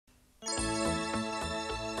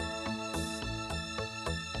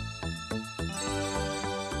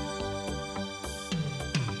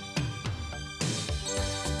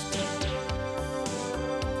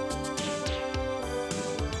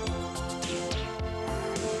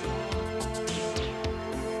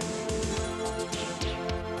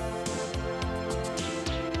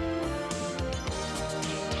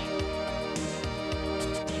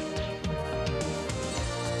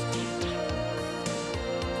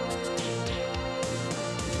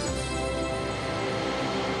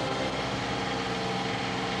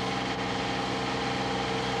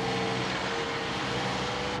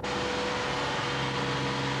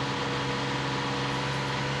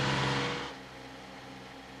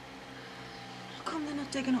come they're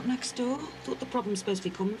not digging up next door? Thought the problem's supposed to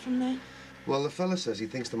be coming from there. Well, the fella says he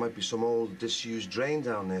thinks there might be some old disused drain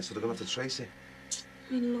down there, so they're gonna have to trace it.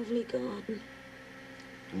 My lovely garden.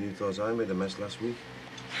 And you thought I made a mess last week?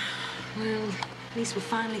 Well, at least we're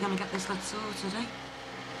finally gonna get this lot sorted, eh?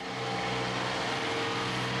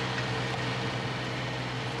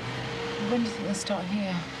 When do you think they'll start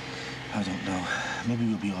here? I don't know. Maybe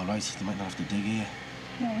we'll be all right. They might not have to dig here.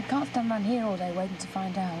 No, we can't stand around here all day waiting to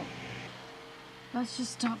find out. Let's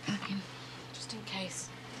just start packing, just in case.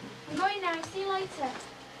 I'm going now. See you later.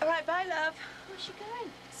 All right, bye, love. Where's she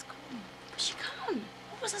going? School. Where's she gone?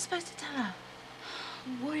 What was I supposed to tell her?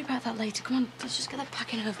 We'll worry about that later. Come on, let's just get that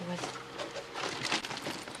packing over with.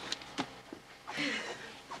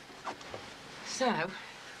 So,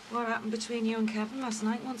 what happened between you and Kevin last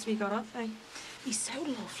night once we got off, eh? He's so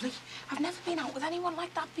lovely. I've never been out with anyone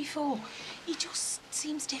like that before. He just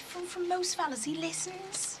seems different from most fellas. He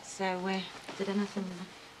listens. So, did anything,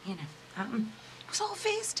 you know, happen? It was all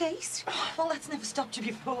first taste. Well, that's never stopped you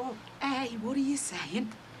before. Hey, what are you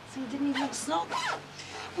saying? So you didn't even snog?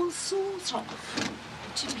 Well, sort of.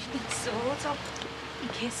 What do you mean, sort of? He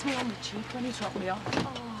kissed me on the cheek when he dropped me off.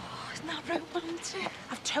 Oh, isn't that romantic?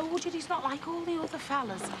 I've told you he's not like all the other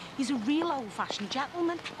fellas. He's a real old-fashioned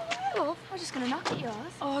gentleman. Oh, love, I was just going to knock at yours.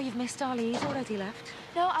 Oh, you've missed Darlie. He's already left.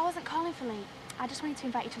 No, I wasn't calling for Lee. I just wanted to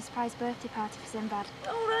invite you to a surprise birthday party for Sinbad.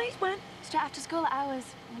 All right, when? Straight after school at hours.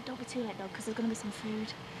 Oh, don't be too late, though, because there's going to be some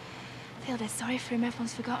food. I feel dead sorry for him.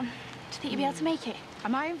 Everyone's forgotten. Do you think you'll be able to make it?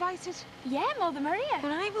 Am I invited? Yeah, more the merrier.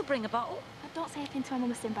 Well, I will bring a bottle. Don't say anything to my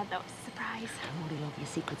mum or Sinbad, though. It's a surprise. Oh, love, your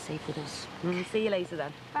secret's safe with us. See you later,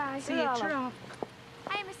 then. Bye. See you, ta-ra.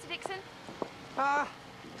 Hey, Mr. Dixon. Ah,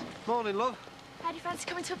 morning, love. How do you fancy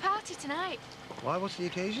coming to a party tonight? Why, what's the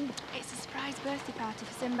occasion? It's a surprise birthday party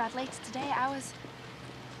for Sinbad later today at ours.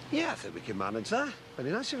 Yeah, I think we can manage that.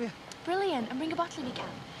 Very nice of you. Brilliant, and bring a bottle if you can.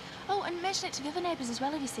 Oh, and mention it to the other neighbours as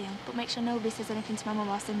well if you see them, but make sure nobody says anything to my mum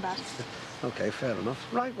or Sinbad. OK, fair enough.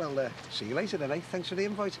 Right, well, see you later then, eh? Thanks for the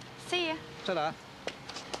invite. See ya. Ta-da.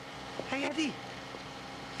 Hey, Eddie.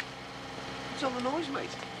 What's all the noise, mate?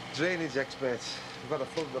 Drainage experts. We've got a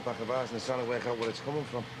flood at the back of ours and they're trying to work out where it's coming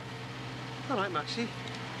from. All right, Maxie.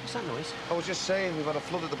 What's that noise? I was just saying we've had a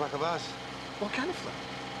flood at the back of ours. What kind of flood?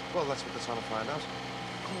 Well, that's what they're trying to find out.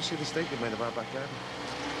 Come and see the state they've made of our back garden.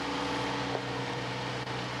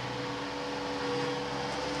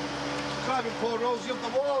 Driving poor Rosie up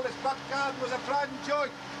the wall. This back garden was a pride and joy.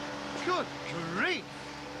 Good grief!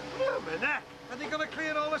 Blimey neck! Are they going to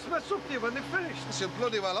clear all this mess up here when they're finished? I should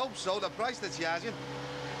bloody well hope so, the price they're charging.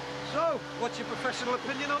 So, what's your professional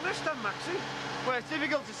opinion on this then, Maxie? Well, it's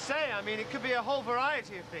difficult to say. I mean, it could be a whole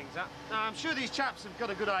variety of things. Now, I'm sure these chaps have got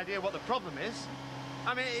a good idea what the problem is.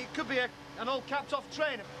 I mean, it could be an old capped-off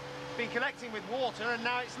train, been collecting with water, and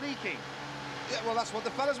now it's leaking. Yeah, well, that's what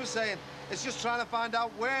the fellas were saying. It's just trying to find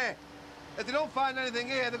out where. If they don't find anything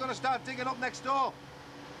here, they're going to start digging up next door.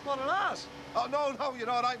 What an ass! Oh, no, you're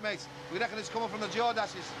all right, mate. We reckon it's coming from the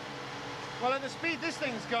Jordashes. Well, at the speed this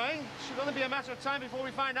thing's going, it should only be a matter of time before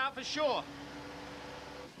we find out for sure.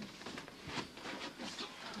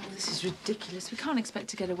 Oh, this is ridiculous. We can't expect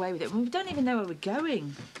to get away with it. We don't even know where we're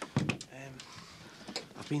going.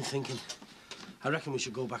 I've been thinking. I reckon we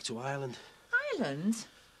should go back to Ireland. Ireland?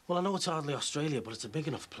 Well, I know it's hardly Australia, but it's a big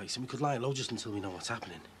enough place, and we could lie low just until we know what's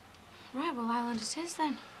happening. Right, well, Ireland it is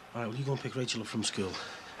then. All right, well, you go and pick Rachel up from school.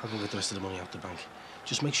 I'll go get the rest of the money out the bank.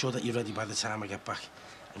 Just make sure that you're ready by the time I get back,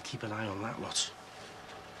 and keep an eye on that lot.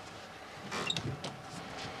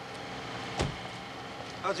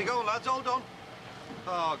 How's it going, lads? All done?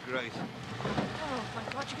 Oh, great. Oh,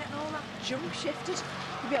 thank God you're getting all that junk shifted.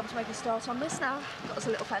 You'll be able to make a start on this now. Got us a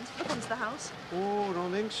little fence for the front of the house. Oh, I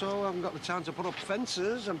don't think so. I haven't got the time to put up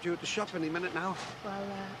fences. I'm due to shop any minute now. Well,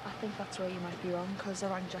 I think that's where you might be wrong, because I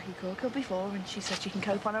rang Jackie Corkill before and she said she can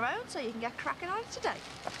cope on her own, so you can get cracking on it today.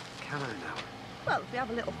 Can I now? Well, if we have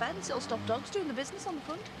a little fence, it'll stop dogs doing the business on the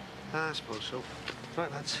front. I suppose so.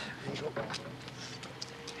 Right, lads. Here you go.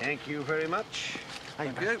 Thank you very much.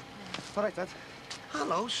 Thank you. All right, Dad.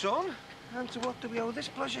 Hello, son. And to what do we owe this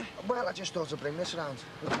pleasure? Well, I just thought I'd bring this around.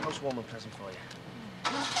 It's a housewarming present for you.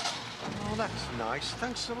 Oh, that's nice.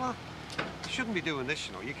 Thanks a lot. You shouldn't be doing this,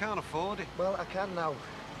 you know. You can't afford it. Well, I can now.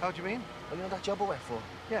 How do you mean? Well, you know that job I went for?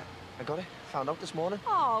 Yeah. I got it. Found out this morning.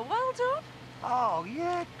 Oh, well done. Oh,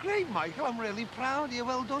 yeah. Great, Michael. I'm really proud of you.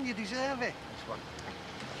 Well done. You deserve it. Nice one.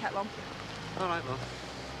 Kettle on. All right, love.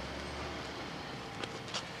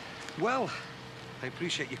 Well, I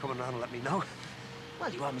appreciate you coming round and letting me know.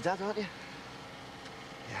 Well, you are my dad, aren't you?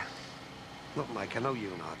 Yeah. Look, Mike, I know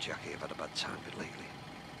you and our Jackie have had a bad time of it lately.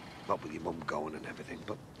 What with your mum going and everything,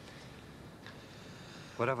 but...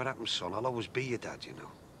 Whatever happens, son, I'll always be your dad, you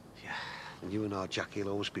know. Yeah. And you and our Jackie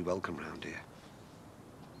will always be welcome round here.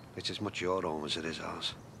 It's as much your home as it is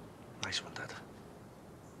ours. Nice one, Dad.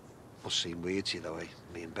 Must seem weird to you, though, eh?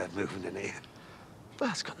 Me and Ben moving in here.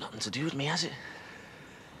 Well, it's got nothing to do with me, has it? You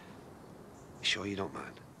sure you don't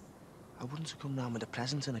mind? I wouldn't have come round with a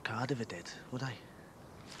present and a card if it did, would I?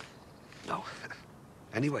 No.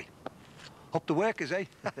 Anyway, up the workers, eh?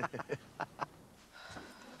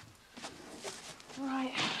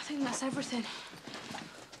 Right, I think that's everything.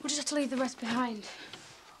 We'll just have to leave the rest behind.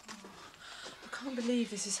 I can't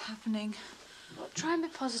believe this is happening. Try and be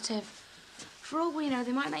positive. For all we know,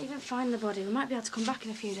 they might not even find the body. We might be able to come back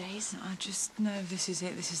in a few days. I just know this is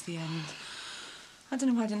it. This is the end. I don't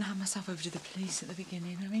know why I didn't have myself over to the police at the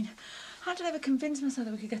beginning. I mean, how did I ever convince myself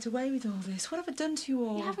that we could get away with all this? What have I done to you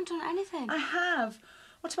all? You haven't done anything. I have.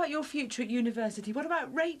 What about your future at university? What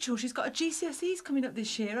about Rachel? She's got her GCSEs coming up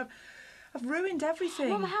this year. I've ruined everything.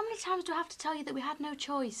 Mum, how many times do I have to tell you that we had no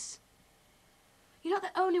choice? You're not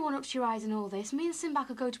the only one up to your eyes in all this. Me and Sinbad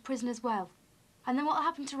could go to prison as well. And then what'll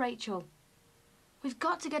happen to Rachel? We've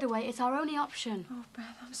got to get away. It's our only option. Oh, Beth,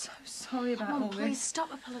 I'm so sorry about Mum, all please this.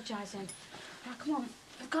 stop apologising. Now, come on.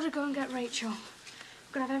 We've got to go and get Rachel.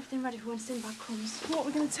 We've got to have everything ready for when Sinbad comes. What are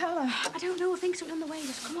we going to tell her? I don't know. We'll think something on the way.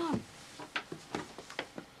 Just come on.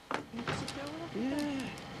 Yeah.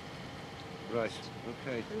 Right,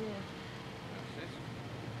 okay.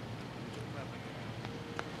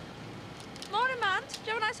 Morning, man. Did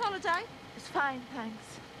you have a nice holiday? It's fine, thanks.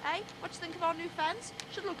 Hey, what do you think of our new fence?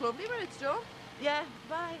 Should look lovely when it's done. Yeah,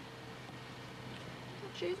 bye.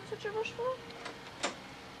 What cheese in such a rush for?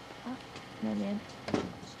 Oh, nearly in.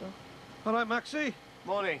 Stuff. All right, Maxie.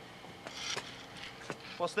 Morning.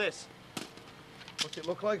 What's this? What's it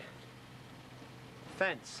look like?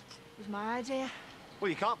 Fence. It was my idea. Well,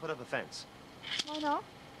 you can't put up a fence. Why not?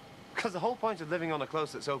 Because the whole point of living on a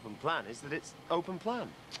close that's open plan is that it's open plan.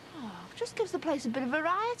 Oh, just gives the place a bit of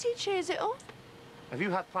variety, cheers it up. Have you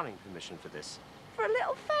had planning permission for this? For a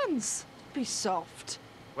little fence. Be soft.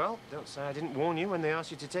 Well, don't say I didn't warn you when they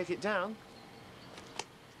asked you to take it down.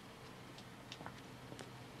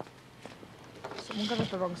 Someone got up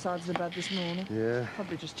the wrong sides of the bed this morning. Yeah.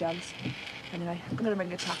 Probably just jealous. Anyway, I'm going to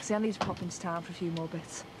ring a taxi. I need to pop into town for a few more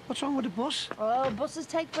bits. What's wrong with the bus? Oh, buses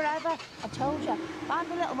take forever. I told you.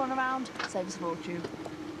 Find a little run around, save us a fortune.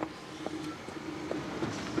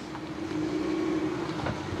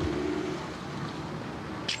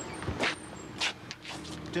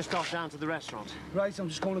 Just off down to the restaurant. Right, I'm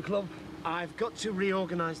just going to the club. I've got to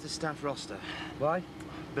reorganise the staff roster. Why?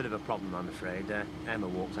 Bit of a problem, I'm afraid. Emma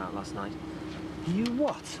walked out last night. You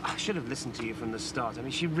what? I should have listened to you from the start. I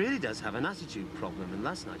mean, she really does have an attitude problem, and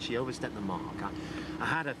last night she overstepped the mark. I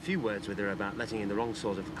had a few words with her about letting in the wrong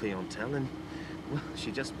sort of clientele, and, well,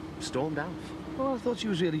 she just stormed out. Well, I thought she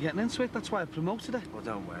was really getting into it. That's why I promoted her. Well,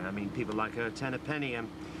 don't worry. I mean, people like her turn a penny, and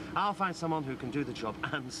I'll find someone who can do the job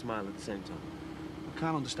and smile at the same time. I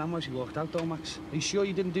can't understand why she walked out, though, Max. Are you sure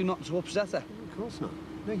you didn't do nothing to upset her? Of course not.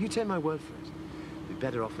 No, you take my word for it. We'd be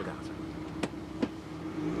better off without her.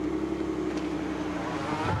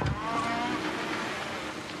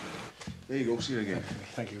 There you go, see you again.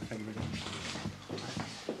 Thank you very much.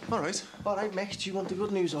 All right. All right, Mick, do you want the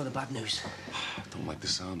good news or the bad news? I don't like the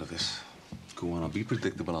sound of this. Go on, I'll be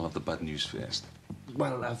predictable. I'll have the bad news first.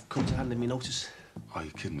 Well, I've come to hand in me notice. Are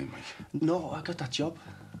you kidding me, Mike? No, I got that job.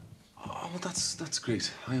 Oh, well, that's great.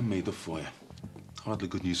 I am made up for you. Hardly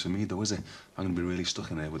good news for me, though, is it? I'm going to be really stuck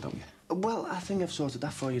in there without you. Well, I think I've sorted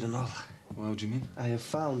that for you and all. Well, how do you mean? I have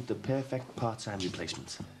found the perfect part-time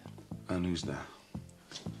replacement. And who's there?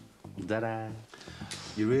 Ta-da!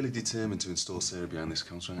 You're really determined to install Sarah behind this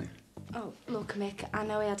counter, aren't you? Oh, look, Mick, I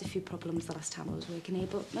know I had a few problems the last time I was working here,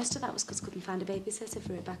 but most of that was because I couldn't find a babysitter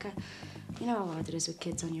for Rebecca. You know how hard it is with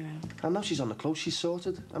kids on your own. And now she's on the close, she's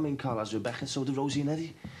sorted. I mean, Carl has Rebecca, so do Rosie and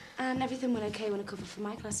Eddie. And everything went okay when I covered for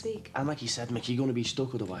Mike last week. And like he said, Mick, you're going to be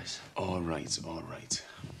stuck otherwise. All right, all right.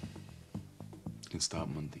 You can start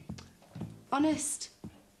Monday. Honest?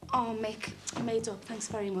 Oh, Mick, I made up. Thanks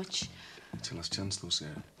very much. It's your last chance, though,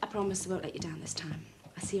 Sarah. I promise I won't let you down this time.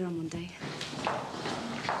 I'll see you on Monday.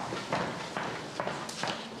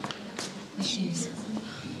 The shoes.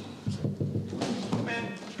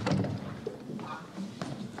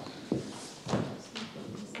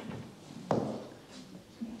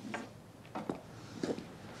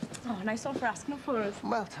 Oh, nice one for asking for us.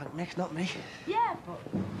 Well, thank Mick, not me. Yeah, but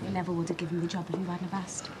you never would have given me the job if you hadn't have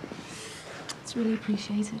asked. It's really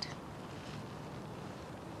appreciated.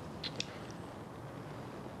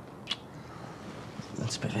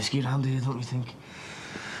 That's a bit risky around here, don't you think?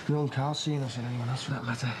 We won't Carl seeing us or anyone else for that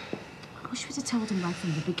matter. I wish we'd have told him right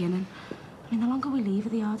from the beginning. I mean, the longer we leave it,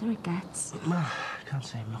 the harder it gets. I can't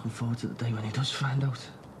say I'm looking forward to the day when he does find out.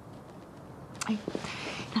 Hey,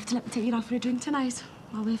 you'll have to let me take you out for a drink tonight.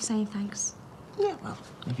 Our way of saying thanks. Yeah, well,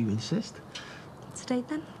 if you insist. What's the date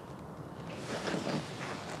then?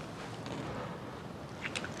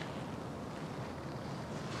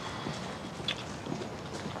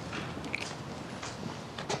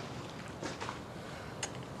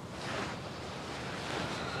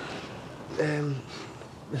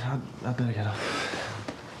 I'd better get off.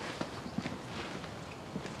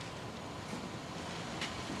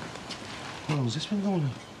 How long has this been going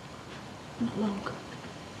on? Not long.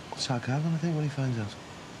 What's our car gonna think when he finds out?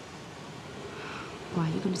 Why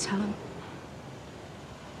are you going to tell him?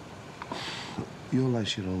 Your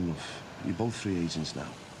life's your own, love. You're both free agents now.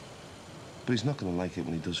 But he's not gonna like it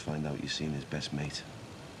when he does find out you're seeing his best mate.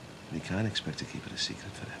 And he can't expect to keep it a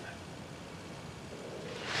secret forever.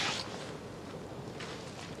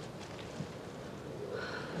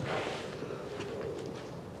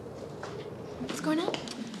 What's going on?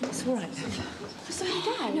 It's all right. Is somebody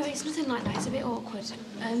died? No, it's nothing like that. It's a bit awkward.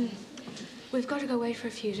 We've got to go away for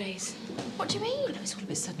a few days. What do you mean? I know it's all a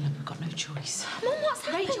bit sudden and we've got no choice. Mum, what's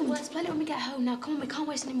happened? Rachel, we'll explain it when we get home. Now, come on, we can't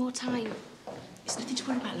waste any more time. It's nothing to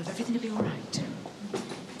worry about, love. Everything will be all right.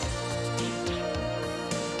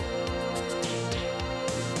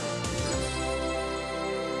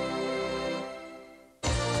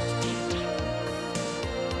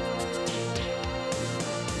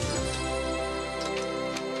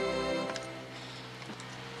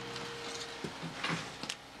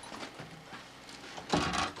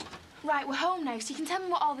 Right, we're home now, so you can tell me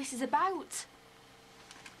what all this is about.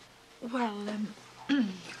 Well, the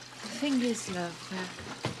thing is, love,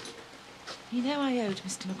 you know I owed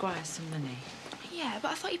Mr. Maguire some money. Yeah,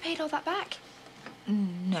 but I thought you paid all that back.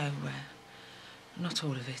 No, not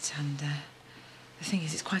all of it, and the thing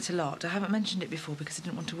is, it's quite a lot. I haven't mentioned it before because I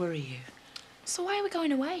didn't want to worry you. So why are we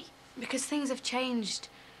going away? Because things have changed.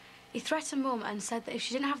 He threatened Mum and said that if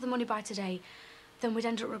she didn't have the money by today, then we'd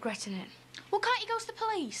end up regretting it. Well, can't you go to the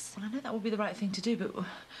police? Well, I know that would be the right thing to do, but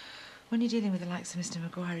when you're dealing with the likes of Mr.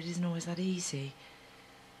 Maguire, it isn't always that easy.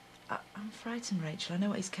 I'm frightened, Rachel. I know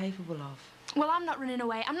what he's capable of. Well, I'm not running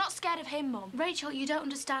away. I'm not scared of him, Mum. Rachel, you don't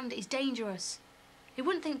understand. He's dangerous. He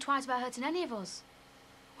wouldn't think twice about hurting any of us.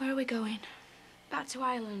 Where are we going? Back to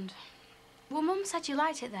Ireland. Well, Mum said you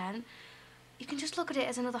liked it then. You can just look at it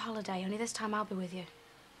as another holiday, only this time I'll be with you.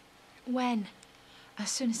 When? As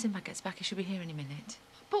soon as Sinbad gets back, he should be here any minute.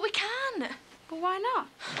 But we can. But why not?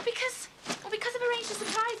 Because I've arranged a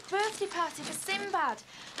surprise birthday party for Sinbad.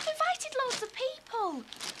 I've invited loads of people.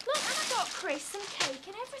 Look, and I got Chris and cake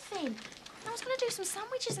and everything. I was going to do some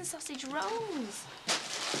sandwiches and sausage rolls.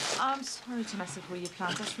 I'm sorry to mess up all your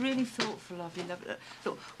plans. That's really thoughtful of you, love.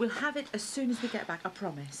 Look, we'll have it as soon as we get back, I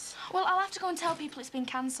promise. Well, I'll have to go and tell people it's been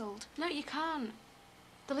cancelled. No, you can't.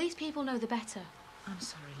 The least people know, the better. I'm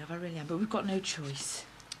sorry, love, I really am, but we've got no choice.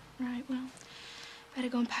 Right, well, better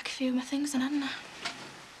go and pack a few of my things then, hadn't I?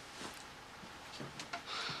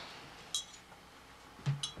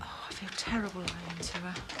 Oh, I feel terrible lying to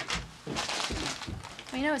her.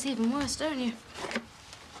 Well, you know it's even worse, don't you?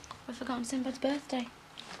 We've forgotten Sinbad's birthday.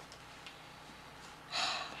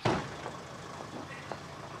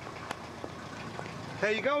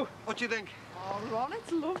 There you go. What do you think? Oh, Ron,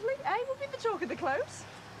 it's lovely. Eh? We'll be the talk of the close.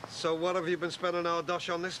 So what have you been spending our dosh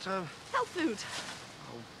on this time? Health food.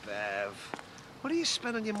 Oh, Bev. What are you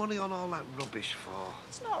spending your money on all that rubbish for?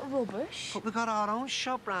 It's not rubbish. But we got our own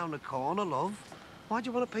shop round the corner, love. Why do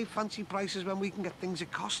you want to pay fancy prices when we can get things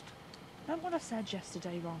at cost? Remember what I said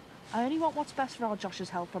yesterday, Ron? I only want what's best for our Josh's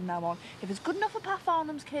health from now on. If it's good enough for Pat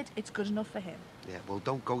Farnham's kid, it's good enough for him. Yeah, well,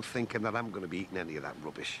 don't go thinking that I'm going to be eating any of that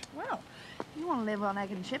rubbish. Well, you want to live on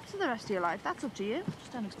egg and chips for the rest of your life, that's up to you.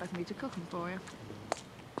 Just don't expect me to cook them for you.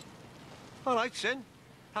 All right, Sin.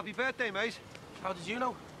 Happy birthday, mate. How did you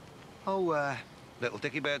know? Oh, little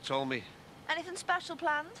Dickie Bird told me. Anything special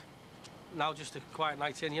planned? No, just a quiet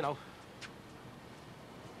night in, you know.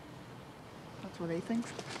 That's what he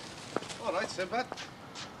thinks. All right, Sinbad.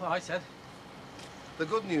 Well, I said. The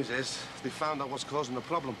good news is they found out what's causing the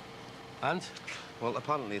problem. And? Well,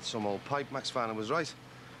 apparently it's some old pipe. Max Farnham was right.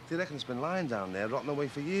 They reckon it's been lying down there, rotting away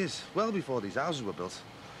for years, well before these houses were built.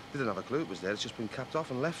 They didn't have a clue it was there. It's just been capped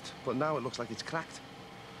off and left. But now it looks like it's cracked.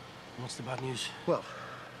 What's the bad news? Well,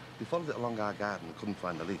 they followed it along our garden and couldn't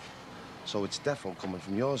find the leak. So it's definitely coming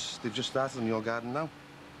from yours. They've just started on your garden now.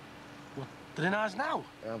 What? They're in ours now?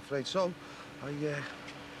 I'm afraid so. I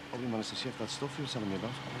hope you managed to shift that stuff you were telling me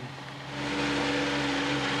about.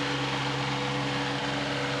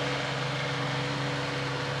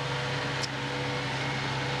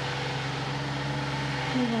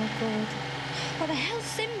 Oh, my God. What the hell's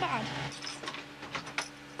Sinbad?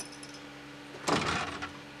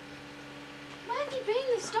 Where have you been?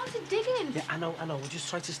 They've started digging. Yeah, I know. We'll just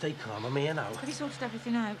try to stay calm. I'm here now. Have you sorted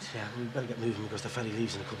everything out? Yeah, we better get moving because the ferry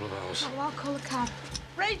leaves in a couple of hours. Oh, I'll call a cab.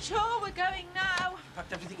 Rachel, we're going now.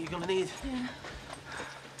 Packed everything you're gonna need. Yeah.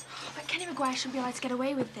 But Kenny Maguire shouldn't be allowed to get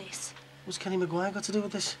away with this. What's Kenny Maguire got to do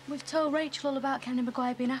with this? We've told Rachel all about Kenny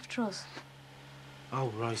Maguire being after us. Oh,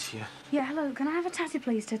 right, yeah. Yeah, hello. Can I have a taxi,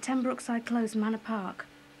 please, to 10 Brookside Close, Manor Park?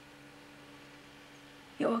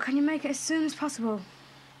 Yeah, well, can you make it as soon as possible?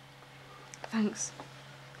 Thanks.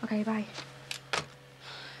 Okay, bye.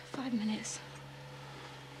 5 minutes.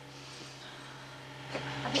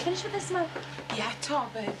 Have you finished with this smoke? Yeah, Tom,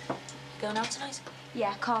 babe. Going out tonight?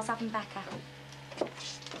 Yeah, Carl's having Becca.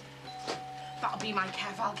 That'll be my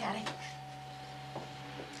Kev, I'll get it.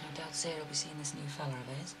 I doubt Sarah will be seeing this new fella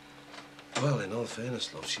of hers. Well, in all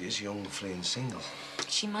fairness, love, she is young, free and single.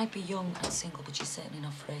 She might be young and single, but she's certainly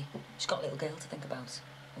not free. She's got a little girl to think about.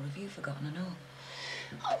 Or have you forgotten her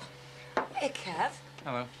all? Oh, hey, Kev.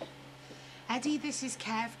 Hello. Eddie, this is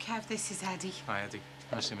Kev. Kev, this is Eddie. Hi, Eddie.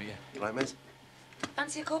 Nice to meet you. You like, mate?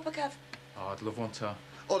 Fancy a cuppa, Kev? Oh, I'd love one, Tar.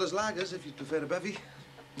 Or there's lagers, if you'd prefer a bevy.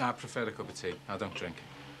 No, I prefer a cup of tea. I don't drink.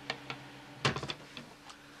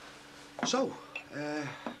 So,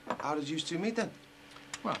 how did you two meet then?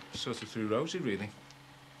 Well, sort of through Rosie, really.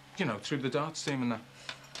 You know, through the darts team and that.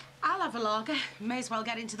 I'll have a lager. May as well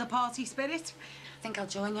get into the party spirit. I think I'll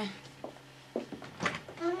join you.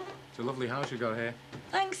 It's a lovely house you got here.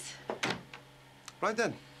 Thanks. Right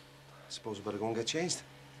then. I suppose we better go and get changed.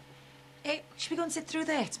 Hey, should we go and sit through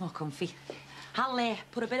there? It's more comfy. I'll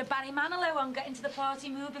put a bit of Barry Manilow on, get into the party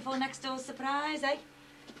mood before next door's surprise, eh?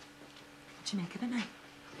 What do you make of it, mate?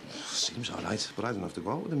 Seems all right, but I don't have to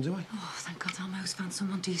go out with him, do I? Oh, thank God Almo's found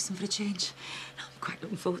someone decent for a change. I'm quite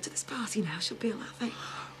looking forward to this party now. She'll be a laugh, eh?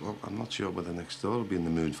 Well, I'm not sure whether next door will be in the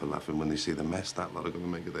mood for laughing when they see the mess that lot are going to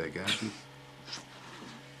make of their garden.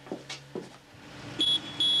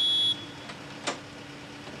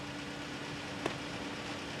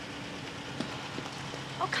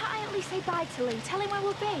 Oh, can't I at least say bye to Lee? Tell him where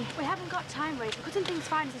we'll be. We haven't got time, Rachel. We're cutting things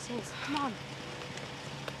fine as it is. Come on.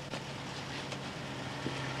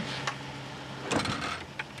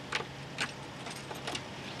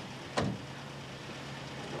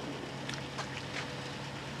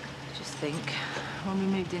 Think, when we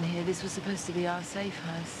moved in here, this was supposed to be our safe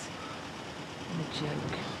house. What a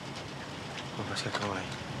joke. Well, let's get going, eh?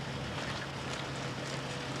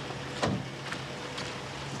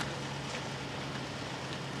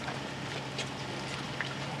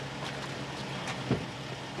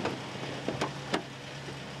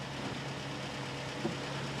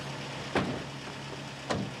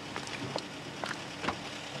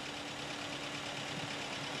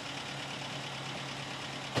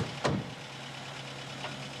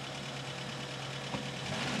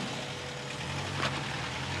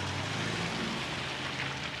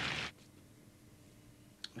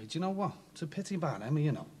 Do you know what? It's a pity about Emma,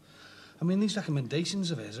 you know. I mean, these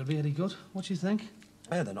recommendations of hers are really good. What do you think?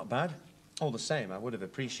 Yeah, they're not bad. All the same, I would have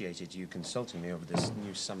appreciated you consulting me over this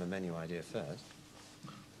new summer menu idea first.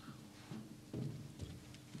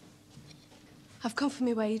 I've come for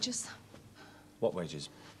my wages. What wages?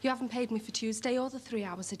 You haven't paid me for Tuesday or the 3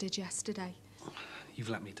 hours I did yesterday. You've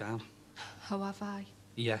let me down. How have I?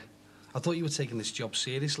 Yeah. I thought you were taking this job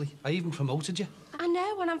seriously. I even promoted you. I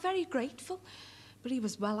know, and I'm very grateful. But he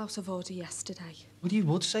was well out of order yesterday. Well, you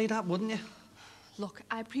would say that, wouldn't you? Look,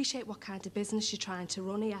 I appreciate what kind of business you're trying to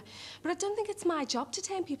run here, but I don't think it's my job to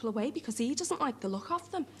turn people away because he doesn't like the look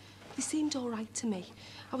of them. They seemed all right to me.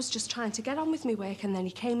 I was just trying to get on with my work, and then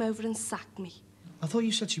he came over and sacked me. I thought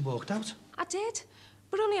you said she walked out. I did,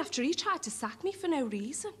 but only after he tried to sack me for no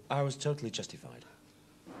reason. I was totally justified.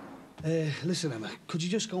 Listen, Emma, could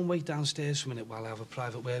you just go and wait downstairs for a minute while I have a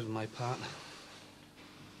private word with my partner?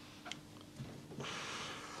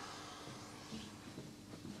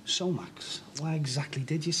 So, Max, why exactly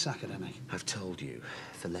did you sack her, then, eh? I've told you,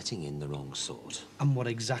 for letting in the wrong sort. And what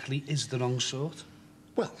exactly is the wrong sort?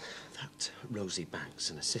 Well, that Rosie Banks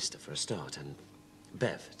and her sister for a start, and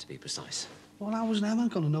Bev, to be precise. Well, how was Emma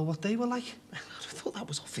going to know what they were like? I thought that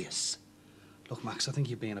was obvious. Look, Max, I think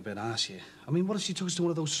you're being a bit harsh here. I mean, what if she took us to one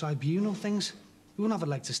of those tribunal things? We wouldn't have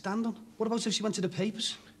a leg to stand on. What about if she went to the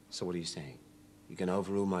papers? So what are you saying? You can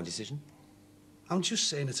overrule my decision? I'm just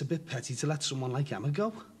saying it's a bit petty to let someone like Emma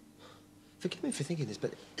go. Forgive me for thinking this,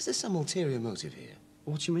 but is there some ulterior motive here?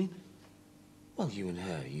 What do you mean? Well, you and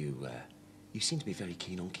her, you seem to be very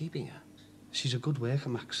keen on keeping her. She's a good worker,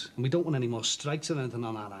 Max, and we don't want any more strikes or anything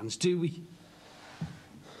on our hands, do we?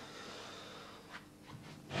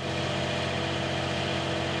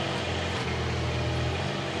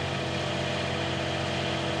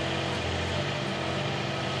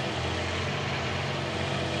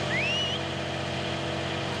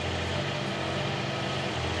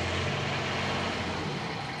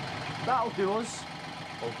 That'll do us.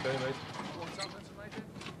 Okay, mate. What's happening tonight, then?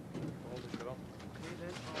 All this girl. Okay,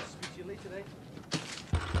 then. I'll speak to you later, then.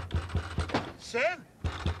 Sam?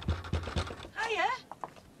 Hiya.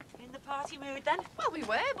 In the party mood, then? Well, we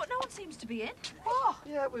were, but no one seems to be in. Oh,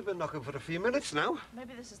 yeah, we've been knocking for a few minutes now.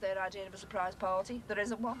 Maybe this is their idea of a surprise party. There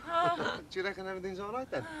isn't one. Do you reckon everything's all right,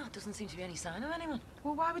 then? Doesn't seem to be any sign of anyone.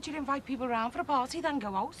 Well, why would you invite people around for a party, then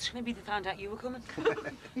go out? Maybe they found out you were coming.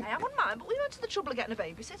 Hey, I wouldn't mind, but we went to the trouble of getting a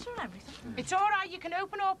babysitter and everything. It's all right, you can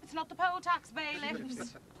open up. It's not the poll tax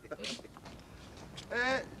bailiffs.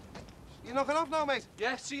 You knocking off now, mate?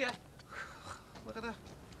 Yeah, see ya. Look at that.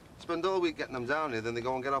 Spend all week getting them down here, then they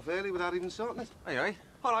go and get off early without even sorting it. Aye, aye.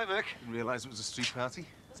 All right, Mick. Didn't realise it was a street party.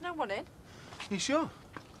 There's no one in. You sure?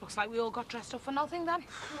 Looks like we all got dressed up for nothing, then.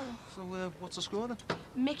 So, what's the score, then?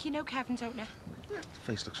 Mick, you know Kevin, don't you? The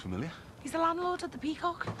face looks familiar. He's the landlord at the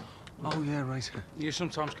Peacock. Oh, yeah, right. You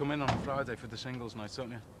sometimes come in on a Friday for the singles night,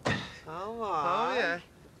 don't you? Oh, yeah.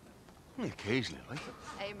 Only occasionally, like.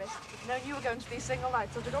 Hey, miss, if you know you were going to these single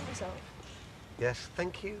nights, I'd have gone myself. Yes,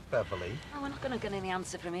 thank you, Beverly. Oh, we're not going to get any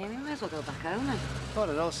answer from here. We may as well go back home, then. Oh,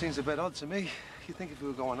 it all seems a bit odd to me. You'd think if we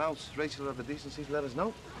were going out, Rachel would have the decency to let us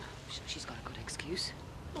know. She's got a good excuse.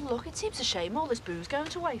 Well, look, it seems a shame all this booze going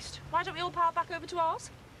to waste. Why don't we all pile back over to ours?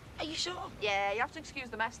 Are you sure? Yeah, you have to excuse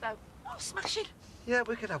the mess, though. Oh, smashing. Yeah,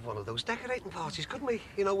 we could have one of those decorating parties, couldn't we?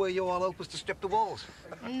 You know, where you all help us to strip the walls.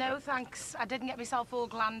 No, thanks. I didn't get myself all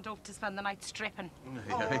glammed up to spend the night stripping.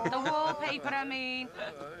 Aye. The wallpaper, I mean.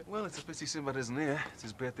 Well, it's a pity Sinbad isn't here. It's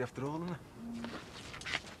his birthday after all, isn't it?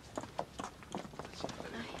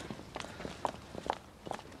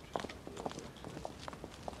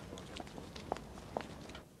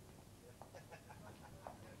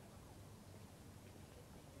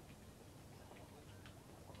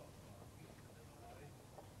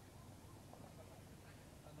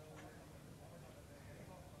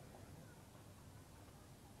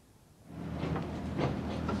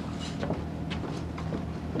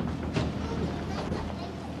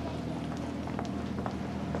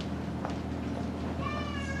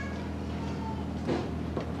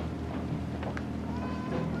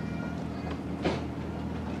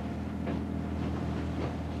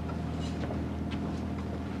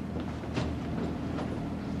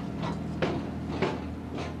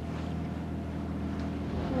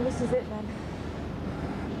 Well, this is it, then.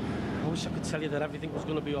 I wish I could tell you that everything was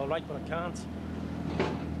going to be all right, but I can't.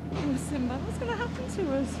 Oh, Simba, what's going to happen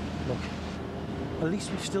to us? Look, at least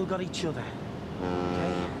we've still got each other.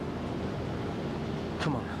 Okay?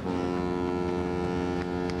 Come on.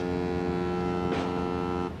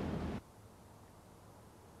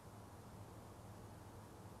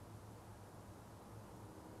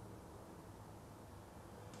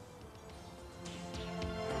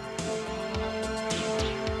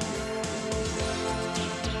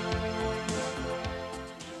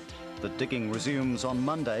 The digging resumes on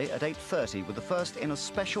Monday at 8:30 with the first in a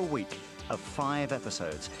special week of 5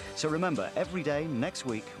 episodes. So remember, every day next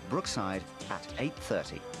week, Brookside at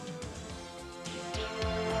 8:30.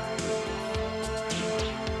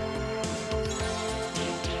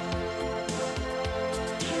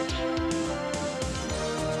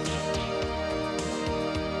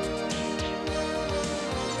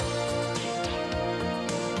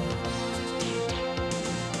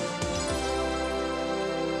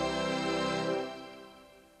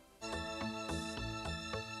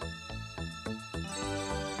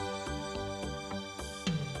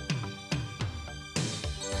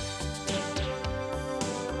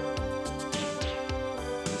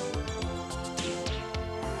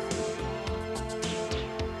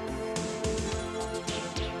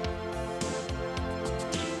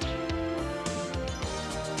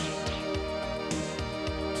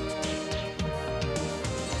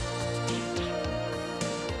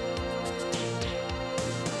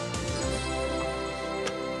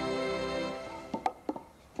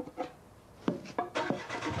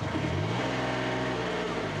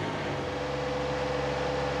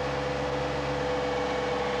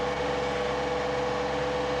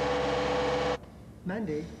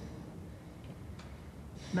 Mandy?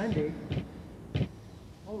 Mandy?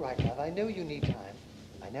 All right, love, I know you need time.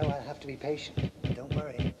 I know I'll have to be patient. Don't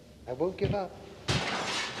worry. I won't give up. I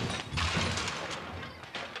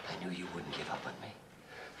knew you wouldn't give up on me.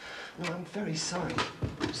 No, I'm very sorry.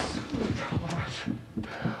 Sweetheart,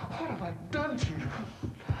 what have I done to you?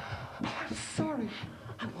 I'm sorry.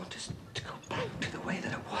 I want us to go back to the way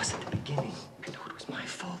that it was at the beginning. I know it was my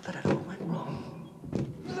fault that it all went wrong.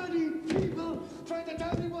 Bloody people trying to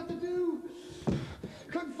tell me what to do.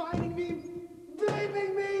 Confining me,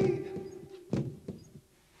 blaming me.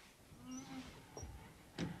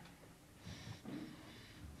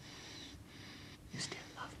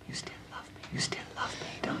 You still love me,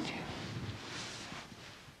 don't you?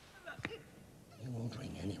 You won't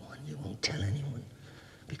ring anyone. You won't tell anyone.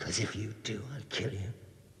 Because if you do, I'll kill you.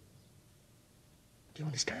 Do you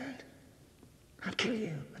understand? I'll kill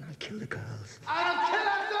you, and I'll kill the girls. I'll kill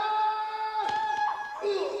us all!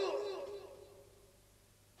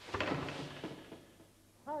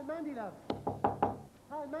 Hi, Mandy, love.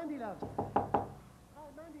 Hi, Mandy, love. Hi,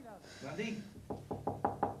 Mandy, love. Mandy?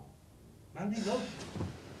 Mandy, look.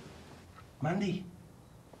 Mandy?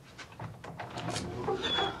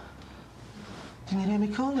 Didn't you hear me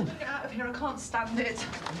calling? Get out of here, I can't stand it.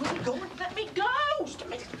 Where are you going? Let me go! What's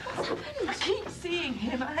happened? I keep seeing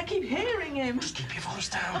him, I keep hearing him. Just keep your voice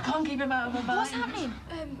down. I can't keep him out of my mind. What's happening?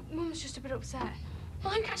 Mum's just a bit upset.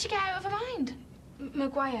 Well, who can't she get out of her mind?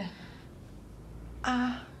 Maguire.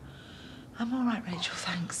 I'm all right, Rachel,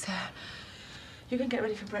 thanks. You can get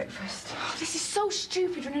ready for breakfast. Oh, this is so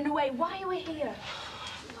stupid, running away. Why are we here?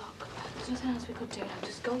 Look, there's nothing else we could do now.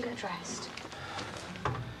 Just go and get dressed.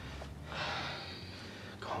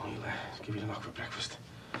 Go on, we'll give you the knock for breakfast.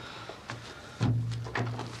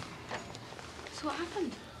 So what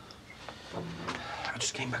happened? I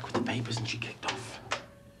just came back with the papers and she kicked off.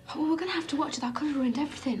 Oh, well, we're gonna have to watch it. That could have ruined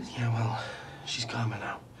everything. Yeah, well, she's calmer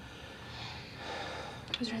now.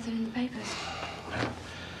 Was there anything in the papers? No,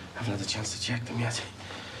 I haven't had a chance to check them yet.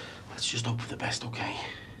 Let's just hope for the best, okay?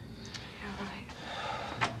 Yeah, right.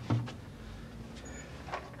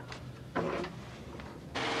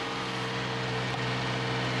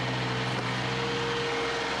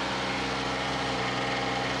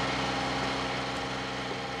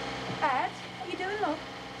 Ed, what are you doing, love?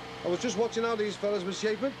 I was just watching how these fellas were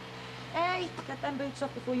shaping. Hey, get them boots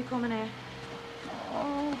off before you come in here.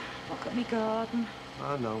 Oh, look at me garden.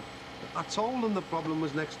 I know. I told them the problem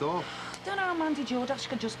was next door. Don't know how Mandy Jordash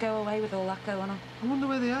could just go away with all that going on. I wonder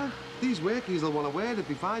where they are. These workies will want to wear it if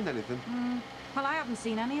they find anything. Well, I haven't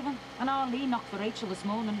seen any of them. And Arlene knocked for Rachel this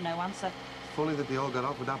morning, no answer. Funny that they all got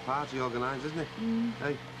off with that party organised, isn't it?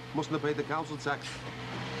 Hey, mustn't have paid the council tax.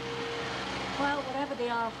 Well, whatever they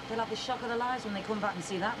are, they'll have the shock of their lives when they come back and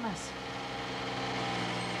see that mess.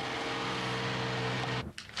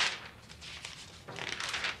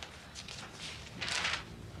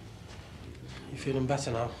 You feeling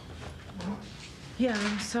better now? Yeah,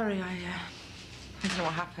 I'm sorry, I don't know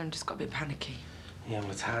what happened, just got a bit panicky. Yeah,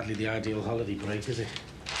 well, it's hardly the ideal holiday break, is it?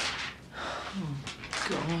 Oh,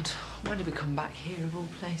 God. Why did we come back here, of all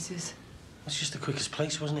places? That's just the quickest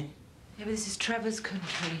place, wasn't it? Yeah, but this is Trevor's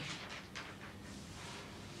country.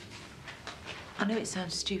 I know it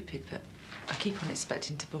sounds stupid, but I keep on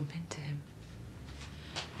expecting to bump into him.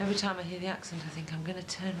 Every time I hear the accent, I think I'm going to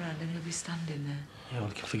turn around and he'll be standing there. Yeah, well,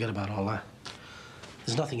 you can forget about all that.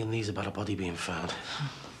 There's nothing in these about a body being found.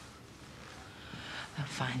 They'll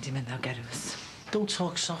find him and they'll get us. Don't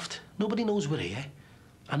talk soft. Nobody knows we're here.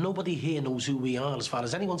 And nobody here knows who we are. As far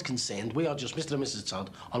as anyone's concerned, we are just Mr. and Mrs. Todd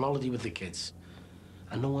on holiday with the kids.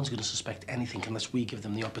 And no one's going to suspect anything unless we give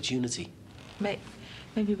them the opportunity.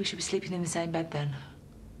 Maybe we should be sleeping in the same bed then.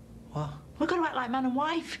 What? We've got to act like man and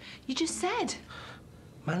wife. You just said.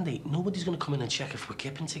 Mandy, nobody's going to come in and check if we're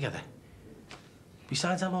kipping together.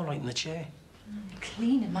 Besides, I'm all right in the chair. The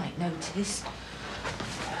cleaner might notice.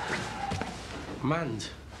 Mand,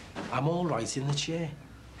 I'm all right in the chair.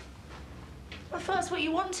 I thought that's what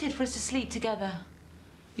you wanted, for us to sleep together.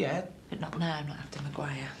 Yeah. But not now, not after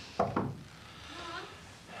Maguire.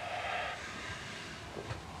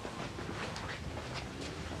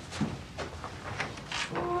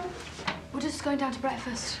 We're just going down to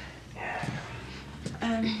breakfast.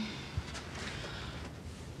 I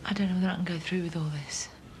don't know whether I can go through with all this.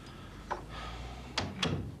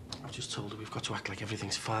 I've just told her we've got to act like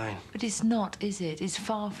everything's fine. But it's not, is it? It's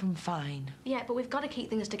far from fine. Yeah, but we've got to keep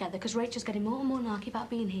things together because Rachel's getting more and more narky about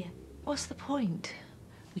being here. What's the point?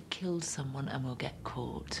 We killed someone and we'll get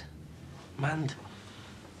caught. Mand,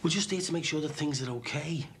 we're just here to make sure that things are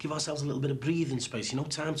okay. Give ourselves a little bit of breathing space, you know,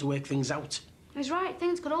 time to work things out. He's right.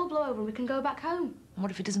 Things could all blow over and we can go back home. And what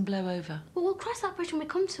if it doesn't blow over? Well, we'll cross that bridge when we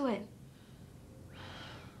come to it.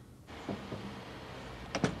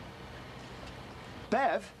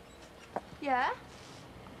 Bev, Yeah?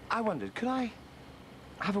 I wondered, could I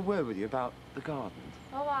have a word with you about the garden?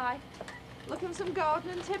 Oh, aye. Looking for some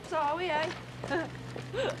gardening tips, are we, eh?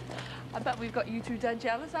 I bet we've got you two dead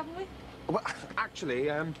jealous, haven't we? Well, actually,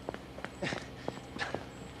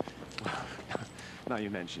 now you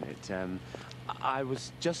mention it, I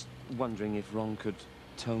was just wondering if Ron could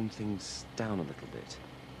tone things down a little bit.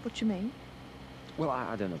 What you mean? Well,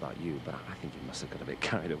 I don't know about you, but I think you must have got a bit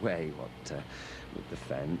carried away, with the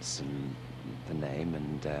fence and the name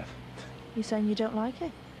and, You saying you don't like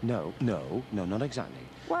it? No, not exactly.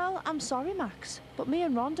 Well, I'm sorry, Max, but me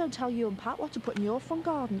and Ron don't tell you and Pat what to put in your front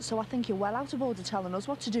garden, so I think you're well out of order telling us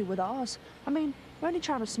what to do with ours. I mean, we're only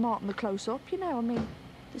trying to smarten the close up, you know. I mean,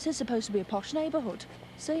 this is supposed to be a posh neighbourhood.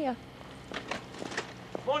 See ya.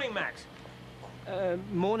 Morning, Max.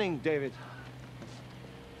 Morning, David.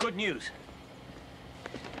 Good news.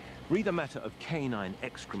 Re the matter of canine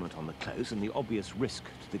excrement on the close and the obvious risk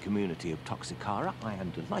to the community of Toxicara, I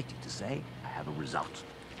am delighted to say I have a result.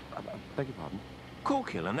 Beg your pardon?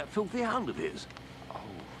 Corkill and that filthy hound of his. Oh,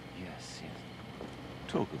 yes.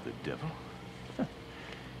 Talk of the devil.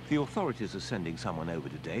 The authorities are sending someone over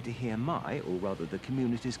today to hear my, or rather the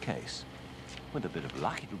community's case. With a bit of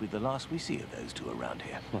luck, it'll be the last we see of those two around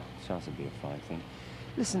here. Well, chance would be a fine thing.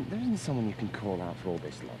 Listen, there isn't someone you can call out for all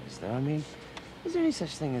this lot, is there? I mean, is there any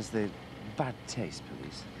such thing as the bad taste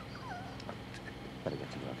police? Better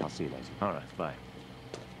get to work. I'll see you later. All right, bye.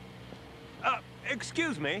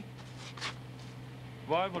 Excuse me.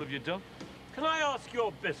 Why? What have you done? Can I ask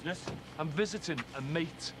your business? I'm visiting a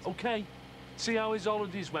mate, OK? See how his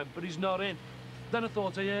holidays went, but he's not in. Then I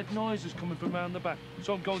thought I heard noises coming from round the back,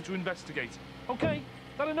 so I'm going to investigate. OK?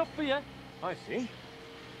 That enough for you? I see.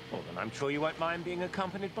 Well, then I'm sure you won't mind being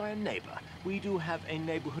accompanied by a neighbour. We do have a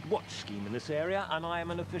neighbourhood watch scheme in this area, and I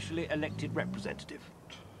am an officially elected representative.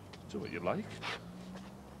 Do what you like.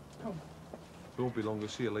 Come. Won't be long. I'll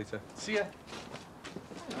see you later. See ya.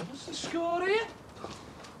 What's the score here?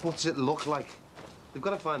 What's it look like? They've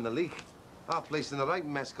got to find the leak. Our place is in the right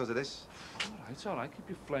mess because of this. All right. Keep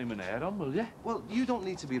your flaming hair on, will you? Well, you don't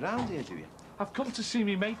need to be round here, do you? I've come to see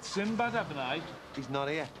me mate Sinbad, haven't I? He's not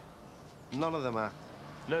here. None of them are.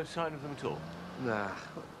 No sign of them at all? Nah.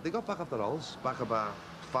 They got back up the rolls, back about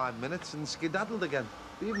 5 minutes, and skedaddled again.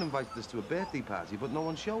 They even invited us to a birthday party, but no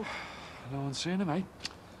one showed. No one's seen him, eh?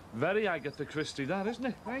 Very Agatha Christie, that, isn't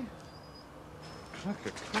it, eh?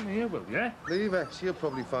 Cracker, come here, will you? Leave it. She'll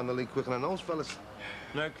probably find the leak quicker than those fellas.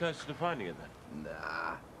 No closer to finding it, then?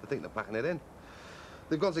 Nah. I think they're packing it in.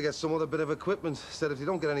 They've got to get some other bit of equipment. Said if they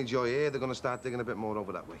don't get any joy here, they're going to start digging a bit more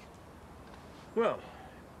over that way. Well,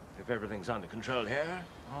 if everything's under control here,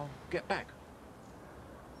 I'll get back.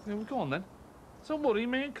 Yeah, well, go on, then. Don't worry,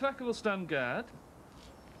 me and Cracker will stand guard.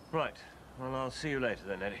 Right. Well, I'll see you later,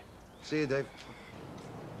 then, Eddie. See you, Dave.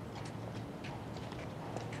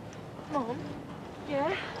 Mum?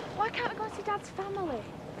 Yeah? Why can't we go and see Dad's family?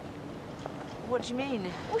 What do you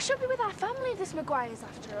mean? We should be with our family if this Maguire's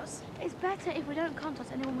after us. It's better if we don't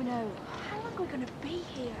contact anyone we know. How long are we going to be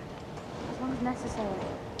here? As long as necessary.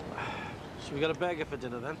 So we got a burger for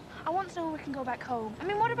dinner, then? I want to know when we can go back home. I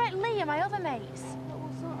mean, what about Lee and my other mates? But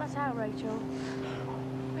we'll sort that out, Rachel.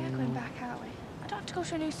 We are going back, aren't we? I don't have to go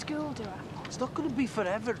to a new school, do I? It's not going to be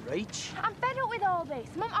forever, Rach. I'm fed up with all this.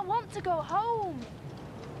 Mum, I want to go home.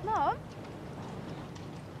 Mum?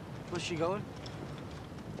 Where's she going?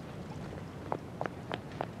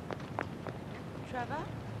 Trevor?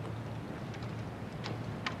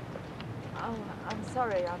 Oh, I'm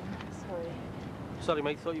sorry. I'm sorry. Sorry,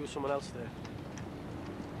 mate. Thought you were someone else there.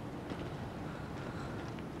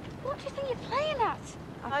 What do you think you're playing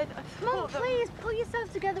at? Mum, please, pull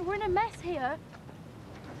yourself together. We're in a mess here.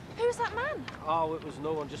 Who's that man? Oh, it was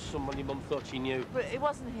no one. Just someone your mum thought she knew. But it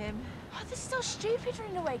wasn't him. Oh, this is so stupid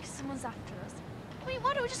running away because someone's after us. I mean,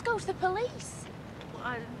 why don't we just go to the police? Well,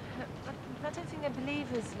 I don't think they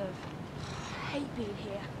believe us, love. I hate being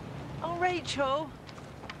here. Oh, Rachel.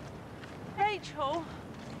 Rachel.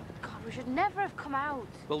 God, we should never have come out.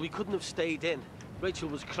 Well, we couldn't have stayed in. Rachel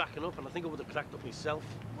was cracking up, and I think I would have cracked up myself.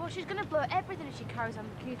 Well, she's going to blow everything if she carries on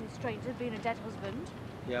accusing strangers of being a dead husband.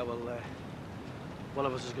 Yeah, well, one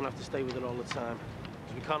of us is going to have to stay with her all the time.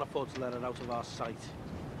 Because we can't afford to let her out of our sight.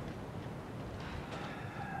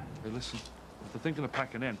 Hey, listen. If they're thinking of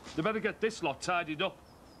packing in, they better get this lot tidied up.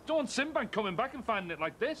 Don't want Sinbad coming back and finding it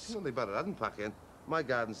like this. Well, they better hadn't pack in. My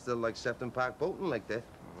garden's still like Sefton Park boating like that.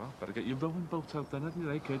 Well, better get your rowing boat out then,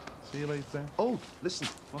 anyway, kid. See you later. Oh, listen.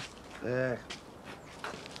 What? I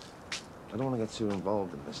don't want to get too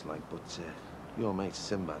involved in this, like, but your mate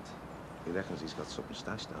Sinbad, he reckons he's got something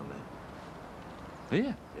stashed down there.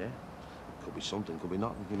 Here? Yeah. Could be something, could be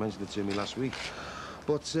nothing. He mentioned it to me last week.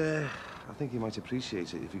 But I think he might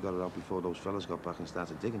appreciate it if he got it out before those fellas got back and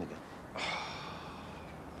started digging again.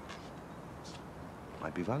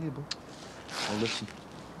 Might be valuable. Well, listen.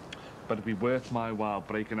 Better be worth my while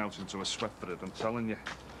breaking out into a sweat for it, I'm telling you.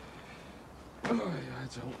 I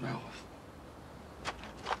don't know.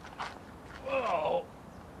 Oh!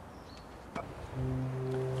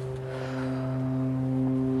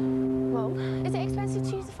 Well, is it expensive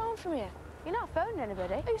to use the phone from here? You're not phoning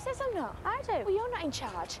anybody. Who says I'm not? I do. Well, you're not in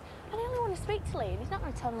charge. And I only want to speak to Lee, and he's not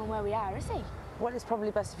going to tell anyone where we are, is he? Well, it's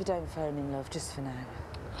probably best if you don't phone him, love, just for now.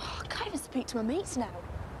 can't even speak to my mates now.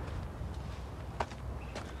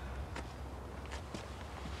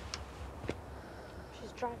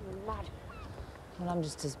 She's driving me mad. Well, I'm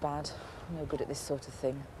just as bad. I'm no good at this sort of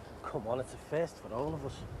thing. Come on, it's a first for all of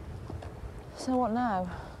us. So what now?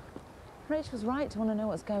 Rachel's right to want to know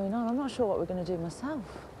what's going on. I'm not sure what we're going to do myself.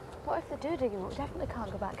 What if they do dig him up? We definitely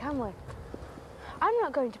can't go back, can we? I'm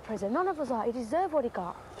not going to prison. None of us are. He deserved what he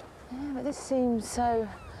got. Yeah, but this seems so...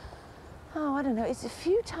 Oh, I don't know. It's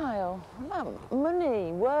futile. What about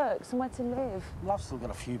money, work, somewhere to live? Well, I've still got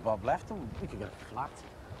a few bob left, and we could get a flat.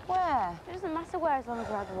 Where? It doesn't matter where as long as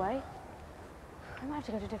we're out of the way. I might have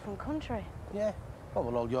to go to a different country. Yeah. Well,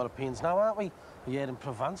 we're all Europeans now, aren't we? We're here in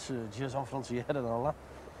Provence, years on frontier and all that.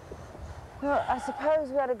 Well, I suppose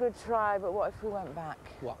we had a good try, but what if we went back?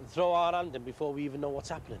 What, and throw our hand in before we even know what's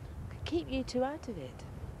happening? Keep you two out of it.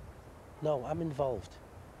 No, I'm involved.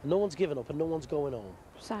 No one's given up and no one's going home.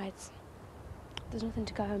 Besides, there's nothing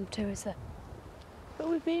to go home to, is there? But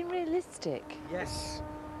we're being realistic. Yes.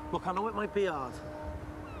 Look, I know it might be hard,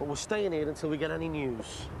 but we're staying here until we get any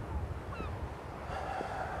news.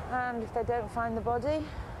 And if they don't find the body?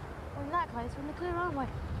 Well, in that case, we're in the clear, aren't we?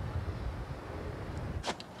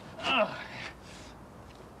 Oh,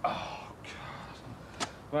 God.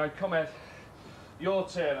 Right, come Ed. Your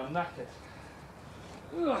turn, I'm knackered.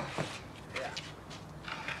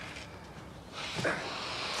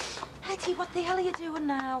 Eddie, what the hell are you doing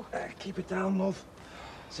now? Keep it down, love.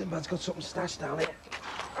 Sinbad's got something stashed down here.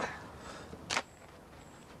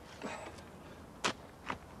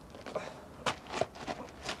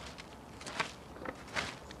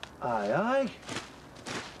 Aye, aye.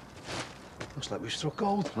 Looks like we've struck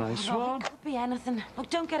gold. Nice one. It could be anything. Look,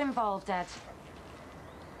 don't get involved, Ed.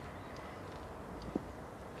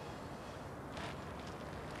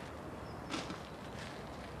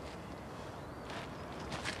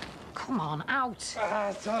 Come on, out.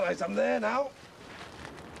 It's all right, I'm there now.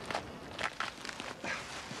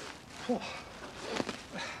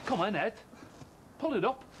 Come on, Ed. Pull it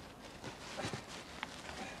up.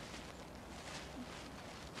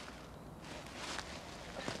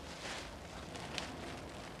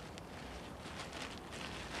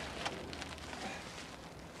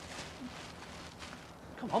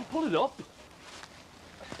 Come on, pull it up.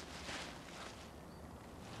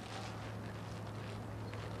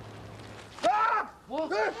 Ah!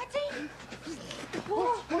 What? Eddie!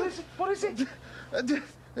 What is it? What is it?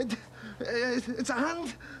 It's a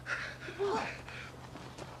hand. What?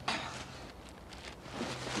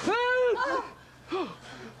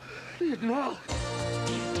 Bleeding hell.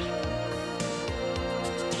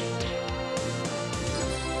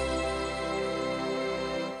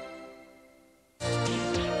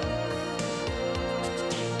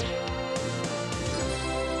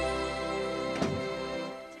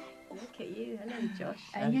 Look at you. Hello, Josh.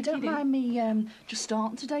 You don't mind me just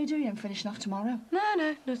starting today, do you, and finishing off tomorrow?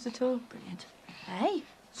 No, not at all. Brilliant. Hey,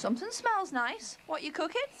 something smells nice. What you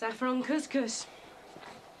cooking? Saffron couscous.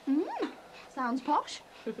 Sounds posh.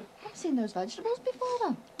 I've seen those vegetables before,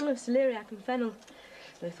 then. Oh, celeriac and fennel.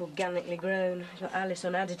 Both organically grown. We've got Alice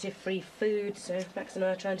on additive-free food, so Max and I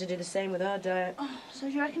are trying to do the same with our diet. Oh, so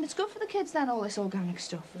do you reckon it's good for the kids, then, all this organic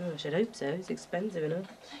stuff? Oh, I should hope so. It's expensive enough.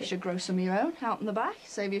 You should grow some of your own out in the back,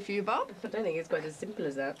 save you a few bob. I don't think it's quite as simple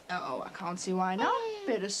as that. Oh, I can't see why not.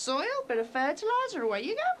 Bit of soil, bit of fertiliser, away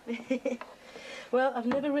you go. Well, I've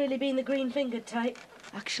never really been the green-fingered type.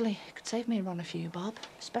 Actually, it could save me a run a few bob,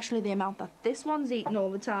 especially the amount that this one's eating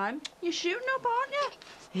all the time. You're shooting up, aren't you?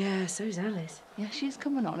 Yeah, so's Alice. Yeah, she's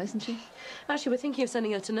coming on, isn't she? Actually, we're thinking of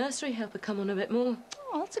sending her to nursery, help her come on a bit more.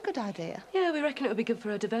 Oh, that's a good idea. Yeah, we reckon it would be good for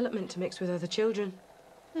her development to mix with other children.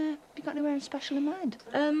 Have you got anywhere special in mind?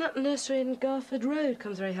 That nursery in Garford Road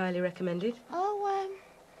comes very highly recommended. Oh,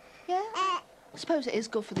 yeah. I suppose it is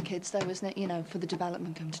good for the kids, though, isn't it? You know, for the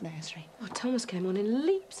development going to nursery. Oh, Thomas came on in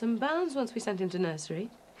leaps and bounds once we sent him to nursery.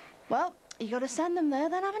 Well, you got to send them there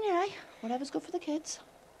then, haven't you, eh? Whatever's good for the kids.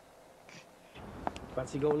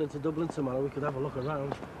 Fancy going into Dublin tomorrow? We could have a look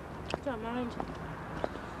around. Don't mind.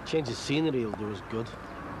 Change of scenery will do us good.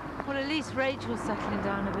 Well, at least Rachel's settling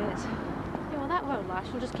down a bit. Yeah, well, that won't last.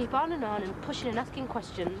 We'll just keep on and pushing and asking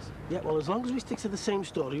questions. Yeah, well, as long as we stick to the same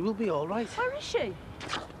story, we'll be all right. Where is she?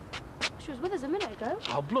 She was with us a minute ago.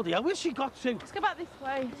 Oh, bloody hell, where's she got to? Let's go back this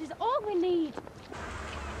way. This is all we need.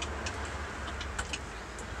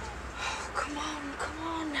 Oh, come on, come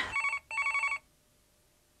on.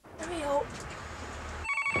 Hurry up.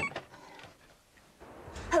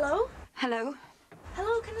 Hello? Hello?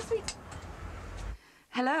 Hello, can I speak?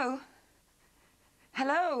 Hello?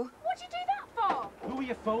 Hello? What'd you do that for? Who are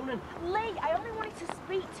you phoning? Lee, I only wanted to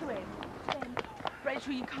speak to him.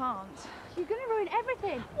 Rachel, you can't. You're going to ruin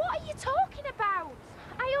everything. What are you talking about?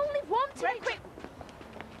 I only wanted it. Quick.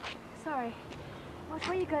 Sorry. Where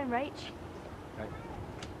are you going, Rach? Right.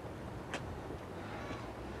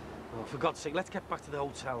 Oh, for God's sake, let's get back to the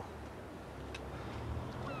hotel.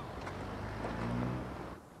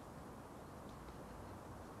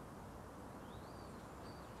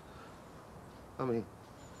 I mean,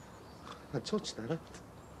 I touched that.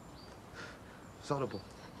 It's horrible.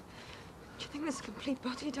 Do you think there's a complete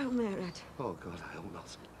body down there, Ed? Oh, God, I hope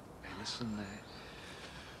not. Hey, listen,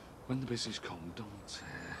 when the business come, don't,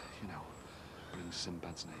 you know, bring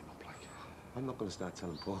Sinbad's name up, like. I'm not going to start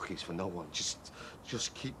telling porkies for no one.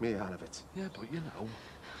 Just keep me out of it. Yeah, but you know.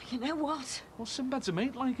 You know what? Well, Sinbad's a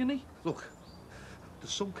mate, like, isn't he? Look,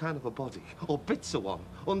 there's some kind of a body, or bits of one,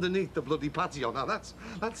 underneath the bloody patio. Now, that's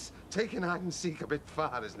taking hide and seek a bit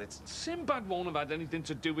far, isn't it? Sinbad won't have had anything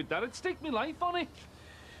to do with that. It'd stake me life on it.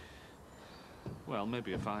 Well,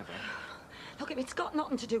 maybe a fiver. Look, if it's got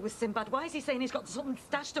nothing to do with Sinbad, why is he saying he's got something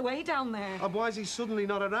stashed away down there? And why is he suddenly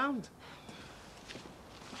not around?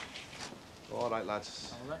 All right,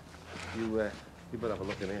 lads. All right. You better have a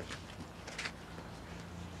look in here.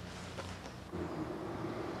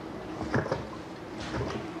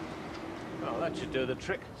 Oh, that should do the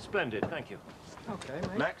trick. Splendid, thank you. Okay,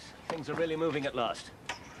 mate. Max, things are really moving at last.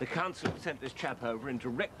 The council sent this chap over in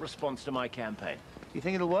direct response to my campaign. You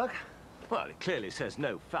think it'll work? Well, it clearly says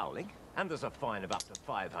no fouling, and there's a fine of up to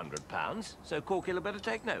 £500, so Corky'll better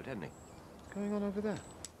take note, hasn't he? What's going on over there?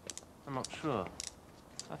 I'm not sure.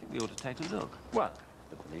 I think we ought to take a look. Well,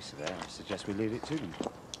 the police are there. I suggest we leave it to them.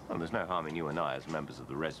 Well, there's no harm in you and I, as members of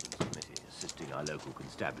the residents committee, assisting our local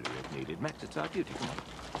constabulary if needed. Max, it's our duty. Come on.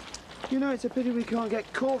 You know, it's a pity we can't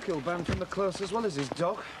get Corky'll banned from the close as well as his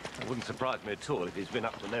dog. It wouldn't surprise me at all if he's been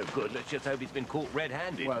up to no good. Let's just hope he's been caught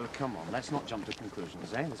red-handed. Well, come on, let's not jump to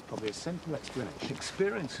conclusions, eh? There's probably a simple explanation.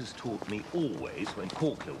 Experience has taught me always, when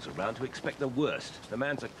Corkill's around, to expect the worst. The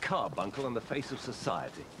man's a carbuncle on the face of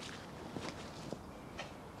society.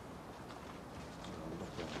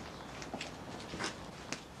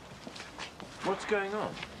 What's going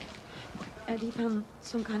on? Eddie found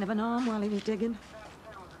some kind of an arm while he was digging.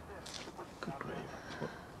 Good grief. What?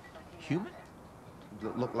 Human?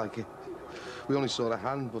 Looked like it. We only saw a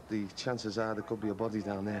hand, but the chances are there could be a body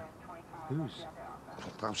down there. Whose?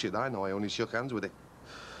 How should I know? I only shook hands with it.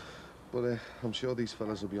 But I'm sure these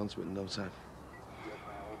fellas will be onto it in no time.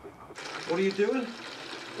 What are you doing?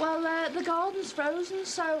 Well, the garden's frozen,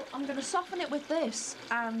 so I'm going to soften it with this,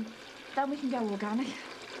 and then we can go organic.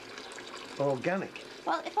 Organic?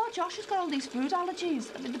 Well, if our Josh has got all these food allergies,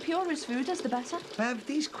 I mean, the purer his food is, the better. Bev,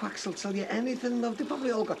 these quacks will tell you anything, love. They probably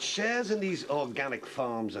all got shares in these organic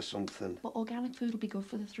farms or something. But organic food will be good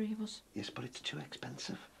for the three of us. Yes, but it's too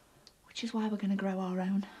expensive. Which is why we're going to grow our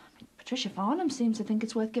own. I mean, Patricia Farnham seems to think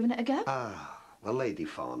it's worth giving it a go. Ah, well, Lady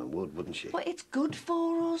Farnham would, wouldn't she? But it's good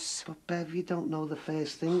for us. But, Bev, you don't know the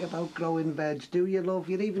first thing about growing veg, do you, love?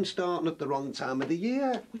 You're even starting at the wrong time of the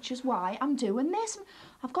year. Which is why I'm doing this.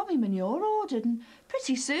 I've got my manure ordered, and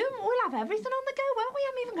pretty soon we'll have everything on the go, won't we?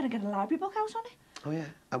 I'm even going to get a library book out on it. Oh, yeah?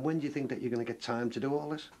 And when do you think that you're going to get time to do all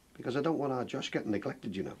this? Because I don't want our Josh getting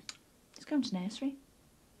neglected, you know. He's going to nursery.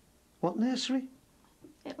 What nursery?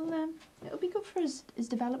 It'll be good for his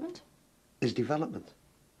development. His development?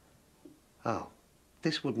 Oh,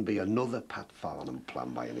 this wouldn't be another Pat Farnham plan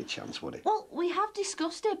by any chance, would it? Well, we have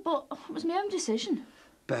discussed it, but it was my own decision.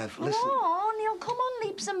 Bev, listen... Oh, he'll come on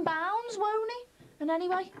leaps and bounds, won't he? And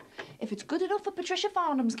anyway, if it's good enough for Patricia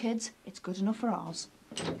Farnham's kids, it's good enough for ours.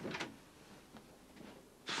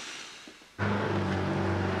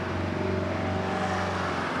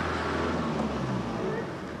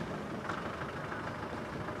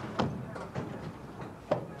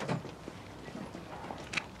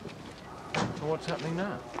 What's happening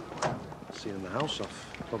now? Seeing the house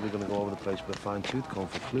off. Probably going to go over the place with a fine-tooth comb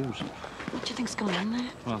for flues. What do you think's going on there?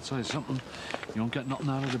 Well, I'll tell you something. You won't get nothing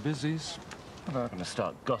out of the busies. Well, they're not going to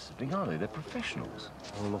start gossiping, are they? They're professionals.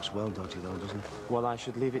 All looks well dodgy, though, doesn't it? Well, I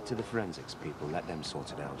should leave it to the forensics people. Let them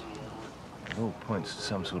sort it out. It all points to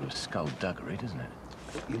some sort of skullduggery, doesn't it?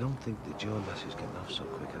 You don't think that Joe Massey's getting off so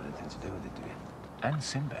quick had anything to do with it, do you? And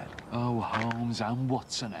Sinbad. Oh, Holmes and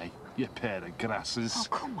Watson, eh? You pair of grasses. Oh,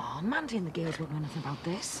 come on. Mandy and the girls won't know anything about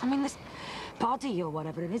this. I mean, this body or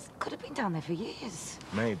whatever it is could have been down there for years.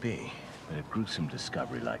 Maybe. But a gruesome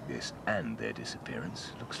discovery like this and their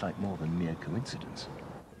disappearance looks like more than mere coincidence.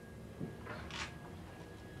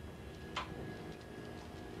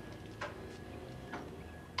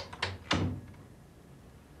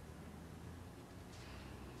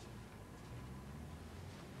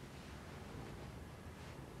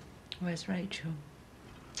 Where's Rachel?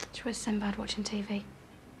 Do Where's Sinbad watching TV?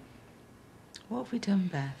 What have we done,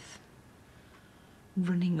 Beth?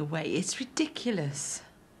 Running away. It's ridiculous.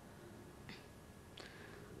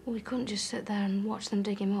 Well, we couldn't just sit there and watch them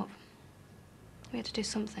dig him up. We had to do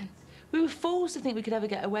something. We were fools to think we could ever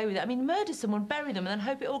get away with it. I mean, murder someone, bury them, and then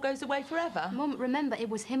hope it all goes away forever. Mum, remember, it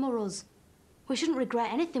was him or us. We shouldn't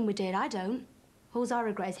regret anything we did, I don't. All I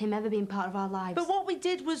regret is him ever being part of our lives. But what we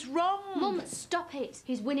did was wrong. Mum, stop it.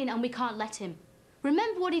 He's winning and we can't let him.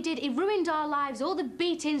 Remember what he did? He ruined our lives, all the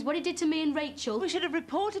beatings, what he did to me and Rachel. We should have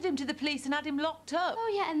reported him to the police and had him locked up.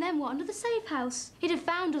 Oh, yeah, and then what? Under the safe house. He'd have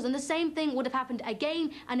found us and the same thing would have happened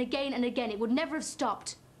again and again and again. It would never have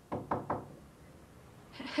stopped.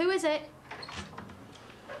 Who is it?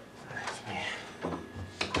 It's me.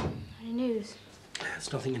 Any news?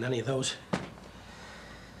 There's nothing in any of those.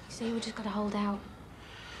 See, we just got to hold out.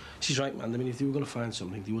 She's right, man. I mean, if they were going to find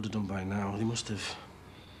something, they would have done by now. They must have.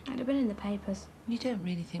 It'd have been in the papers. You don't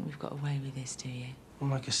really think we've got away with this, do you? Well,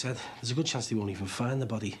 like I said, there's a good chance they won't even find the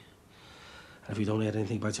body. And if we don't hear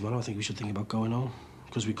anything by tomorrow, I think we should think about going home.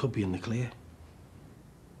 Because we could be in the clear.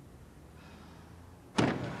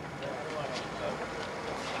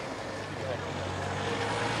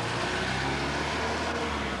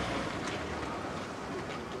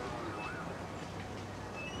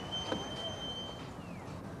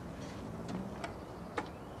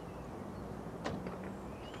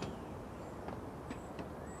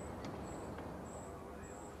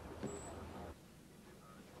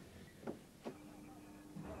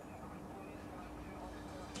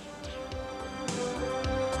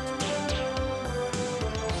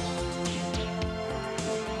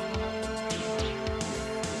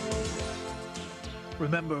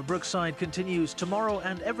 Remember, Brookside continues tomorrow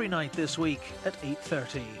and every night this week at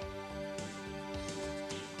 8:30.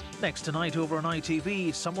 Next tonight over on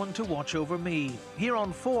ITV, Someone to Watch Over Me. Here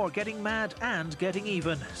on 4, Getting Mad and Getting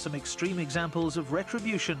Even. Some extreme examples of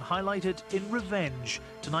retribution highlighted in Revenge.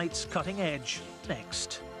 Tonight's Cutting Edge,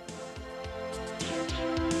 next.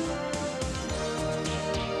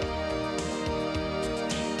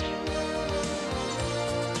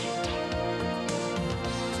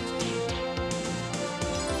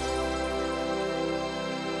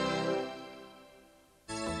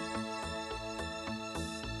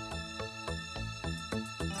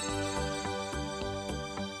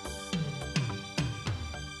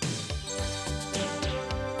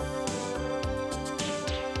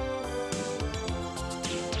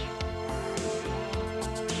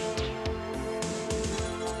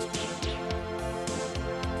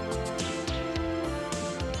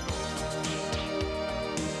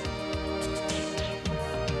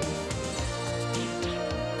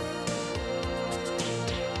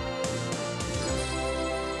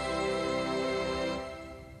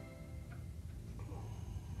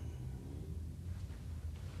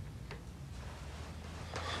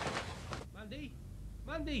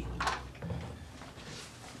 Mandy!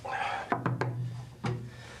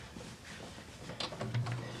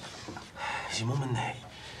 Is your mum in there?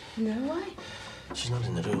 No, why? She's not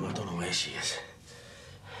in the room. I don't know where she is.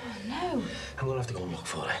 Oh, no. I'm gonna have to go and look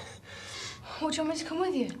for her. What, do you want me to come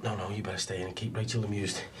with you? No, you better stay in and keep Rachel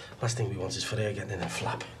amused. Last thing we want is for her getting in a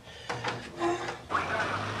flap.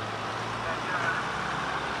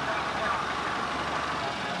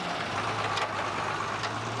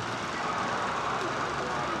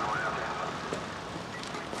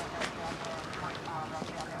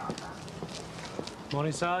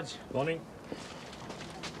 Morning, Sarge. Morning.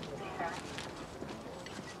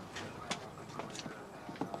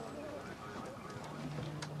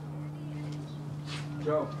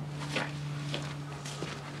 Joe.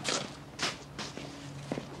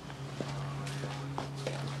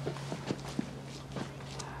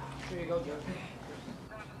 Here you go, Joe.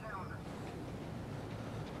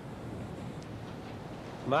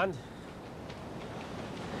 Man.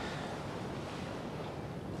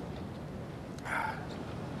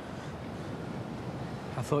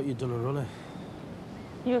 I thought you'd done a runner.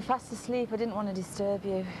 You were fast asleep. I didn't want to disturb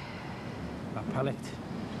you. I panicked.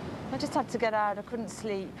 I just had to get out. I couldn't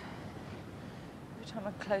sleep. Every time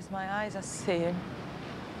I close my eyes, I see him.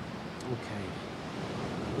 Okay.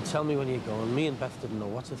 Well, tell me when you're going. Me and Beth didn't know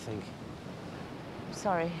what to think.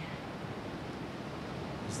 Sorry.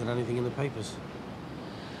 Is there anything in the papers?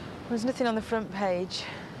 There's nothing on the front page.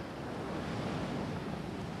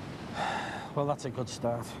 Well, that's a good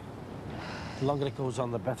start. The longer it goes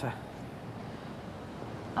on, the better.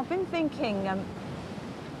 I've been thinking,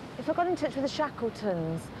 if I got in touch with the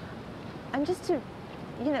Shackletons, and just to,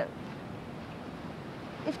 you know,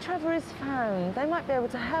 if Trevor is found, they might be able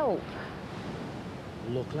to help.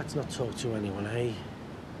 Look, let's not talk to anyone, eh?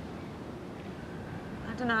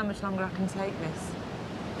 I don't know how much longer I can take this.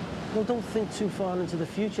 Well, don't think too far into the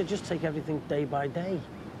future. Just take everything day by day.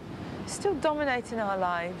 He's still dominating our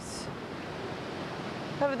lives.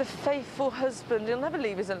 Ever the faithful husband, he'll never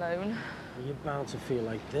leave us alone. You're bound to feel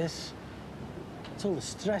like this. It's all the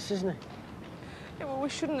stress, isn't it? Yeah, well, we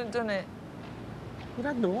shouldn't have done it. We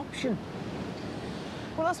had no option.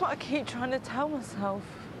 Well, that's what I keep trying to tell myself.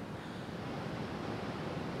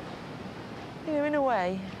 You know, in a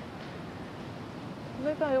way,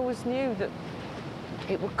 maybe I always knew that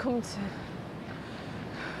it would come to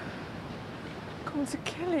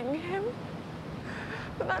killing him.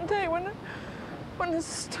 But that day when I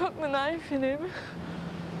stuck the knife in him,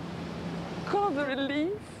 God, the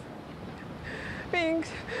relief. Being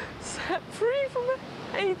set free from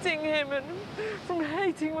hating him and from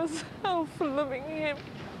hating myself for loving him.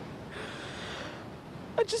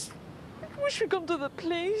 I just wish we'd gone to the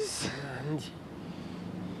police. And it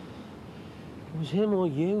was him or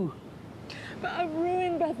you. But I've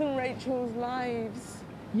ruined Beth and Rachel's lives.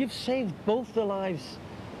 You've saved both their lives.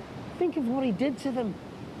 Think of what he did to them.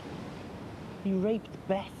 He raped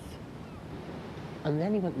Beth. And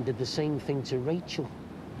then he went and did the same thing to Rachel.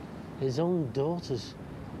 His own daughters.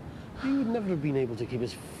 He would never have been able to keep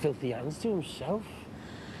his filthy hands to himself.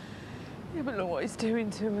 Yeah, but look what he's doing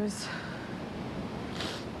to us.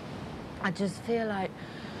 I just feel like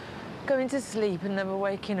going to sleep and never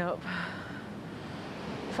waking up.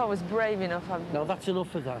 If I was brave enough, I'd... Now, that's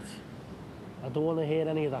enough of that. I don't want to hear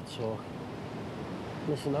any of that talk.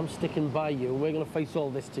 Listen, I'm sticking by you, and we're going to face all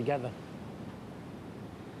this together.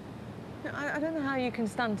 I don't know how you can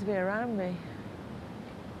stand to be around me.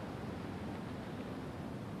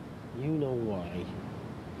 You know why.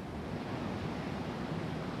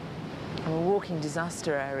 I'm a walking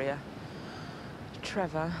disaster area.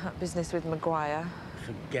 Trevor, that business with Maguire.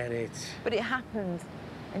 Forget it. But it happened.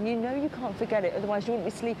 And you know you can't forget it, otherwise you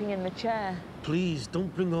wouldn't be sleeping in the chair. Please,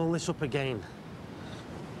 don't bring all this up again.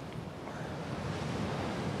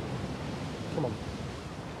 Come on.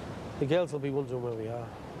 The girls will be wondering where we are.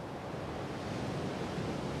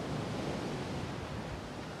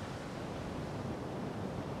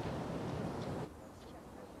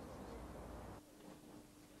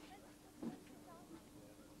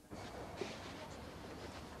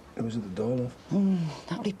 Who's at the door, love?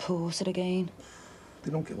 That reported again.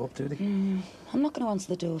 They don't give up, do they? I'm not going to answer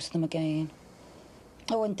the door to them again.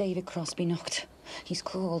 Oh, and David Crosby knocked. He's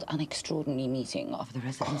called an extraordinary meeting of the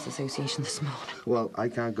Residents' Association this morning. Well, I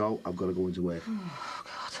can't go. I've got to go into work. Oh,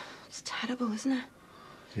 God. It's terrible, isn't it?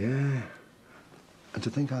 Yeah. And to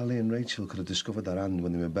think how Lee and Rachel could have discovered their hand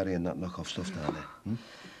when they were burying that knockoff stuff down there.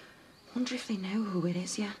 Wonder if they know who it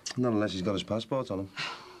is yet. Not unless he's got his passport on him.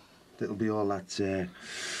 It'll be all that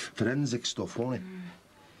forensic stuff, won't it?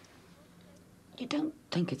 You don't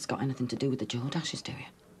think it's got anything to do with the Jordashes, do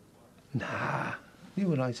you? Nah, you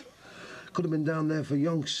were right. Could have been down there for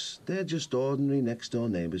yonks. They're just ordinary next-door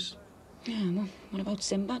neighbours. Yeah, well, what about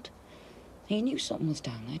Sinbad? He knew something was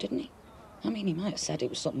down there, didn't he? I mean, he might have said it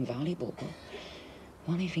was something valuable, but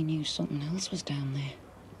what if he knew something else was down there?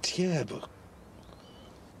 Yeah, but...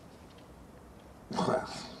 Well,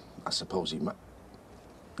 I suppose he might...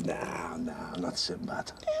 Nah, not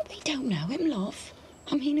Sinbad. They don't know him, love.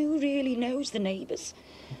 I mean, who really knows the neighbours?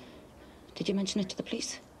 Did you mention it to the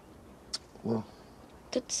police? Well...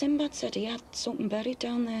 That Sinbad said he had something buried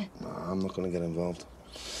down there. No, I'm not going to get involved.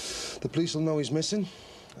 The police will know he's missing,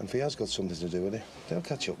 and if he has got something to do with it, they'll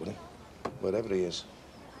catch up with him, wherever he is.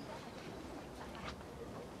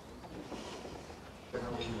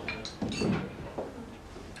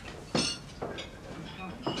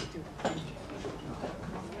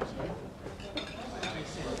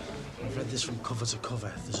 I've read this from cover to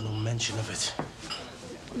cover. There's no mention of it.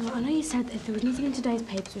 Well, I know you said that if there was nothing in today's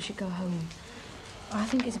papers, we should go home. I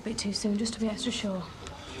think it's a bit too soon, just to be extra sure.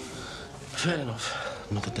 Fair enough.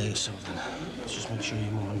 Another day or so, then. Let's just make sure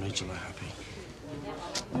your mum and Rachel are happy.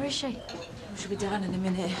 Where is she? She'll be down in a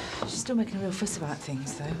minute. She's still making a real fuss about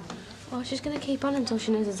things, though. Well, she's going to keep on until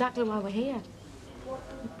she knows exactly why we're here. Well,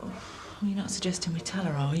 you're not suggesting we tell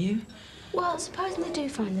her, are you? Well, supposing they do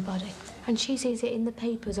find the body, and she sees it in the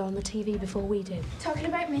papers or on the TV before we do. Talking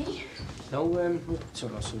about me? No, we'll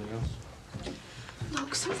talk about something else.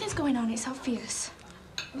 Look, something's going on. It's obvious.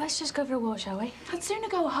 Let's just go for a walk, shall we? I'd sooner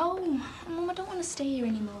go home. Mum, I don't want to stay here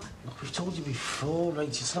anymore. Look, we've told you before, Rach.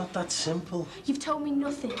 It's not that simple. You've told me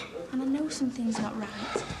nothing, and I know something's not right.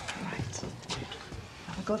 Right.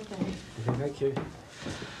 Have a good day. Thank you.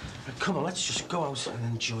 Right, come on, let's just go out and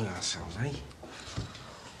enjoy ourselves, eh?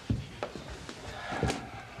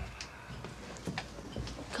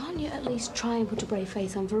 Can't you at least try and put a brave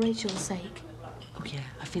face on for Rachel's sake? Oh, yeah,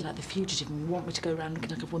 I've feel like the fugitive and want me to go around looking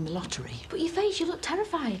like I've won the lottery. But your face, you look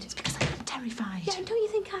terrified. It's because I'm terrified. Yeah, and don't you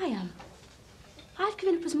think I am? I've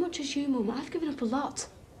given up as much as you, Mum. I've given up a lot.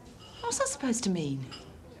 What's that supposed to mean?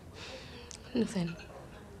 Nothing.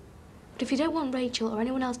 But if you don't want Rachel or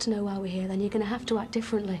anyone else to know why we're here, then you're going to have to act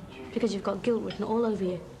differently because you've got guilt written all over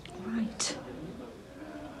you. Right.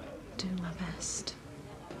 Do my best.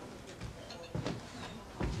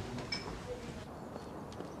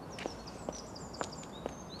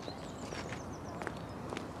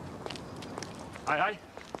 Aye, aye.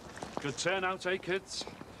 Good turnout, eh, kids?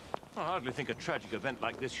 I hardly think a tragic event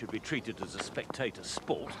like this should be treated as a spectator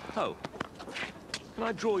sport. Oh, can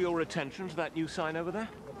I draw your attention to that new sign over there?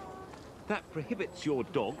 That prohibits your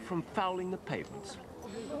dog from fouling the pavements.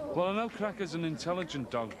 Well, I know Cracker's an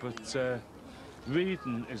intelligent dog, but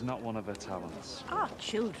reading is not one of her talents. Are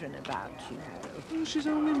children about, you know? Well, she's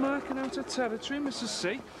only marking out her territory, Mrs.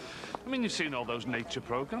 C. I mean, you've seen all those nature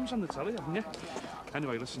programmes on the telly, haven't you?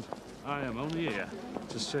 Anyway, listen, I am only here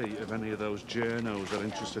to see if any of those journos are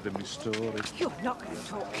interested in my story. You're not going to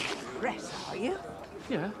talk press, are you?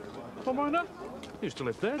 Yeah. Well, why not? Used to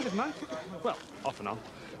live there, didn't I? Well, off and on.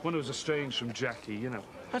 When I was estranged from Jackie, you know.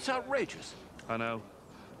 That's outrageous. I know.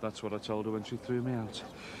 That's what I told her when she threw me out.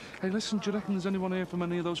 Hey, listen, do you reckon there's anyone here from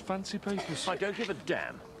any of those fancy papers? I don't give a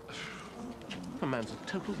damn. A man's a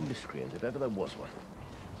total miscreant, if ever there was one.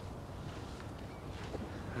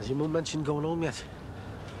 Has your mum mentioned going home yet?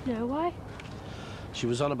 No, why? She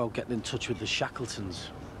was on about getting in touch with the Shackletons.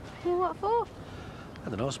 Well, what for? I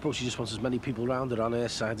don't know, I suppose she just wants as many people round her on her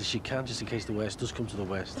side as she can, just in case the worst does come to the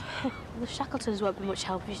worst. The Shackletons won't be much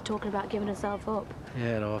help if she's talking about giving herself up.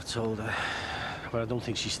 Yeah, no, I've told her. But I don't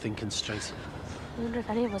think she's thinking straight. I wonder if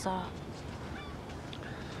any of us are.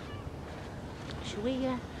 Shall we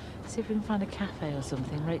see if we can find a cafe or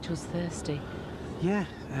something? Rachel's thirsty. Yeah,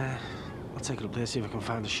 I'll take her up there, see if I can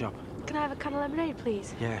find a shop. Can I have a can of lemonade,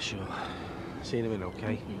 please? Yeah, sure. See you in a minute,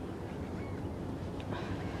 okay?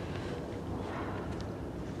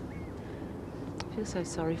 I feel so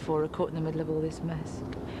sorry for her, caught in the middle of all this mess.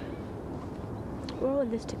 We're all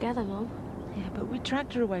in this together, Mum. Yeah, but we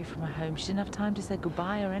dragged her away from her home. She didn't have time to say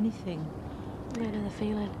goodbye or anything. I know the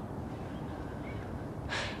feeling.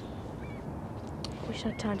 Wish I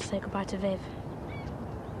had time to say goodbye to Viv.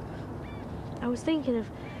 I was thinking of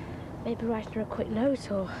maybe writing her a quick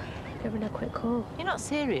note or giving her a quick call. You're not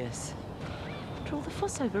serious? After all the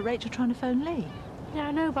fuss over Rachel trying to phone Lee? Yeah,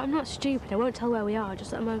 I know, but I'm not stupid. I won't tell where we are,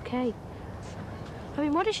 just that I'm okay. I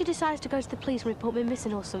mean, what if she decides to go to the police and report me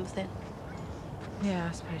missing or something? Yeah,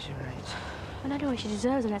 I suppose you're right. And anyway, she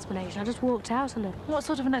deserves an explanation. I just walked out on her. What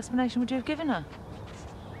sort of an explanation would you have given her?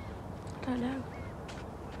 I don't know.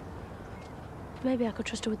 Maybe I could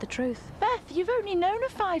trust her with the truth. Beth, you've only known her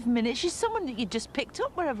 5 minutes. She's someone that you just picked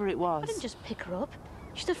up wherever it was. I didn't just pick her up.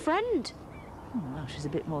 She's a friend. Oh, well, she's a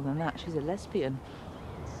bit more than that. She's a lesbian.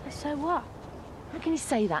 So what? How can you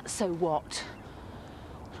say that, so what?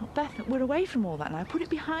 Well, Beth, we're away from all that now. Put it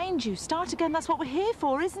behind you. Start again. That's what we're here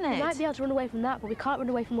for, isn't it? We might be able to run away from that, but we can't run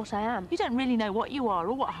away from what I am. You don't really know what you are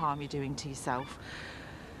or what harm you're doing to yourself.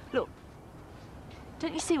 Look,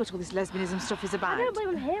 don't you see what all this lesbianism stuff is about? I don't believe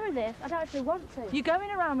I'm hearing this. I don't actually want to. You're going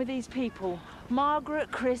around with these people. Margaret,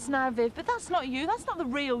 Chris, now Viv, but that's not you. That's not the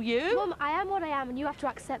real you. Mum, I am what I am, and you have to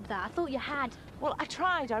accept that. I thought you had. Well, I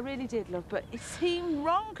tried. I really did, love, but it seemed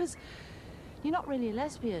wrong because you're not really a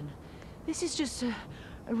lesbian. This is just a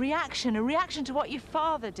reaction to what your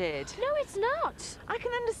father did. No, it's not. I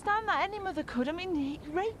can understand that. Any mother could. I mean, he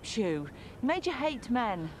raped you. He made you hate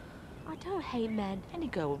men. I don't hate men. Any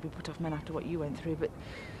girl would be put off men after what you went through, but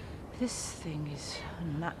this thing is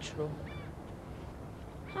unnatural.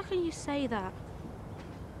 How can you say that?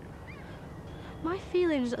 My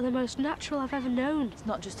feelings are the most natural I've ever known. It's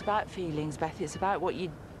not just about feelings, Beth. It's about what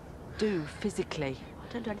you do physically.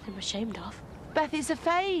 I don't do anything I'm ashamed of. Beth, it's a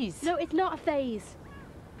phase. No, it's not a phase.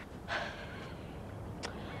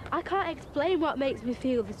 I can't explain what makes me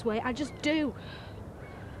feel this way. I just do.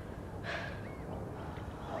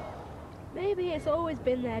 Maybe it's always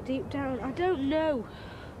been there deep down. I don't know.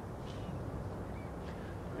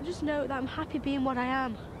 I just know that I'm happy being what I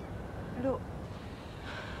am. Look,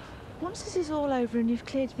 once this is all over and you've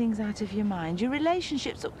cleared things out of your mind, your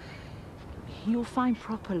relationships, you'll find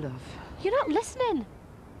proper love. You're not listening.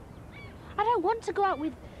 I don't want to go out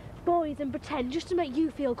with boys and pretend just to make you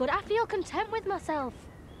feel good. I feel content with myself.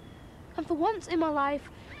 And for once in my life,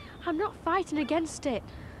 I'm not fighting against it.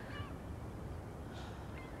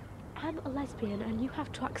 I'm a lesbian and you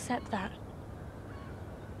have to accept that.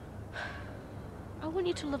 I want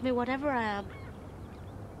you to love me whatever I am.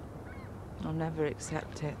 I'll never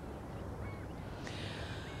accept it.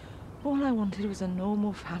 All I wanted was a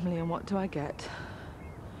normal family, and what do I get?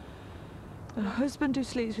 A husband who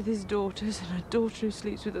sleeps with his daughters and a daughter who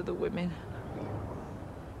sleeps with other women.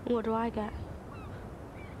 What do I get?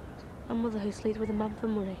 A mother who sleeps with a man for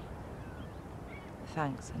money.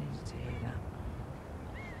 Thanks, I needed to hear that.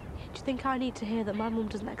 Do you think I need to hear that my mum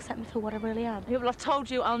doesn't accept me for what I really am? Yeah, well, I've told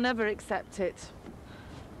you I'll never accept it.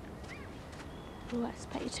 Well, I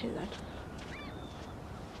expect you to, then.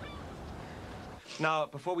 Now,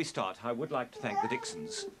 before we start, I would like to thank the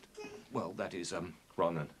Dixons. Well, that is,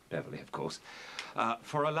 Ron and Beverly, of course,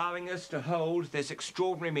 for allowing us to hold this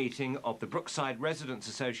extraordinary meeting of the Brookside Residents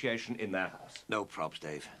Association in their house. No props,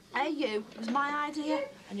 Dave. Hey, you. It was my idea,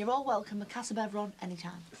 and you're all welcome at Casa Beveron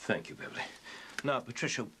anytime. Thank you, Beverly. Now,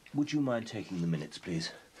 Patricia, would you mind taking the minutes,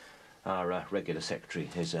 please? Our regular secretary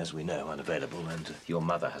is, as we know, unavailable, and your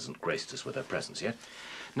mother hasn't graced us with her presence yet.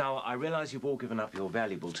 Now, I realise you've all given up your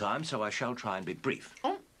valuable time, so I shall try and be brief.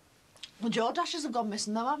 Oh, the Jordashes have gone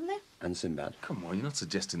missing, though, haven't they? And Sinbad. Come on, you're not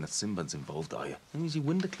suggesting that Sinbad's involved, are you? He's your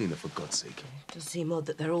window cleaner, for God's sake. It does seem odd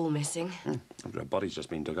that they're all missing. A body's just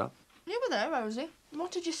been dug up. You were there, Rosie.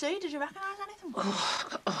 What did you see? Did you recognise anything?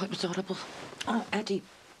 Oh, it was horrible. Oh, Eddie,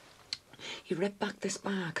 he ripped back this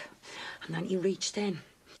bag, and then he reached in,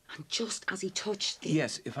 and just as he touched the...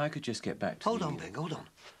 Yes, if I could just get back to Hold on, Bing, hold on.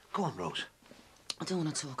 Go on, Rose. I don't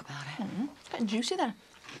want to talk about it. It's getting juicy there.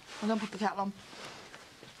 I'm going to put the kettle on.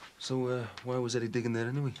 So, why was Eddie digging there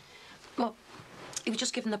anyway? Well, he was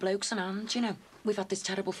just giving the blokes an hand, you know. We've had this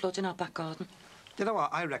terrible flood in our back garden. You know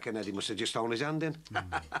what? I reckon Eddie must have just thrown his hand in.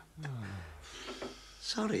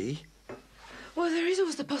 Sorry. Well, there is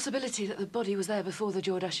always the possibility that the body was there before the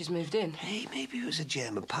Jordashes moved in. Hey, maybe it was a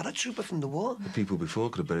German paratrooper from the war. The people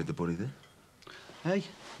before could have buried the body there. Hey,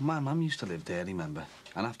 my mum used to live there, remember?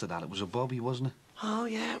 And after that, it was a Bobby, wasn't it? Oh,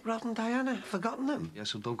 yeah, Rod and Diana. Forgotten them. Yeah,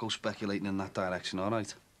 so don't go speculating in that direction, all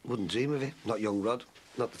right? Wouldn't dream of it. Not young Rod.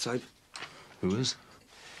 Not the type. Who is?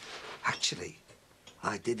 Actually,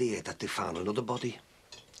 I did hear that they found another body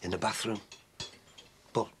in the bathroom.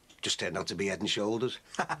 But just turned out to be Head and Shoulders.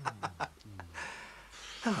 Yeah,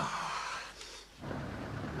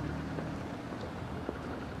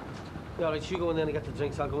 all right, you go in there and get the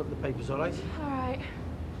drinks. I'll go into the papers, all right? All right.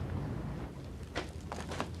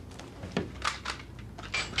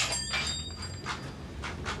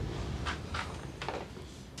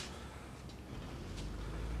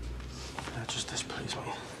 Just this, please,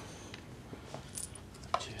 mate.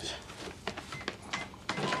 Cheers.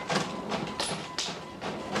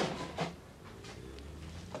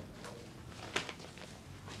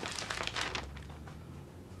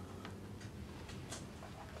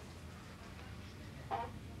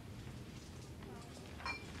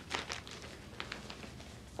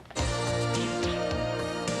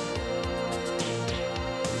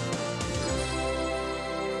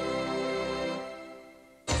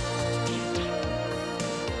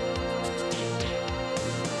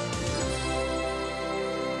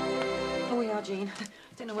 Jean.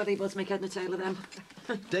 Don't know whether he was making a tail of them.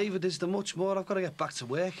 David, is there much more? I've got to get back to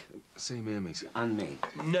work. Same here, mate. And me.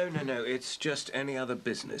 No, it's just any other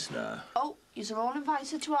business now. Oh, you're all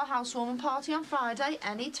invited to our housewarming party on Friday,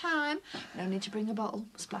 any time. No need to bring a bottle.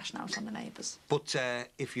 Splashing out on the neighbours. But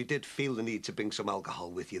if you did feel the need to bring some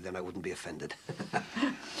alcohol with you, then I wouldn't be offended.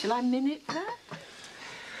 Shall I minute that?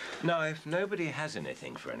 Now, if nobody has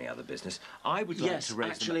anything for any other business, I would like to raise...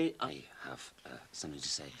 Yes, actually, I have something to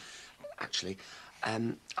say. Actually,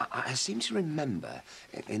 I seem to remember,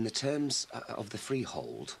 in the terms of the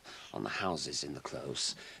freehold on the houses in the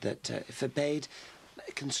close, that it forbade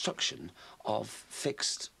construction of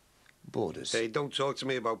fixed borders. Hey, don't talk to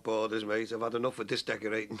me about borders, mate. I've had enough of this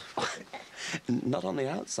decorating. Not on the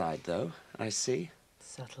outside, though, I see.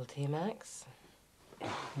 Subtlety, Max.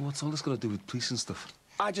 What's all this got to do with police and stuff?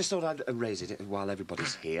 I just thought I'd raise it while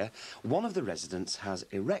everybody's here. One of the residents has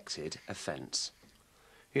erected a fence.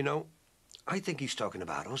 You know, I think he's talking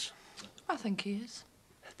about us. I think he is.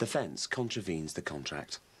 The fence contravenes the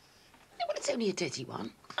contract. No, well, it's only a dirty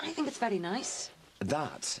one. I think it's very nice.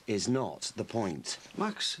 That is not the point.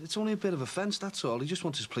 Max, it's only a bit of a fence, that's all. He just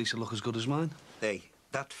wants his place to look as good as mine. Hey,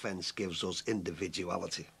 that fence gives us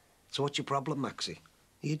individuality. So what's your problem, Maxie?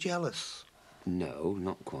 Are you jealous? No,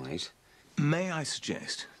 not quite. May I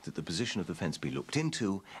suggest that the position of the fence be looked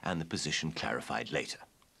into and the position clarified later?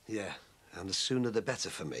 Yeah, and the sooner the better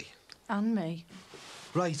for me. And me.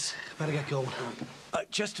 Right, better get going.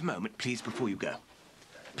 Just a moment, please, before you go.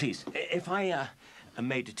 Please, if I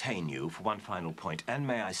may detain you for one final point, and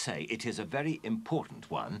may I say it is a very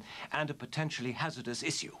important one and a potentially hazardous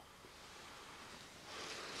issue.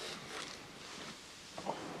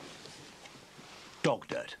 Dog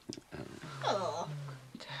dirt. Oh.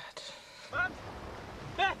 Dad.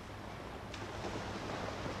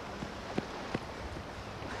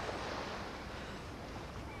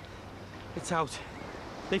 It's out.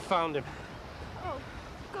 They found him. Oh,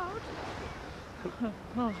 God.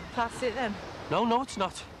 Oh, that's it then. No, it's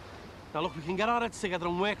not. Now, look, we can get our heads together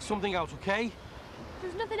and work something out, OK?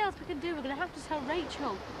 There's nothing else we can do. We're going to have to tell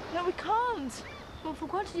Rachel. No, we can't. Well, for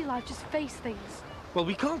once in your life, just face things. Well,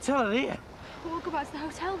 we can't tell her here. Well, we'll go back to the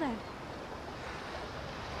hotel then.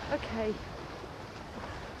 OK.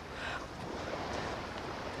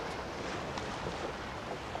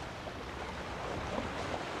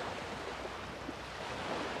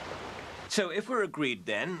 So if we're agreed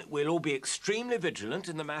then, we'll all be extremely vigilant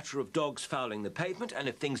in the matter of dogs fouling the pavement, and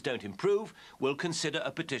if things don't improve, we'll consider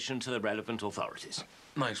a petition to the relevant authorities.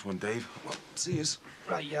 Nice one, Dave. Well, see yous.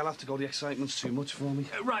 Right, yeah, I'll have to go. The excitement's too much for me.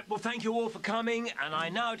 Right, well, thank you all for coming, and I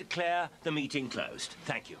now declare the meeting closed.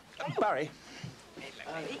 Thank you. Barry,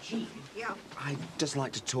 Yeah. I'd just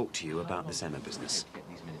like to talk to you about this Emma business.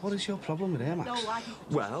 What is your problem with her, Max?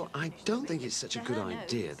 Well, I don't think it's such a good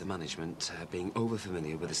idea, the management being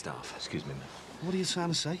over-familiar with the staff. Excuse me, ma'am. What are you trying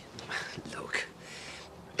to say? Look,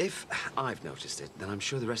 if I've noticed it, then I'm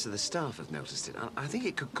sure the rest of the staff have noticed it. I think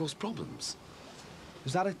it could cause problems.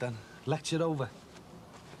 Is that it, then? Lecture over?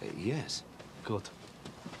 Yes. Good.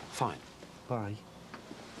 Fine. Bye.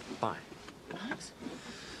 Bye. Max?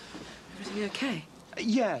 Everything OK?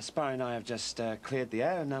 Yes, Barry and I have just cleared the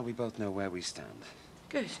air, and now we both know where we stand.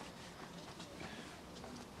 Good.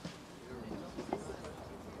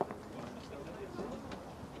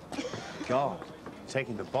 God,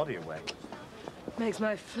 taking the body away. Makes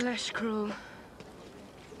my flesh crawl.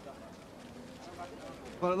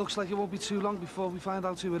 Well, it looks like it won't be too long before we find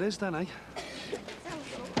out who it is, then, eh?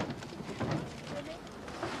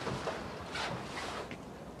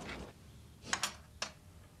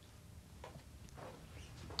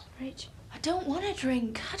 Rach. I don't want to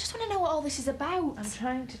drink. I just want to know what all this is about. I'm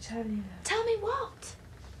trying to tell you. Tell me what?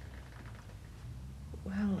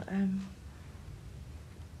 Well,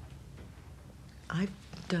 I've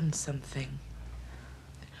done something.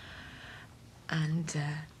 And,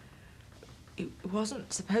 it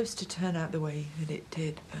wasn't supposed to turn out the way that it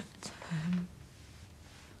did, but,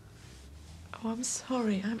 oh, I'm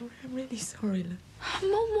sorry. I'm really sorry, love.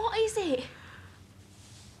 Mum, what is it?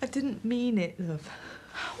 I didn't mean it, love.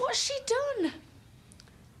 What's she done?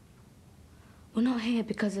 We're not here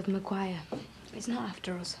because of Maguire. It's not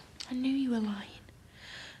after us. I knew you were lying.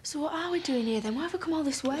 So what are we doing here then? Why have we come all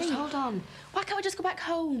this way? Just hold on. Why can't we just go back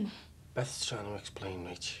home? Beth's trying to explain,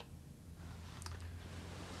 Rach.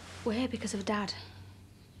 We're here because of Dad.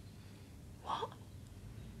 What?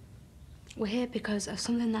 We're here because of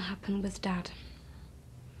something that happened with Dad.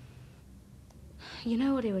 You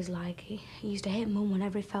know what he was like? He used to hit Mum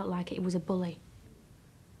whenever he felt like it. He was a bully.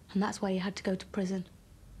 And that's why he had to go to prison.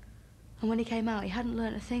 And when he came out, he hadn't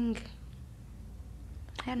learnt a thing.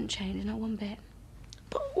 He hadn't changed, not one bit.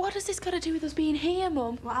 But what has this got to do with us being here,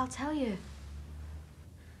 Mum? Well, I'll tell you.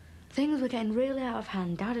 Things were getting really out of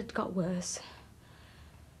hand. Dad had got worse.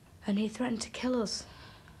 And he threatened to kill us.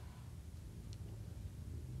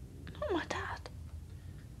 Not my dad.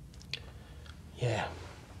 Yeah.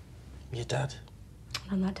 Your dad.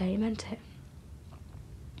 On that day, he meant it.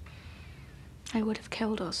 He would have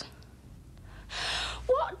killed us.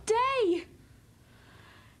 What day?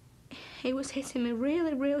 He was hitting me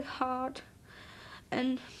really, really hard.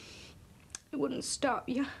 And it wouldn't stop.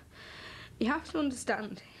 You have to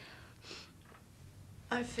understand.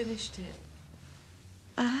 I finished it.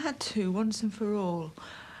 I had to, once and for all.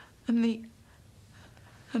 And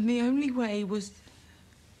the only way was...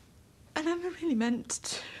 I never really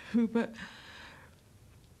meant to, but...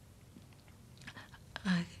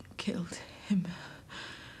 I killed him.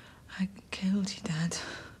 I killed your dad.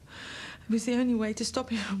 It was the only way to stop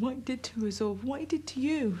him from what he did to us all, what he did to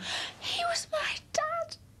you. He was my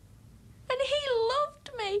dad. And he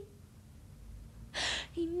loved me.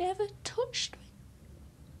 He never touched me.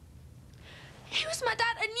 He was my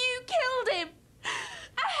dad and you killed him.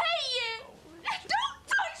 I hate you. Don't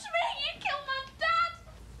touch me. You killed my dad.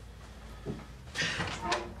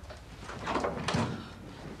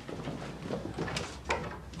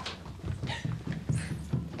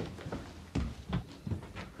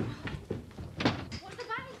 What's the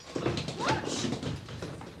matter? Watch.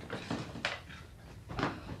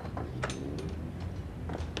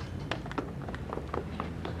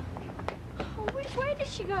 Oh, which way did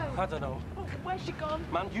she go? I don't know. Oh, where's she gone?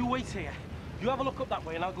 Man, you wait here. You have a look up that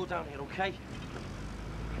way and I'll go down here, OK?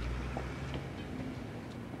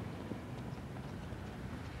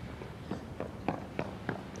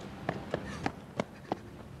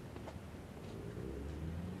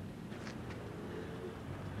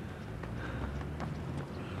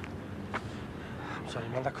 I'm sorry,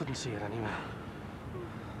 man. I couldn't see it anyway.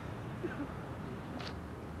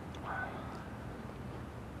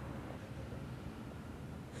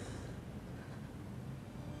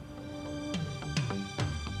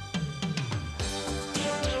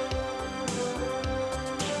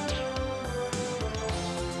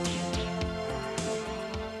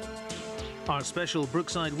 Our special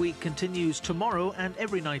Brookside Week continues tomorrow and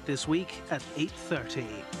every night this week at 8:30.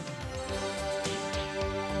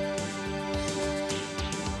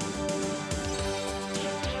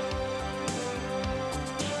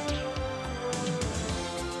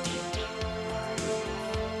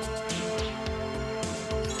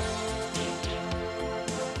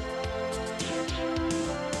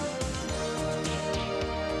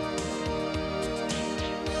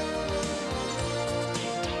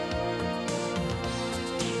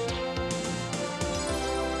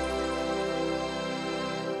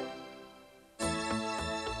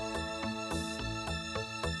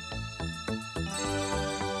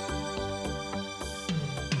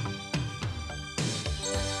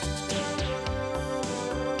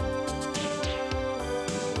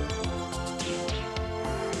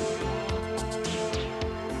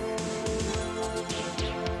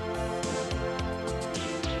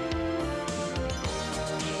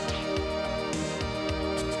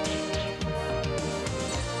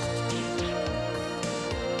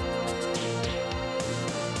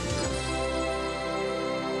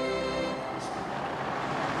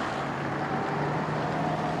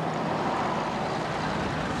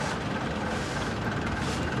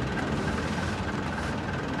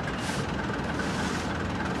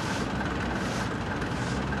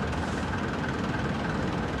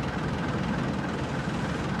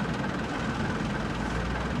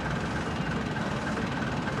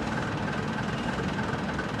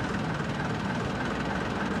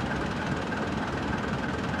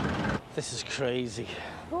 This is crazy.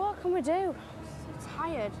 Well, what can we do? I'm so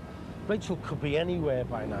tired. Rachel could be anywhere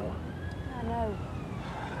by now. I know.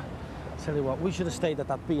 Tell you what, we should have stayed at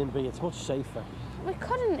that B&B. It's much safer. We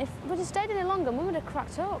couldn't. If we'd have stayed any longer, Mum would have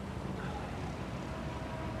cracked up.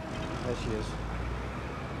 There she is.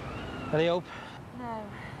 Any hope? No.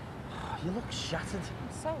 You look shattered.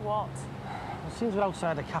 So what? It seems we're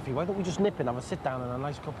outside a cafe. Why don't we just nip in, have a sit down and a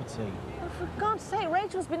nice cup of tea? Oh, for God's sake,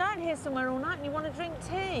 Rachel's been out here somewhere all night and you want to drink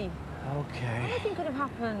tea? Okay. Anything could have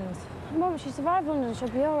happened. Mum, she survived London. She'll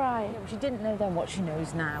be all right. Yeah, but she didn't know then what she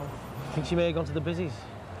knows now. Think she may have gone to the busies?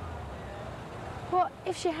 Well,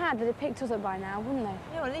 if she had, they'd have picked us up by now, wouldn't they?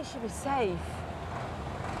 Yeah, well, at least she'd be safe.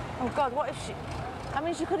 Oh, God, what if she... I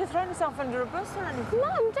mean, she could have thrown herself under a bus or anything.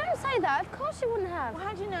 Mum, don't say that. Of course she wouldn't have. Well,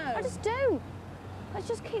 how do you know? I just do. Let's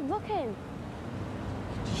just keep looking.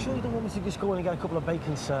 Sure you don't want me to just go in and get a couple of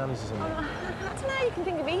bacon sandwiches or something? I don't know how you can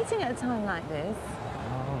think of eating at a time like this.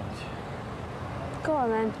 All right. Go on,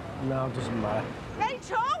 then. No, it doesn't matter.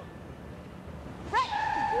 Rachel!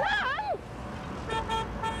 Mum!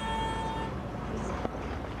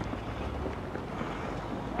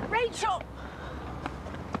 Rachel!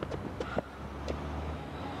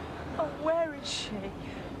 Oh, where is she?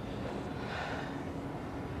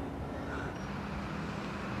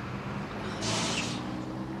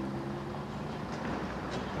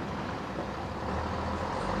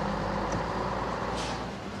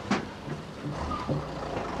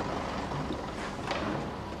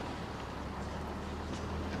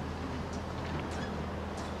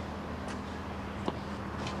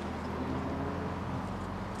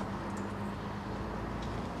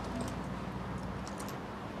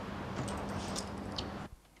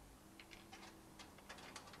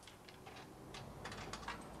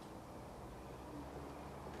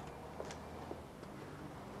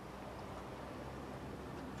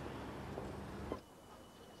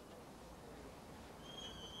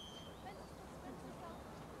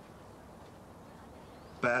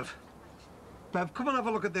 Bev. Bev, come and have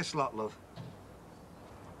a look at this lot, love.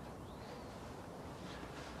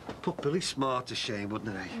 Put Billy Smart to shame,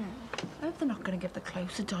 wouldn't they? I hope they're not going to give the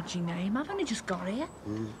close a dodgy name. I've only just got here.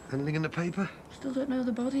 Anything in the paper? Still don't know who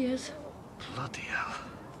the body is. Bloody hell.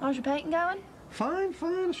 How's your painting going? Fine,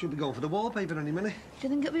 fine. I should be going for the wallpaper any minute. Do you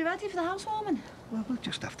think it'll be ready for the housewarming? Well, we'll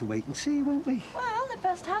just have to wait and see, won't we? Well, it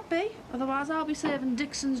best had be. Otherwise, I'll be serving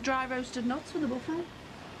Dixon's dry roasted nuts with the buffet.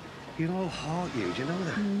 You're all heart, you. Do you know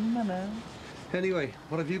that? I know. Anyway,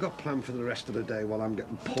 what have you got planned for the rest of the day while I'm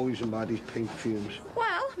getting poisoned by these pink fumes?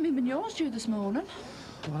 Well, me manure's due this morning,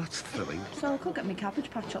 Well, that's thrilling. so I could get my cabbage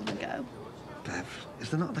patch on the go. Bev, is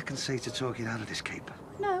there nothing I can say to talk you out of this caper?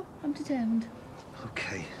 No, I'm determined.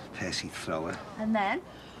 OK, Percy Thrower. And then,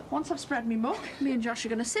 once I've spread me muck, me and Josh are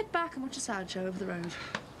going to sit back and watch a sideshow over the road.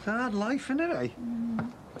 Hard life, innit, eh?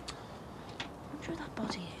 Wonder who that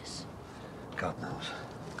body is. God knows.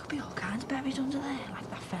 Could be all kinds buried under there, like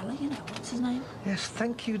that fella, you know, what's his name? Yes,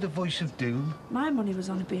 thank you, the voice of doom. My money was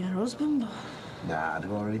on it being her husband, but Nah,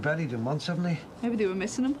 they've already buried him once, haven't they? maybe they were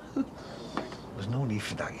missing him. There's no need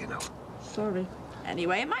for that, you know. Sorry.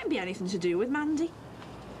 Anyway, it mightn't be anything to do with Mandy.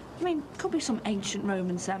 I mean, could be some ancient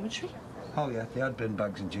Roman cemetery. Oh, yeah, they had bin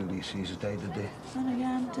bags in Julius Caesar's day, did they? Then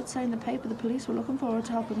again, it did say in the paper the police were looking for her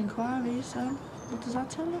to help with inquiries, so what does that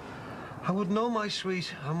tell them? I wouldn't know, my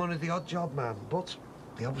sweet. I'm only the odd job man, but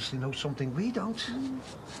they obviously know something we don't.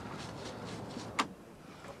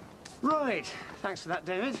 Right. Thanks for that,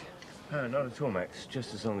 David. No, not at all, Max.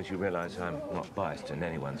 Just as long as you realise I'm not biased in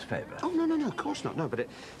anyone's favour. Oh, no, of course not. No, but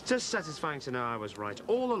it's just satisfying to know I was right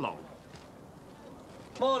all along.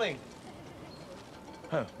 Morning.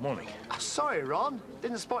 Oh, morning. Oh, sorry, Ron.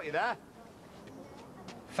 Didn't spot you there.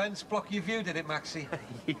 Fence block your view, did it, Maxie?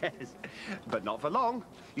 Yes, but not for long.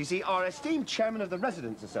 You see, our esteemed chairman of the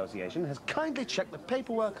Residents Association has kindly checked the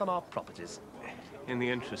paperwork on our properties. In the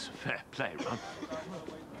interest of fair play, Ron.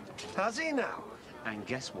 Has he now? And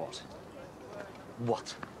guess what?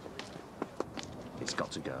 What? It's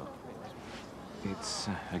got to go. It's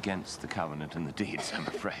against the covenant and the deeds, I'm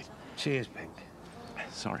afraid. Cheers, Pink.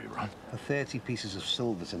 Sorry, Ron. The 30 pieces of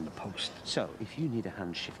silver's in the post. So, if you need a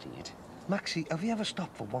hand shifting it... Maxie, have you ever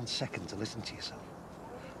stopped for 1 second to listen to yourself?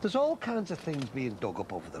 There's all kinds of things being dug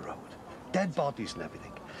up over the road. Dead bodies and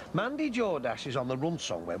everything. Mandy Jordash is on the run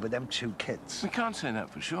somewhere with them 2 kids. We can't say that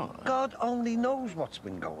for sure. God only knows what's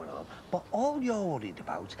been going on. But all you're worried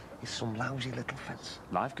about is some lousy little fence.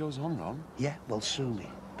 Life goes on, Ron. Yeah, well, sue me.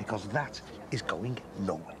 Because that is going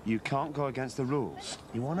nowhere. You can't go against the rules.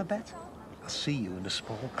 You want to bet? I'll see you in the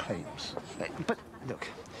small claims. But, look,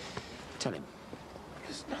 tell him.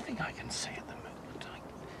 There's nothing I can say at the moment.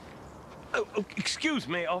 Oh, excuse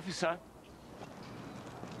me, officer.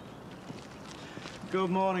 Good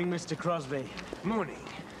morning, Mr. Crosby. Morning.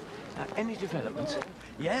 Any developments?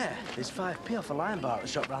 Yeah, there's 5p off a lion bar at the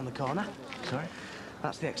shop round the corner. Sorry?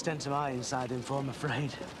 That's the extent of my inside info, I'm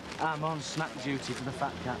afraid. I'm on snack duty for the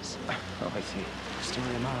fat cats. Oh, I see.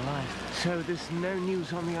 Story of my life. So there's no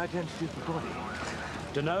news on the identity of the body?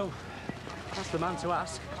 Dunno. That's the man to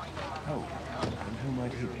ask. Oh, and who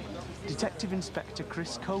might he be? Detective Inspector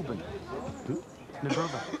Chris Coburn. Who? My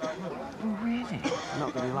brother. Oh, really?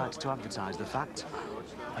 Not that he likes to advertise the fact.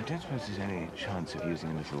 I don't suppose there's any chance of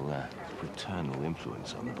using a little paternal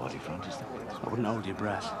influence on the body front, is there? I wouldn't hold your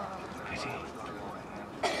breath. Pity.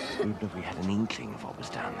 Even if we had an inkling of what was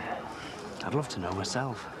down there. I'd love to know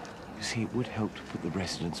myself. You see, it would help to put the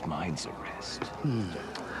residents' minds at rest.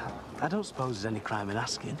 I don't suppose there's any crime in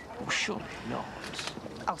asking. Oh, surely not.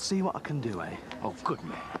 I'll see what I can do, eh? Oh, good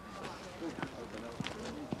man.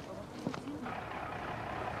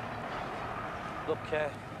 Look, do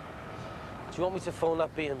you want me to phone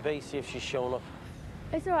that B&B, see if she's shown up?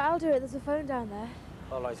 It's all right, I'll do it. There's a phone down there.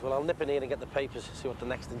 All right, well, I'll nip in here and get the papers, see what the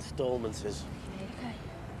next instalment is. Okay.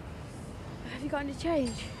 Have you got any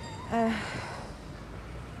change?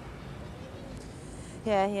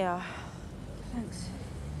 Yeah. Thanks.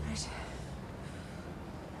 Right.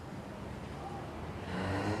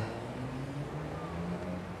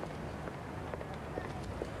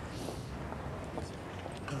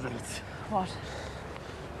 Great. What?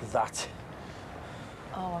 That.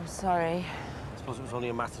 Oh, I'm sorry. I suppose it was only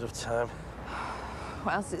a matter of time.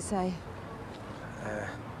 What else did it say?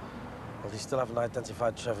 Well, they still haven't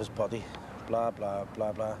identified Trevor's body. Blah, blah,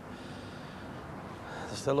 blah, blah.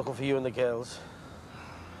 They're still looking for you and the girls.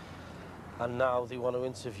 And now they want to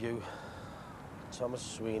interview Thomas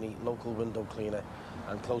Sweeney, local window cleaner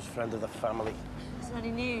and close friend of the family. Is there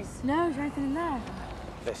any news? No, is there anything in there?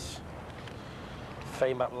 This.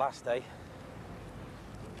 Fame at last, eh?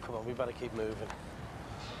 Come on, we better keep moving.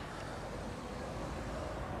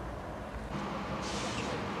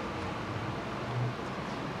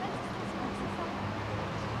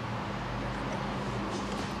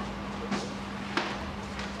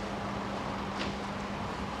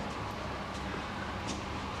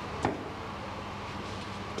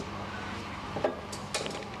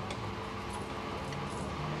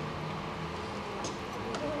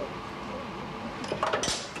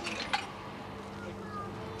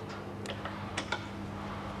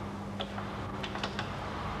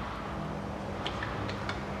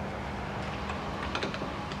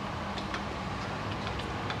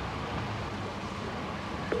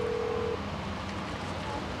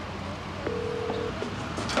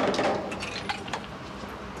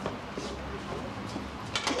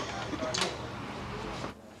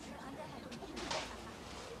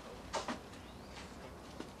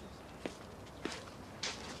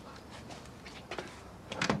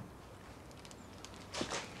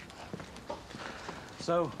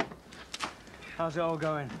 So, how's it all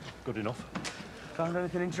going? Good enough. Found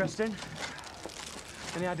anything interesting?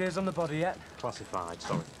 Any ideas on the body yet? Classified,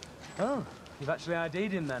 sorry. Oh, you've actually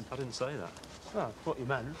ID'd him then? I didn't say that. Oh, that's what you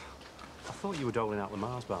meant. I thought you were doling out the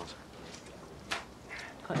Mars bars.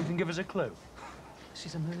 Can't you even give us a clue? This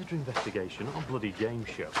is a murder investigation, not a bloody game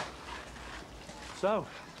show. So,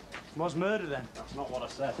 was murder then? That's not what I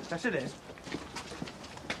said. Yes, it is.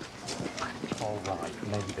 All right,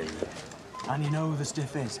 maybe. And you know who the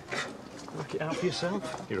stiff is? Work it out for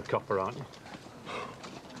yourself. You're a copper, aren't you?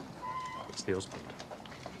 It's the husband.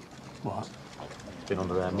 What? Been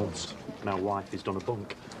under there months. Now wife is done a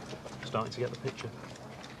bunk. Starting to get the picture.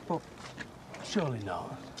 Well, surely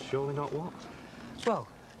not. Surely not what? Well,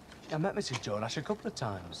 I met Mrs. Jordash a couple of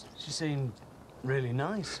times. She seemed really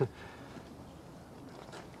nice.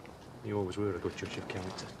 You always were a good judge of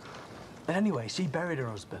character. And anyway, she buried her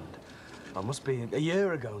husband. Well, must be a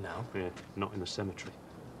year ago now. Yeah, not in the cemetery.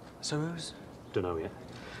 So who's? Dunno yet.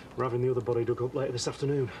 We're having the other body dug up later this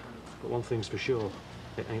afternoon. But one thing's for sure,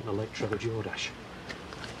 it ain't the late Trevor Jordash.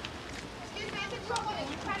 Excuse me, is it trouble?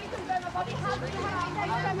 Can you confirm a body has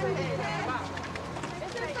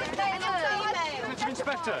Mr.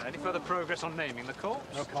 Inspector, any further progress on naming the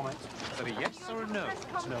corpse? No comment. Is that a yes or a no?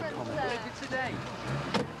 It's no comment. Today.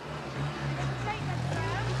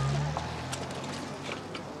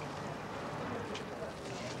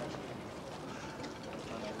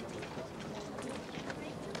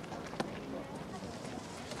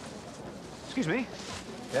 Excuse me.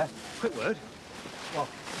 Yeah? Quick word. Well,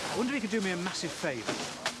 I wonder if you could do me a massive favour.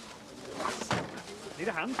 Need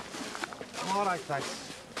a hand? I'm all right,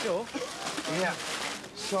 thanks. Sure. Yeah.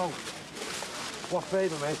 So, what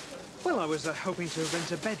favour, mate? Well, I was hoping to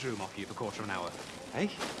rent a bedroom off you for a quarter of an hour. Eh?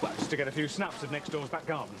 Well, just to get a few snaps of next door's back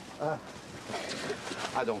garden.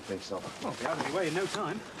 I don't think so. Well, be out of your way in no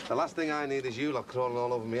time. The last thing I need is you lot crawling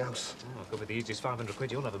all over my house. Oh, could be the easiest 500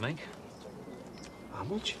 quid you'll ever make. How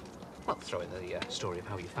much? Well, throw in the story of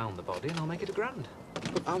how you found the body and I'll make it a grand.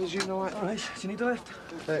 But how did you know I... All right, do you need a lift?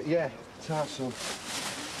 Yeah, tar some.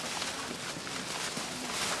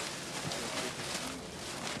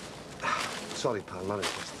 Sorry, pal, not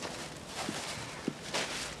interested.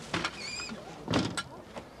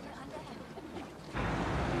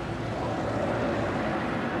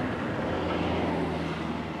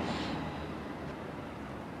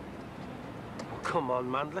 Come on,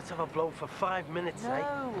 man, let's have a blow for 5 minutes, eh?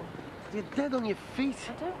 No. You're dead on your feet.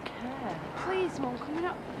 I don't care. Please, Mum, can we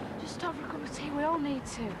not just stop for a cup of tea? We all need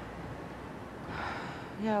to.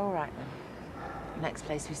 Yeah, all right then. Next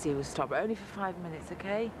place we see, we'll stop, but only for 5 minutes,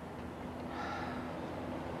 okay?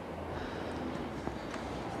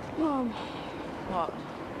 Mum. What?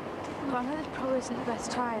 Look, I know this probably isn't the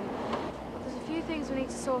best time. There's a few things we need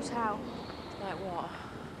to sort out. Like what?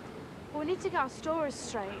 Well, we need to get our stories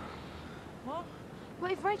straight. What?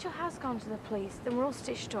 Well, if Rachel has gone to the police, then we're all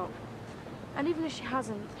stitched up. And even if she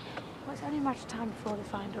hasn't, well, it's only a matter of time before they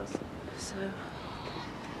find us. So?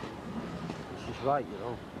 She's right, you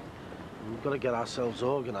know. We've got to get ourselves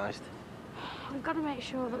organised. We've got to make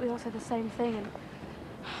sure that we all say the same thing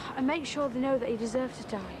and make sure they know that he deserved to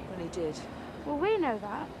die. Well, he did. Well, we know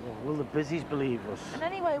that. Well, will the busies believe us? And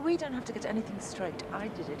anyway, we don't have to get anything straight. I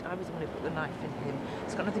did it. I was the one who put the knife in him.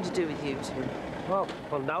 It's got nothing to do with you two. Well,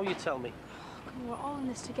 now you tell me. Come on, we're all in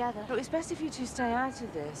this together. Look, it's best if you two stay out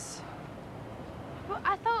of this. Well,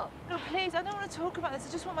 I thought... No, please, I don't want to talk about this.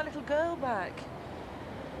 I just want my little girl back.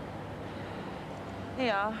 Here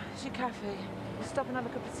you are. It's your cafe. We'll stop and have a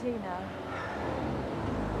cup of tea now.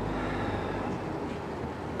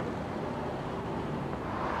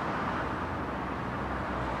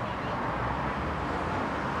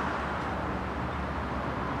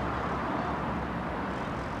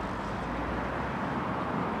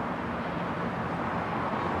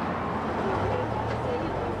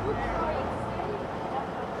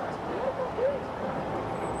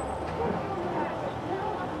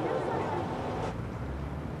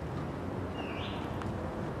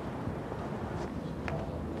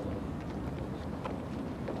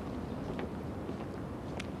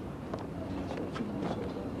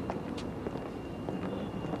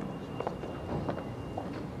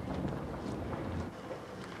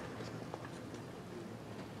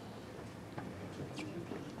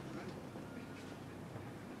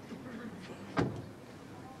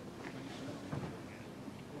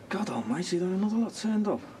 God almighty, there another lot turned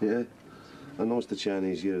up. Yeah. I know it's the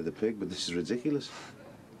Chinese Year of the Pig, but this is ridiculous.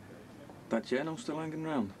 That journal still hanging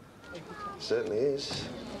round? Certainly is.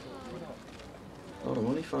 Lot of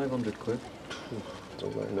money, 500 quid.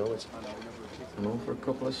 Don't I know it? And all for a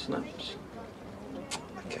couple of snaps.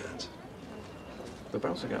 I can't. The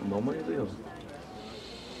bouncer getting more money than the other.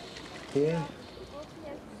 Yeah.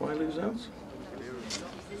 Why lose out?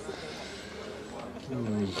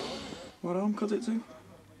 What harm could it do?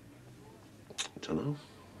 Dunno.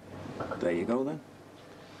 There you go then.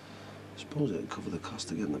 Suppose it'd cover the cost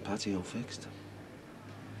of getting the patio fixed.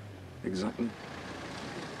 Exactly.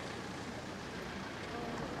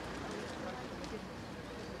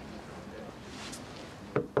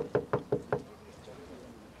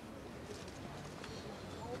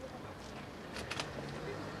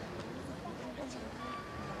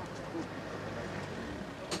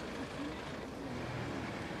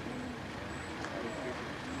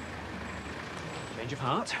 change of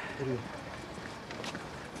heart.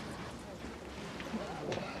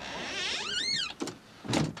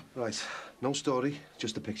 Right, no story,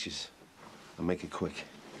 just the pictures. And make it quick.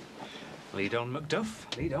 Lead on,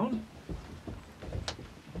 Macduff. Lead on.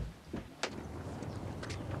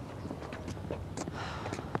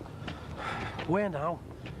 Where now?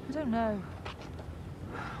 I don't know.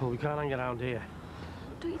 Well, we can't hang around here.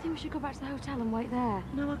 Don't you think we should go back to the hotel and wait there?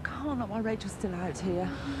 No, I can't. Not while Rachel's still out here.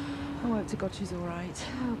 I hope to God she's all right.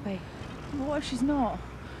 I'll be. But what if she's not?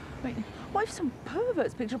 I mean, what if some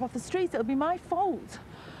perverts picked her up off the streets? It'll be my fault.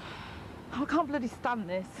 Oh, I can't bloody stand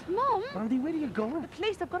this. Mum! Andy, where are you going? The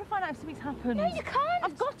police. I've got to find out if something's happened. No, you can't!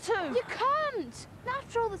 I've got to! You can't! Not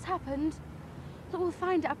after all that's happened. Look, we'll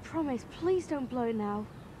find it, I promise. Please don't blow it now.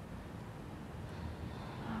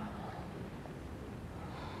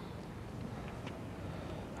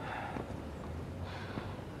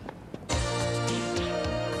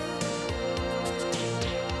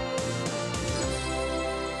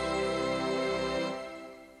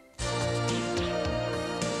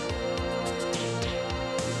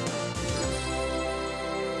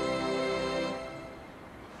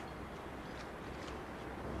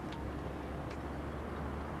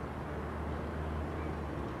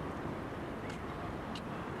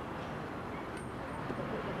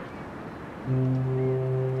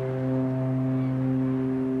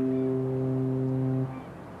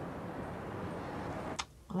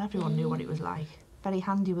 Well, everyone knew what it was like. Very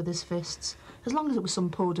handy with his fists. As long as it was some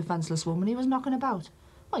poor defenceless woman he was knocking about.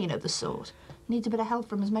 Well, you know the sort. Needs a bit of help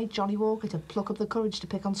from his mate Johnny Walker to pluck up the courage to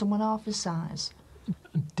pick on someone half his size.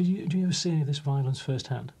 Do you ever see any of this violence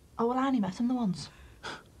firsthand? Oh, well, I only met him the once.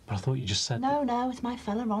 But I thought you just said... No, it's my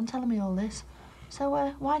fella Ron telling me all this. So,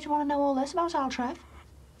 why do you want to know all this about Al Trev?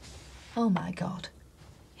 Oh, my God.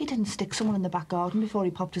 He didn't stick someone in the back garden before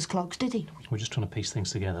he popped his clogs, did he? We're just trying to piece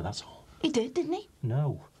things together, that's all. He did, didn't he?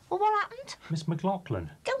 No. Well, what happened? Miss McLaughlin.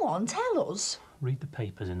 Go on, tell us. Read the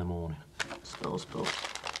papers in the morning. Spill.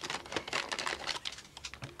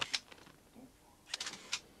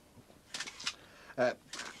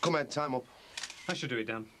 Come on, time up. I should do it,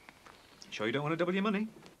 Dan. Sure you don't want to double your money?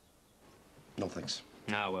 No, thanks.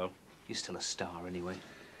 Ah, well, you're still a star anyway.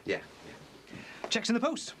 Yeah. Check's in the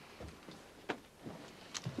post.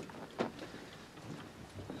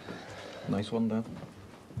 Nice one, Dad.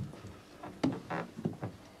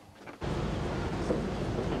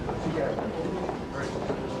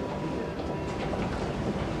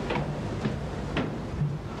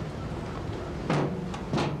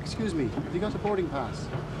 Excuse me, have you got a boarding pass?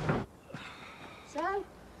 So,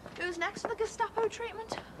 who's next for the Gestapo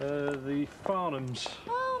treatment? The Farnhams.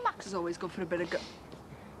 Oh, Max is always good for a bit of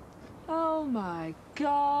Oh, my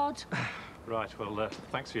God. Right, well,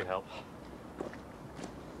 thanks for your help.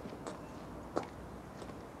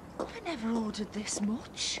 I never ordered this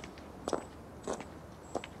much.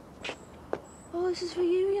 Oh, this is for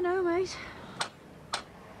you know, mate.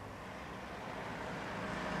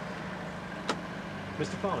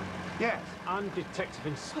 Mr. Farnham? Yes? I'm Detective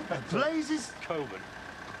Inspector... Blazes? Coburn.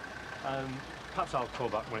 Perhaps I'll call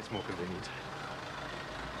back when it's more convenient.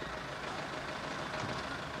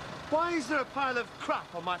 Why is there a pile of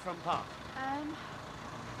crap on my front path? I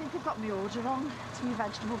think I've got my order wrong. It's my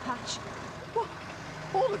vegetable patch. What?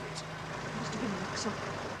 All of it? Must have been a mix-up.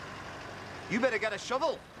 You better get a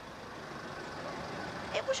shovel.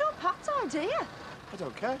 It was your Pat's idea. I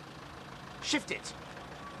don't care. Shift it.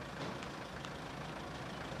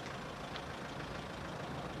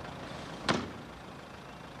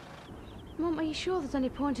 Mum, are you sure there's any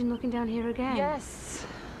point in looking down here again? Yes.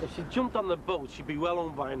 If she jumped on the boat, she'd be well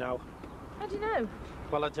home by now. How do you know?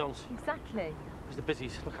 Well, I don't. Exactly. It's the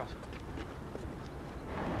busies. Look out.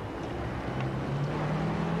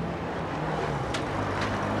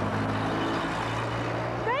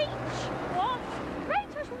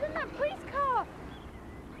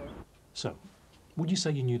 So, would you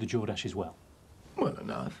say you knew the Jordashes well? Well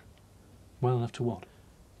enough. Well enough to what?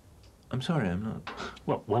 I'm sorry, I'm not.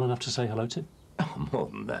 Well, well enough to say hello to? Oh, more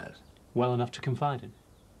than that. Well enough to confide in?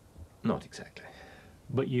 Not exactly.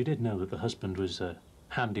 But you did know that the husband was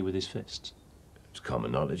handy with his fists? It's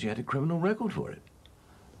common knowledge he had a criminal record for it.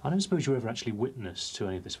 I don't suppose you were ever actually witness to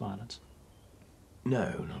any of this violence?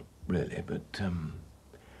 No, not really, but,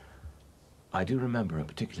 I do remember a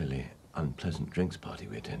particularly unpleasant drinks party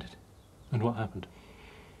we attended. And what happened?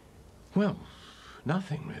 Well,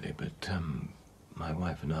 nothing really, but, my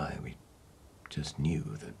wife and I, we just knew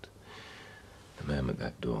that the man at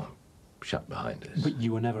that door shut behind us. But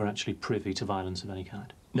you were never actually privy to violence of any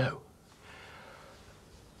kind? No.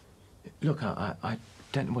 Look, I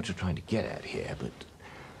don't know what you're trying to get at here, but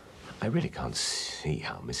I really can't see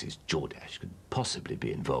how Mrs. Jordache could possibly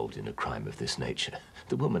be involved in a crime of this nature.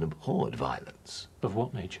 The woman abhorred violence. Of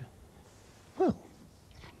what nature? Well,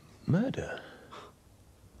 murder.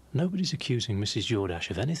 Nobody's accusing Mrs. Jordache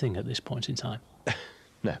of anything at this point in time.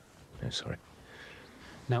 No, sorry.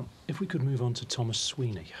 Now, if we could move on to Thomas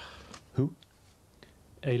Sweeney. Who?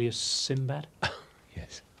 Alias Sinbad?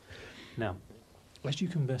 Yes. Now, as you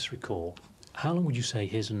can best recall, how long would you say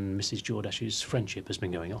his and Mrs. Jordache's friendship has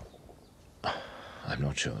been going on? I'm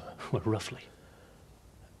not sure. Well, roughly.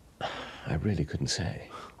 I really couldn't say.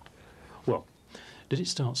 Well, did it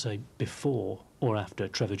start, say, before or after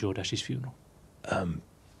Trevor Jordache's funeral?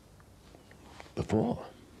 Before.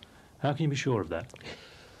 How can you be sure of that?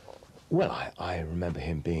 Well, I remember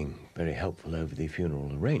him being very helpful over the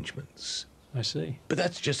funeral arrangements. I see. But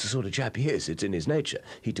that's just the sort of chap he is. It's in his nature.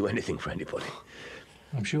 He'd do anything for anybody.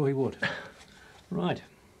 I'm sure he would. Right.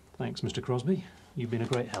 Thanks, Mr. Crosby. You've been a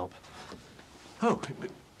great help. Oh,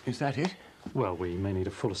 is that it? Well, we may need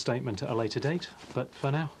a fuller statement at a later date, but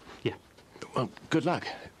for now, yeah. Well, good luck.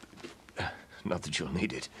 Not that you'll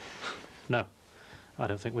need it. No, I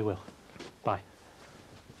don't think we will. Bye.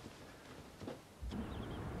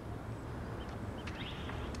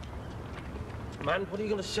 Man, what are you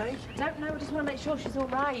going to say? Don't know, I just want to make sure she's all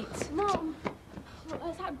right. Mum! Look,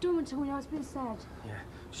 let's act dumb until we know what's been said. Yeah,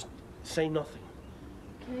 just say nothing.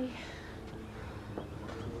 Okay.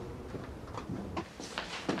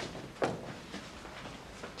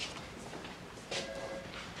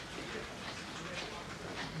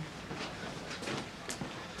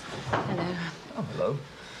 Hello. Oh, hello.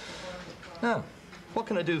 Now, what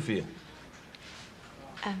can I do for you?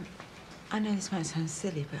 I know this might sound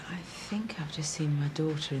silly, but I think I've just seen my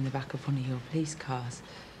daughter in the back of one of your police cars.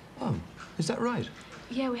 Oh, is that right?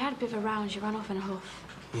 Yeah, we had a bit of a round. She ran off in a huff.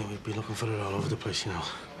 Yeah, we've been looking for her all over the place, you know.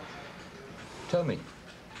 Tell me,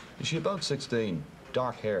 is she about 16?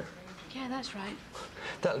 Dark hair? Yeah, that's right.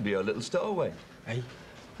 That'll be our little stowaway. Hey?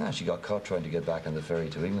 Ah, she got caught trying to get back on the ferry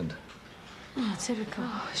to England. Oh, typical.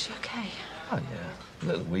 Oh, is she okay? Oh, yeah. A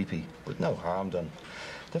little weepy, but no harm done.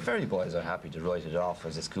 The ferry boys are happy to write it off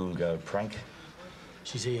as a schoolgirl prank.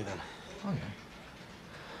 She's here, then. Oh, yeah.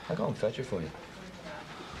 I'll go and fetch her for you.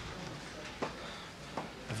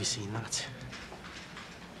 Have you seen that?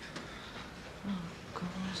 Oh, God.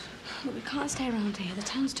 Look, we can't stay around here. The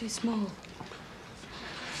town's too small.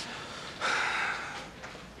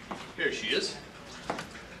 Here she is.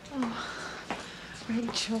 Oh,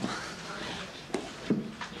 Rachel.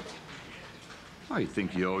 I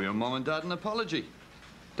think you owe your mum and dad an apology.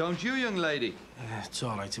 Don't you, young lady? It's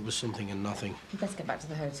all right. It was something and nothing. You best get back to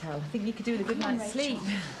the hotel. I think you could do with a good night's sleep.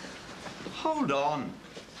 Hold on.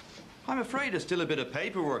 I'm afraid there's still a bit of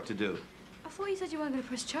paperwork to do. I thought you said you weren't going to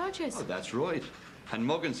press charges. Oh, that's right. And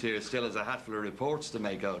Muggins here still has a hatful of reports to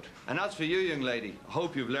make out. And as for you, young lady, I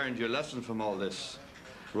hope you've learned your lesson from all this.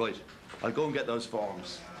 Right, I'll go and get those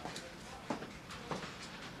forms.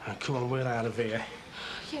 Come on, we're out of here.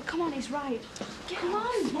 Yeah, come on, he's right. Come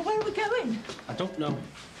on. Well, where are we going? I don't know.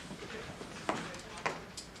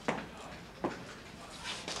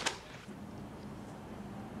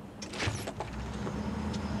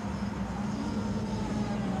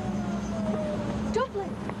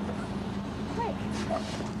 Dublin! Quick!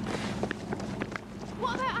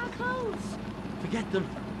 What about our clothes? Forget them.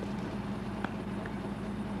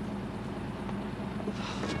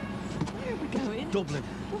 Where are we going? Dublin.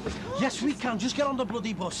 Well, we can't. Yes, we can. Just get on the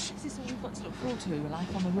bloody bus. Is this all we've got to look forward to, a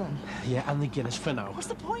life on the run? Yeah, and the Guinness for now. What's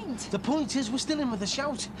the point? The point is, we're still in with a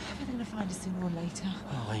shout. They're going to find us sooner or later.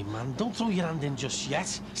 Oh, hey, man, don't throw your hand in just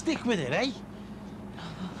yet. Stick with it, eh?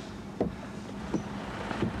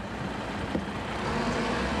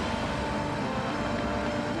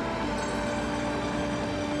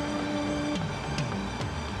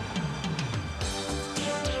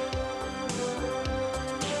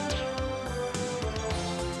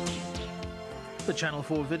 The Channel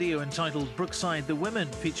 4 video entitled Brookside the Women,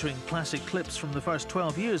 featuring classic clips from the first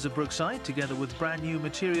 12 years of Brookside, together with brand new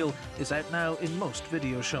material, is out now in most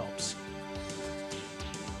video shops.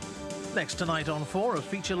 Next tonight on 4, a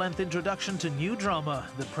feature-length introduction to new drama,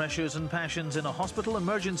 The Pressures and Passions in a Hospital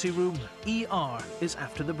Emergency Room. ER is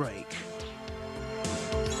after the break.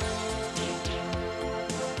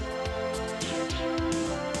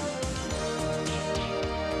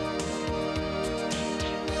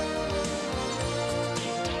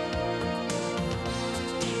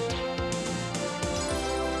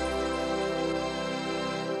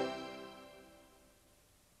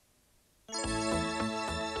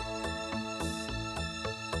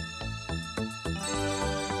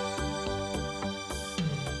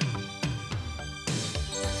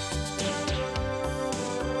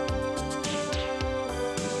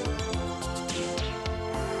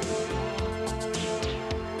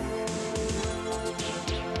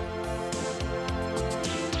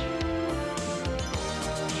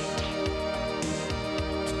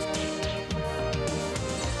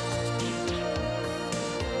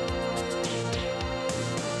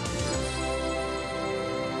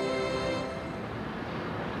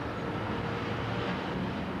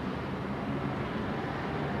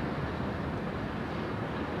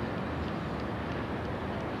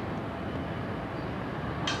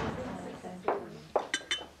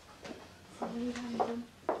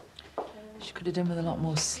 She could have done with a lot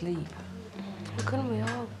more sleep. Well, couldn't we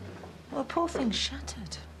all? Well, the poor thing's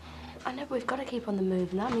shattered. I know, but we've got to keep on the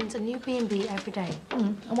move, and that means a new B&B every day.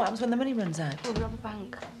 And what happens when the money runs out? We'll rob a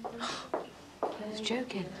bank. I was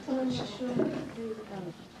joking.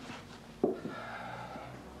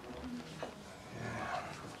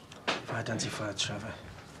 I've identified Trevor,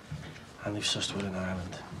 and they've sussed we're in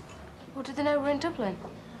Ireland. Well, did they know we're in Dublin?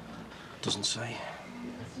 Doesn't say.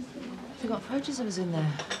 They got photos of us in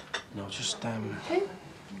there. No, just, Who?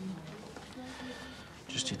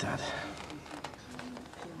 just your dad.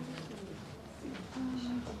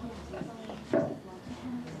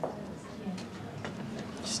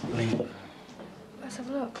 Just leave. Let's have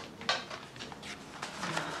a look.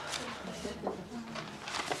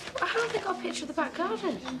 How have they got a picture of the back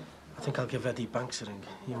garden? I think I'll give Eddie Banks a ring.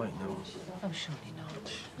 He might know. Oh, surely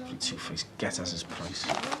not. The two-faced get has his price.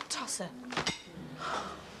 Tosser.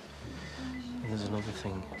 And there's another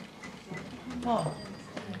thing. What?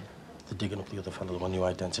 They're digging up the other fellow, the one you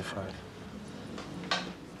identified.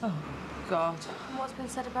 Oh, God. And what's been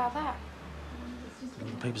said about that? The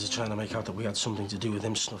papers are trying to make out that we had something to do with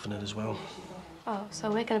him snuffing it as well. Oh, so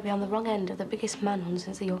we're going to be on the wrong end of the biggest manhunt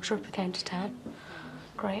since the Yorkshire Ripper came to town.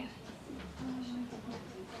 Great.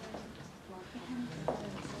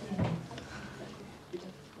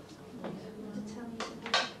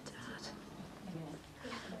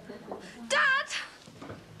 Dad!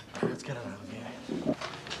 Let's get her out of here.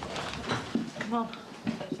 Come on.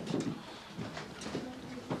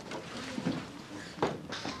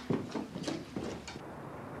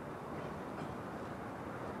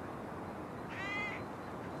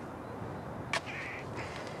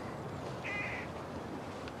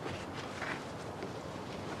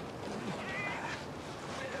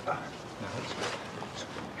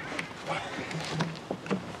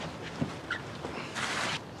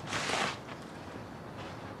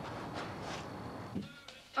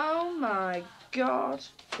 Oh, my God.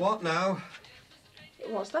 What now?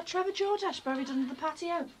 What's that Trevor Jordache buried under the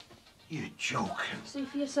patio? You're joking. See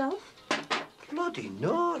for yourself. Bloody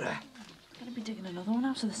Nora. Gonna be digging another one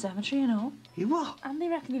out of the cemetery and all. You what? And they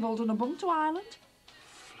reckon they've all done a bump to Ireland.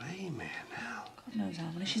 Flaming hell. God knows how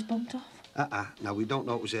many she's bumped off. Now, we don't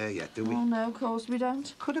know it was there yet, do we? Oh, no, of course we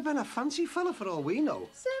don't. Could have been a fancy fella for all we know.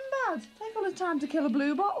 Sinbad, take all the time to kill a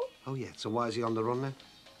blue bottle. Oh, yeah, so why is he on the run then?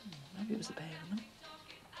 Maybe it was the pair of them.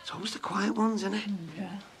 It's always the quiet ones, isn't it? Yeah.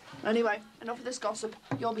 Anyway, enough of this gossip.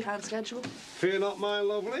 You're behind schedule. Fear not, my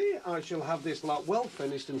lovely. I shall have this lot well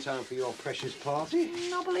finished in time for your precious party.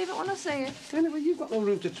 I'll believe it when I see it. Anyway, you've got no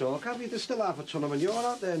room to talk, have you? There's still half a ton of them, and you're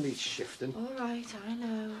out there needs shifting. All right, I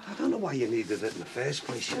know. I don't know why you needed it in the first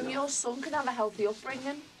place, you So know. your son can have a healthy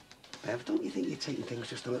upbringing. Bev, don't you think you're taking things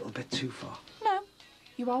just a little bit too far? No,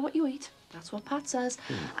 you are what you eat. That's what Pat says.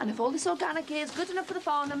 And if all this organic is good enough for the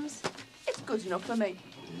Farnhams, it's good enough for me.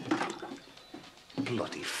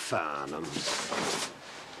 Bloody Farnhams.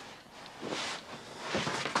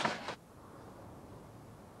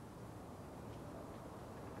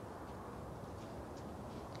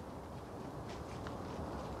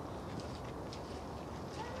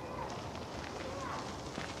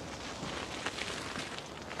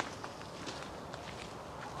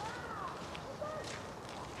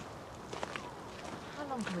 How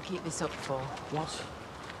long can we keep this up for? What?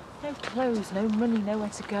 No clothes, no money, nowhere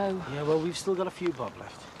to go. Yeah, well, we've still got a few bob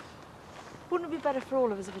left. Wouldn't it be better for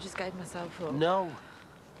all of us if I just gave myself up? No.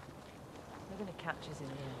 They're going to catch us in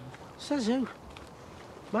the end. Says who?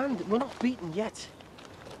 Man, we're not beaten yet.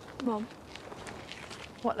 Mum,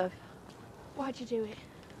 What, love? why'd you do it?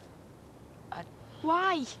 I-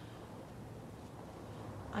 Why?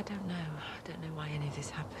 I don't know. I don't know why any of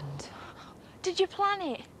this happened. Did you plan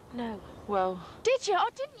it? No. Well, Did you or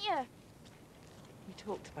didn't you? we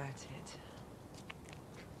talked about it.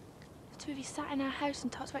 The two of you sat in our house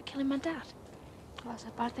and talked about killing my dad. Well, that's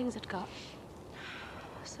how bad things had got.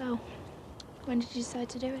 So, when did you decide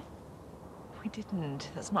to do it? We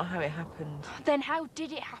didn't. That's not how it happened. Then how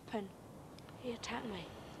did it happen? Here, tell me.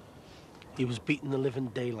 He was beating the living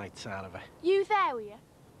daylights out of her. You there, were you?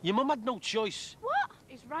 Your mum had no choice. What?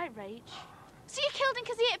 He's right, Rach. So you killed him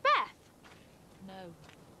because he hit Beth? No.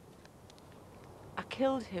 I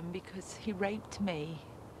killed him because he raped me.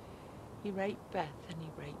 He raped Beth and he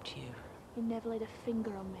raped you. He never laid a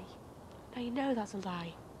finger on me. Now you know that's a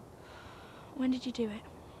lie. When did you do it?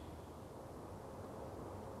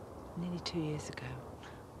 Nearly 2 years ago.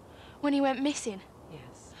 When he went missing?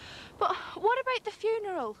 Yes. But what about the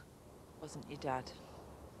funeral? Wasn't your dad?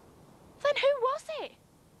 Then who was it?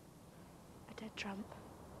 A dead tramp.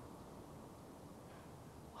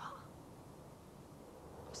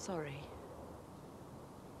 I'm sorry.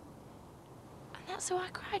 And that's who I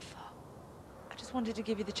cried for? just wanted to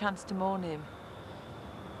give you the chance to mourn him.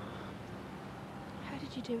 How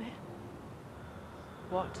did you do it?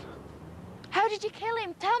 What? How did you kill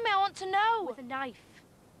him? Tell me, I want to know. With a knife.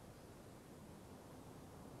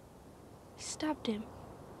 You stabbed him.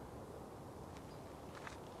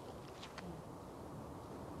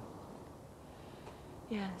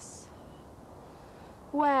 Yes.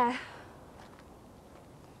 Where?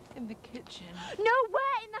 In the kitchen. No,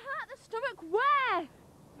 where? In the heart, the stomach, where?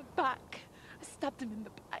 The back. I stabbed him in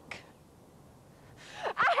the back.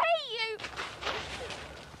 I hate you!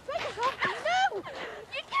 Take us off. No!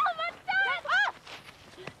 You killed my dad! Ah!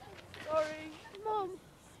 Sorry. Mum.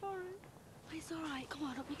 Sorry. It's all right. Come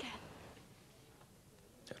on, up you get.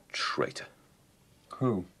 A traitor.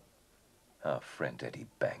 Who? Our friend Eddie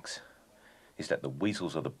Banks. He's let the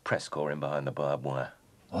weasels of the press corps in behind the barbed wire.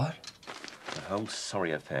 What? The whole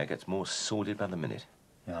sorry affair gets more sordid by the minute.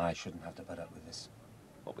 Yeah, I shouldn't have to put up with this.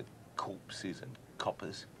 What with corpses and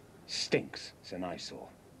coppers? Stinks. It's an eyesore.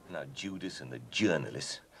 Now Judas and the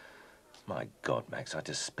journalists. My God, Max, I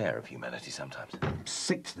despair of humanity sometimes. I'm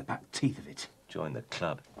sick to the back teeth of it. Join the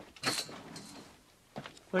club.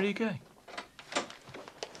 Where are you going?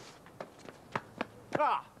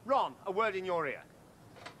 Ah, Ron, a word in your ear.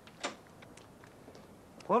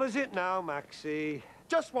 What is it now, Maxie?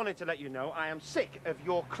 Just wanted to let you know I am sick of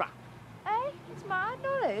your crap. Hey, it's mine,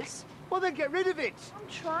 not his. Well, then get rid of it. I'm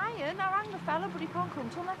trying. I rang the fella, but he can't come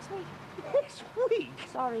till next week. Next week?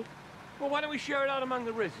 Sorry. Well, why don't we share it out among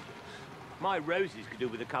the residents? My roses could do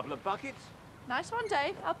with a couple of buckets. Nice one,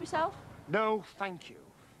 Dave. Help yourself. No, thank you.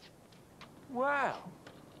 Well,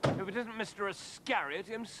 if it isn't Mr. Iscariot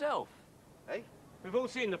himself. Hey? We've all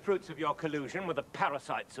seen the fruits of your collusion with the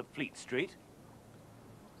parasites of Fleet Street.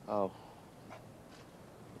 Oh.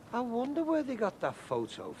 I wonder where they got that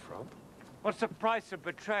photo from. What's the price of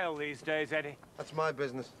betrayal these days, Eddie? That's my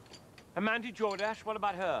business. And Mandy Jordache, what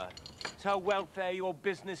about her? Is her welfare your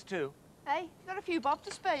business too? Hey, you've got a few bob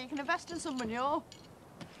to spare. You can invest in some manure.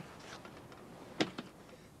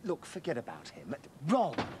 Look, forget about him.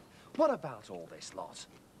 Ron, what about all this lot?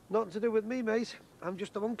 Nothing to do with me, mate. I'm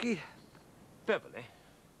just a monkey. Beverly,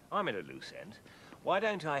 I'm at a loose end. Why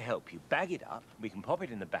don't I help you bag it up? We can pop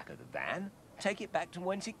it in the back of the van, take it back to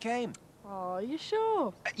whence it came. Oh, are you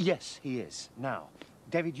sure? Yes, he is. Now,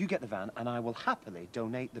 David, you get the van, and I will happily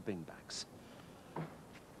donate the bin bags.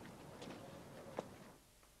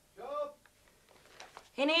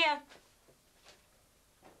 In here.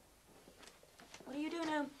 What are you doing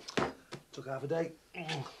now? Took half a day.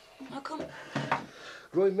 How come?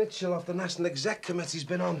 Roy Mitchell off the National Exec Committee's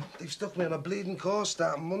been on. They've stuck me on a bleeding course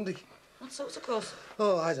starting Monday. What sorts of course?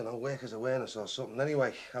 Oh, I don't know, workers' awareness or something.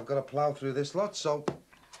 Anyway, I've got to plough through this lot, so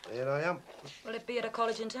here I am. Will it be at a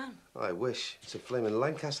college in town? I wish. It's a flaming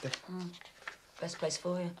Lancaster. Best place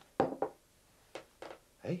for you.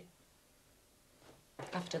 Hey?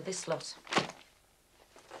 After this lot.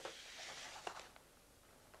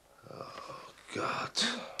 God.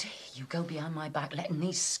 Dare you go behind my back letting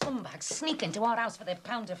these scumbags sneak into our house for their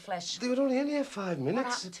pound of flesh? They were only in here 5 minutes.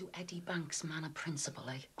 What happened to Eddie Banks' man of principle,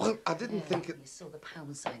 eh? Well, I didn't think it... You saw the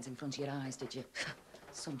pound signs in front of your eyes, did you?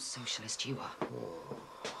 Some socialist you are. Oh,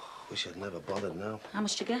 wish I'd never bothered now. How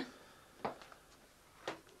much did you get?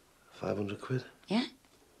 500 quid. Yeah?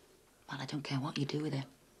 Well, I don't care what you do with it.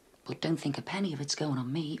 But don't think a penny of it's going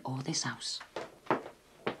on me or this house.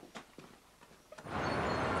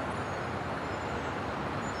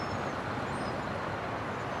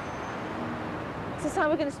 So it's how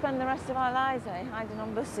we're going to spend the rest of our lives, eh? Hiding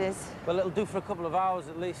on buses. Well, it'll do for a couple of hours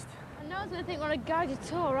at least. And no one's going to think we're on a guided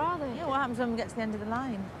tour, are they? Yeah, what happens when we get to the end of the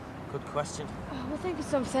line? Good question. Oh, we'll think of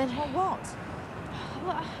something. What?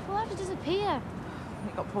 We'll have to disappear.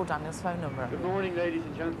 We got Paul Daniels' phone number. Good morning, ladies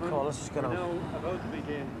and gentlemen. Cool, let's just get on. We're now about to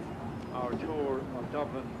begin our tour of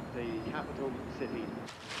Dublin, the capital city.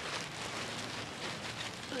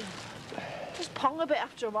 Just pong a bit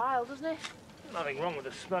after a while, doesn't it? Nothing wrong with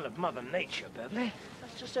the smell of Mother Nature, Beverly.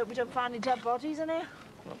 Let's just hope we don't find any dead bodies in here.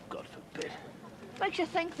 Oh, God forbid. Makes you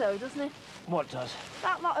think, though, doesn't it? What does?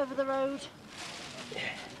 That lot over the road.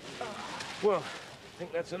 Well, I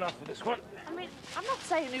think that's enough for this one. I mean, I'm not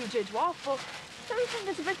saying who did what, but don't you think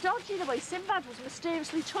it's a bit dodgy the way Sinbad was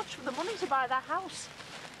mysteriously touched for the money to buy that house?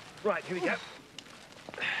 Right, here we go.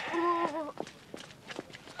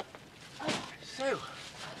 So,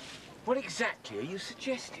 what exactly are you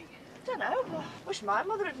suggesting? Don't know. Wish my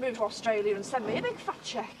mother had moved to Australia and sent me a big fat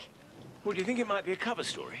cheque. Well, do you think it might be a cover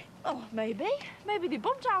story? Oh, maybe. Maybe they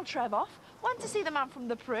bumped our Trev off, went to see the man from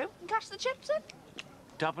the Peru and cashed the chips in.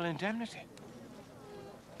 Double indemnity.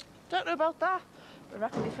 Don't know about that, but I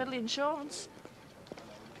reckon they fiddly insurance.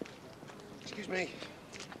 Excuse me.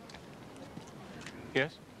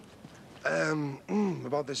 Yes?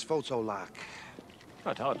 About this photo lark.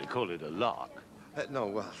 I'd hardly call it a lark. No,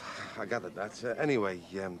 well, I gathered that. Anyway,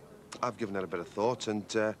 I've given it a bit of thought, and,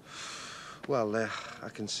 I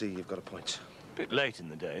can see you've got a point. Bit late in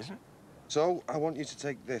the day, isn't it? So, I want you to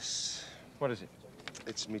take this. What is it?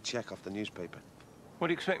 It's me check off the newspaper. What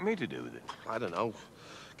do you expect me to do with it? I don't know.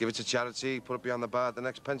 Give it to charity, put it behind the bar at the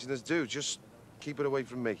next pensioners due. Just keep it away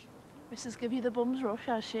from me. Mrs. give you the bum's rush,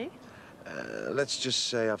 has she? Let's just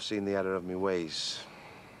say I've seen the error of my ways.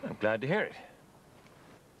 I'm glad to hear it.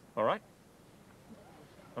 All right.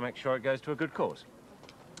 I'll make sure it goes to a good cause.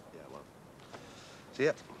 Yeah, well. See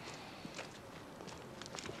ya.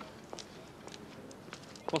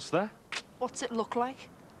 What's that? What's it look like?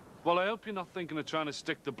 Well, I hope you're not thinking of trying to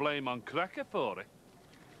stick the blame on Cracker for it.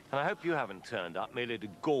 And I hope you haven't turned up merely to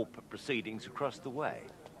gawp at proceedings across the way.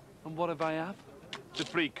 And what if I have? It's a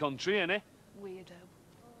free country, innit? Weirdo.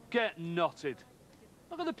 Get knotted.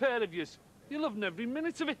 Look at the pair of yous. You're loving every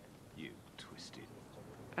minute of it. You twisted.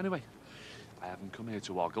 Anyway, I haven't come here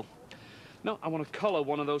to ogle. No, I want to collar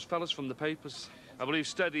one of those fellas from the papers. I believe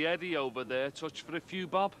Steady Eddie over there touched for a few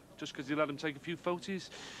bob, just because you let him take a few photos.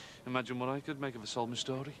 Imagine what I could make if I sold my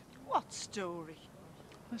story. What story?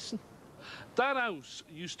 Listen, that house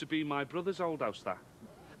used to be my brother's old house, that.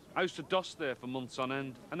 I used to doss there for months on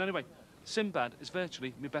end. And anyway, Sinbad is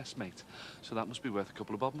virtually my best mate. So that must be worth a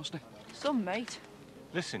couple of bob, mustn't it? Some mate.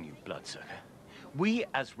 Listen, you bloodsucker. We,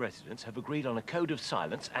 as residents, have agreed on a code of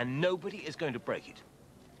silence, and nobody is going to break it.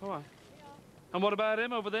 All right. And what about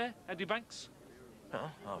him over there, Eddie Banks?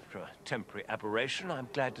 Well, after a temporary aberration, I'm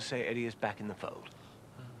glad to say Eddie is back in the fold.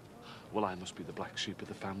 Well, I must be the black sheep of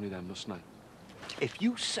the family then, mustn't I? If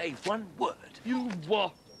you say one word... You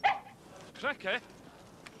what? Cracker?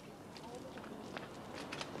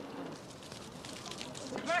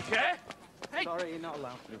 Cracker? Hey! Sorry, you're not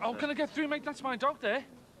allowed to. Oh, can I get through, mate? That's my dog there.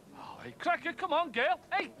 Oh, hey, Cracker, come on, girl.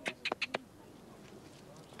 Hey!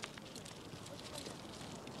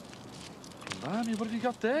 Blimey, what have you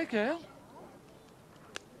got there, girl?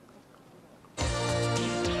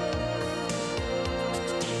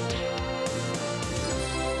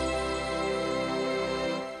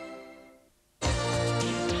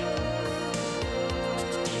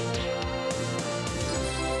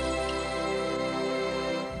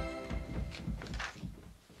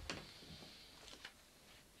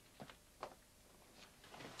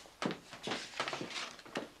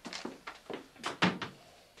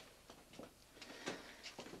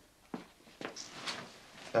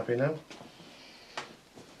 Happy now?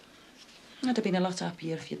 I'd have been a lot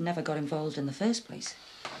happier if you'd never got involved in the first place.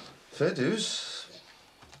 Fair dues.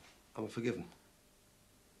 I'm forgiven.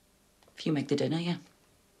 If you make the dinner, yeah.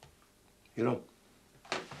 You know.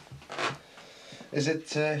 Is it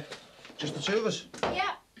just the two of us?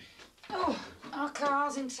 Yeah. Oh, our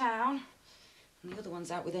car's in town. And the other one's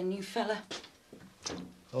out with her new fella.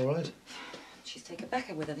 All right. She's taken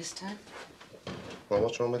Becca with her this time. Well,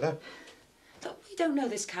 what's wrong with that? But we don't know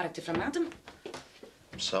this character from Adam.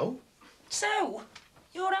 So? So?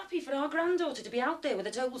 You're happy for our granddaughter to be out there with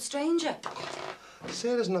a total stranger?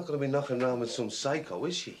 Sarah's not going to be knocking around with some psycho,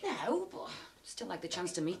 is she? No, but still like the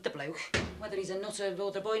chance to meet the bloke. Whether he's a nutter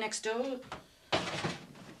or the boy next door.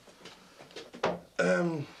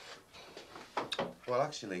 Well,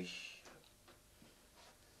 actually...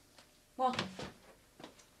 What?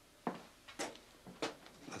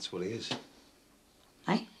 That's what he is.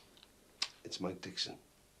 Eh? It's Mike Dixon.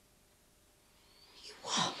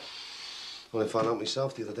 What? Well, I found out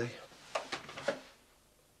myself the other day.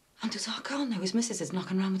 And does our Carl know his missus is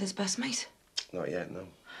knocking around with his best mate? Not yet, no. Well,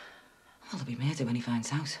 there'll be murder when he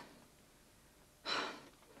finds out.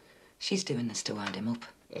 She's doing this to wind him up.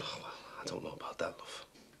 Oh, well, I don't know about that, love.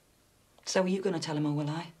 So are you going to tell him or will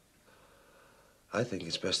I? I think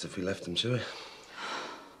it's best if we left him to it.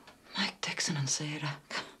 Mike Dixon and Sarah.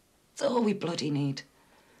 It's all we bloody need.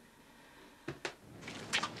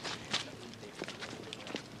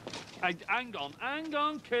 Hang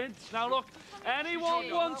on, kids. Now, look,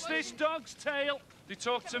 anyone wants this dog's tail, they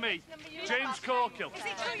talk to me. James Corkill. Is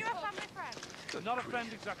it true you're a family friend? Not a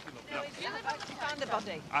friend exactly, look, no. You found the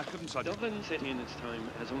body? I couldn't say. Dublin, in its time,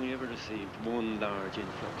 has only ever received one large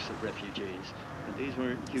influx of refugees, and these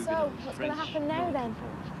were Huguenots. So, what's going to happen now, then?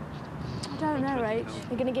 I don't know, Rach.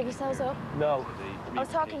 You're going to give yourselves up? No. I was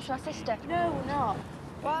talking to my sister. No, we're not.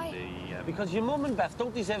 Why? Because your mum and Beth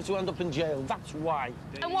don't deserve to end up in jail, that's why.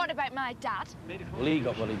 And what about my dad? Well, he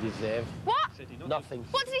got what he deserved. What? Nothing.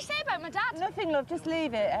 What did he say about my dad? Nothing, love. Just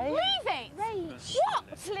leave it, eh? Leave it? Rach. What?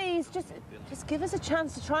 Please, just give us a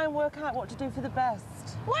chance to try and work out what to do for the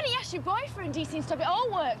best. Why don't you ask your boyfriend? He seems to have it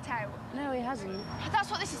all worked out. No, he hasn't.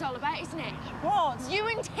 That's what this is all about, isn't it? What? You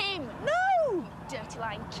and him. No! You dirty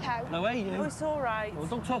lying cow. No way, you. No, it's all right. Well,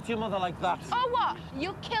 don't talk to your mother like that. Oh, what?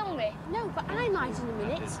 You'll kill me. No, but I might in a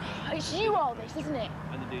minute. It's you all this, isn't it?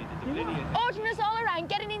 Ordering us all around,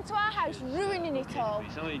 getting into our house, ruining it all.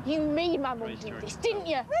 You made my mum do this, didn't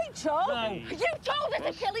you? Rachel! No. You told her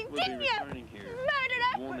to kill him, didn't you?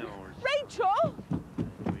 Murderer! Rachel!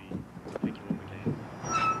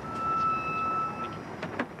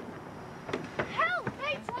 Help,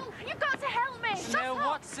 Rachel! You've got to help me! Now,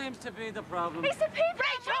 what seems to be the problem? It's the people!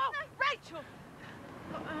 Rachel!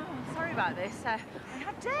 Oh, sorry about this. How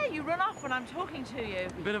dare you run off when I'm talking to you?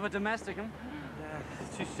 Bit of a domestic, huh?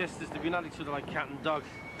 Yeah, two sisters, they've been at each other like cat and dog.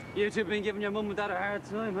 You two been giving your mum and dad a hard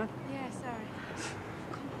time, huh? Yeah, sorry.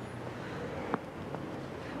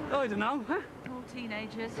 Oh, I don't know, huh? All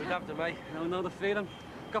teenagers. Look after me. I know the feeling.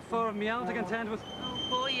 Got 4 of me own to contend with. Oh,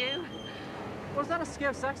 poor you. Was that a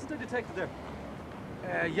Scouse accent I detected there?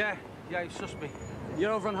 Yeah, he sussed me.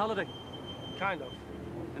 You're over on holiday? Kind of.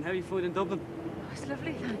 And how you finding Dublin? Oh, it's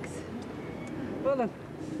lovely, thanks. Well then,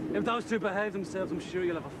 if those two behave themselves, I'm sure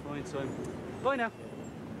you'll have a fine time. Bye now.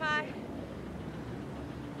 Bye.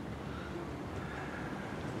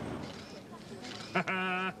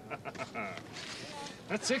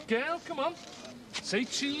 That's it, girl. Come on. Say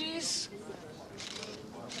cheese.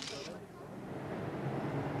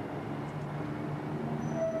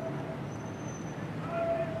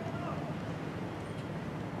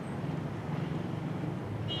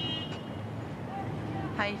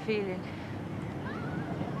 How you feeling?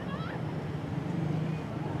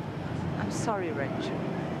 I'm sorry, Rachel.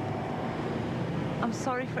 I'm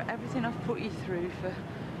sorry for everything I've put you through, for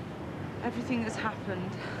everything that's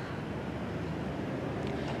happened.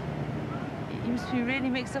 You must be really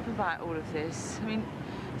mixed up about all of this. I mean,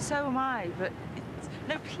 so am I, but it's...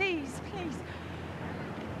 No, please, please.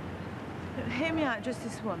 Hear me out just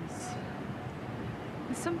this once.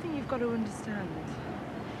 There's something you've got to understand.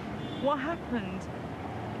 What happened,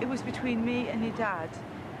 it was between me and your dad,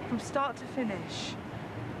 from start to finish.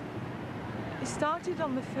 It started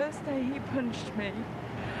on the first day he punched me,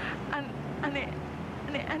 and it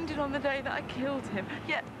ended on the day that I killed him.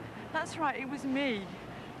 Yeah, that's right, it was me.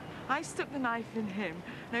 I stuck the knife in him.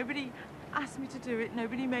 Nobody asked me to do it,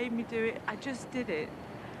 nobody made me do it, I just did it.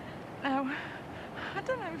 Now, I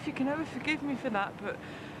don't know if you can ever forgive me for that, but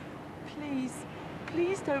please,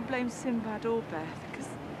 please don't blame Sinbad or Beth, because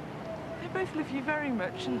they both love you very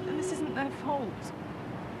much, and this isn't their fault.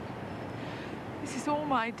 This is all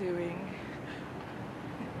my doing.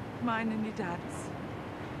 Mine and your dad's.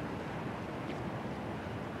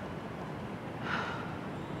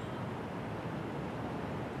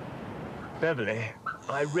 Beverly,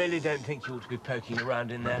 I really don't think you ought to be poking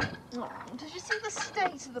around in there. Oh, did you see the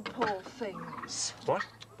state of the poor things? What?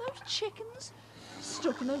 Those chickens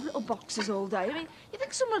stuck in those little boxes all day. I mean, you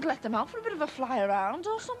think someone would let them out for a bit of a fly around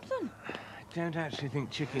or something? I don't actually think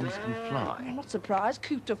chickens can fly. I'm not surprised,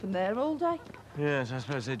 cooped up in there all day. Yes, I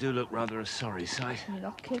suppose they do look rather a sorry sight. You're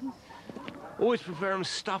not kidding. Always prefer them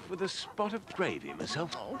stuffed with a spot of gravy,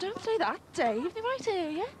 myself. Oh, don't say that, Dave. They might hear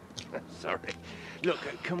you. Sorry. Look,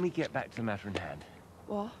 can we get back to the matter in hand?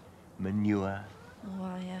 What? Manure.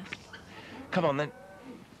 Oh, yeah. Come on, then.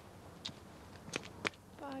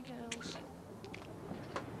 Bye, girls.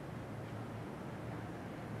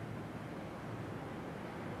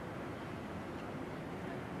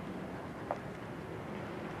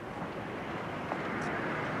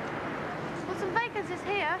 Well, some vacancies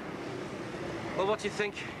here. Well, what do you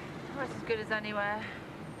think? Well, it's as good as anywhere.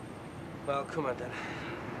 Well, come on, then.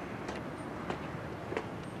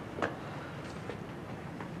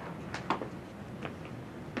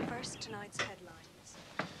 First, tonight's headlines.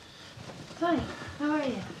 Hi, how are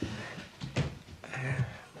you?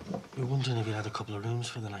 We were wondering if you had a couple of rooms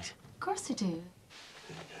for the night. Of course I do.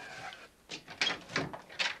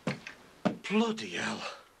 Bloody hell.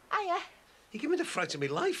 Hiya. You give me the fright of my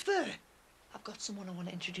life there. I've got someone I want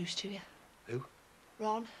to introduce to you. Who?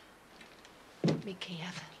 Ron. Me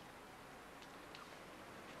Kiev.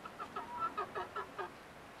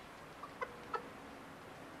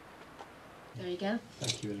 There you go.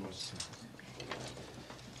 Thank you very much, sir.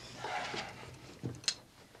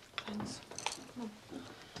 Thanks.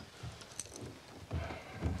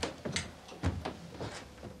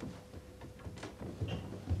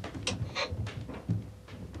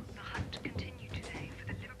 The hunt continued today for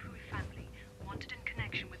the Liverpool family wanted in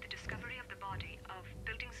connection with the discovery of the body of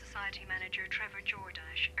Building Society manager Trevor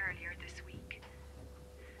Jordash earlier this week.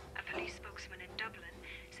 A police spokesman in Dublin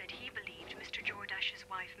said he believed Mr. Jordash's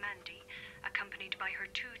wife Mandy, accompanied by her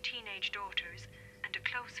 2 teenage daughters,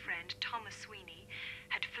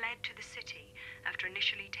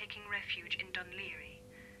 taking refuge in Dunleary.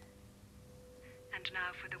 And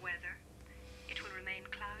now for the weather. It will remain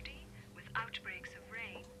cloudy with outbreaks of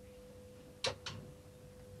rain.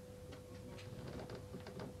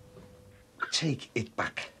 Take it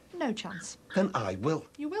back. No chance. Then I will.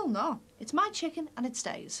 You will not. It's my chicken and it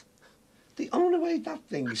stays. The only way that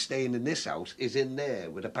thing is staying in this house is in there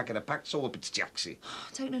with a packet of packs so up its jacksy.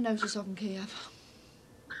 Take no notice of him, Kiev.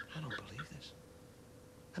 I don't believe this.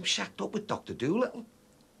 I'm shacked up with Dr. Doolittle.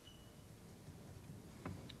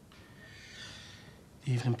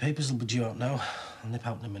 The evening papers will be due out now. I'll nip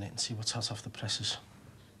out in a minute and see what's hot off the presses.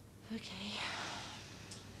 Okay.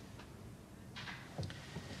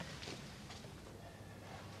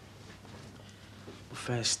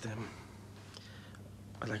 First,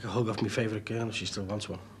 I'd like a hug off my favourite girl if she still wants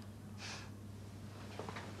one.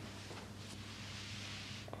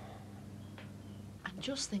 And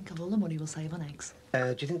just think of all the money we'll save on eggs.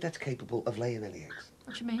 Do you think that's capable of laying any eggs?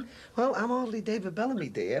 What do you mean? Well, I'm hardly David Bellamy,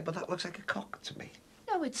 dear, but that looks like a cock to me.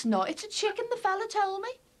 No, it's not. It's a chicken, the fella told me.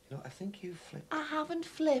 You know, I think you flipped. I haven't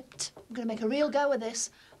flipped. I'm going to make a real go of this.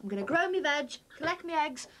 I'm going to grow me veg, collect me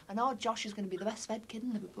eggs, and our Josh is going to be the best fed kid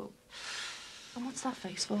in Liverpool. And what's that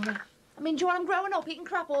face for? I mean, do you want him growing up eating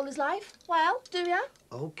crap all his life? Well, do you?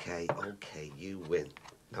 OK, you win.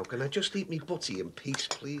 Now, can I just eat me butty in peace,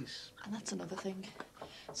 please? And that's another thing.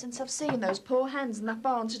 Since I've seen those poor hens in that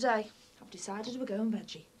barn today, I've decided we're going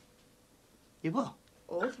veggie. You what?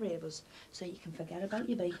 All three of us, so you can forget about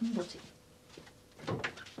your bacon and butty. As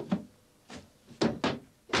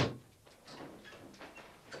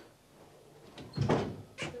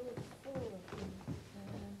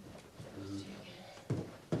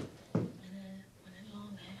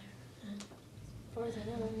far as I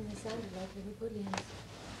know, they sounded like Liverpoolians.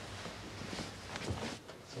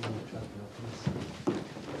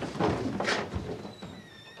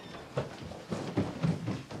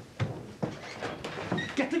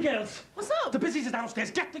 Get the girls! What's up? The busies are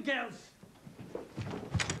downstairs. Get the girls!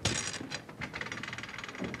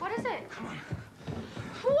 What is it? Come on.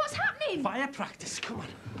 Well, what's happening? Fire practice. Come on.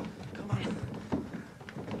 Come on.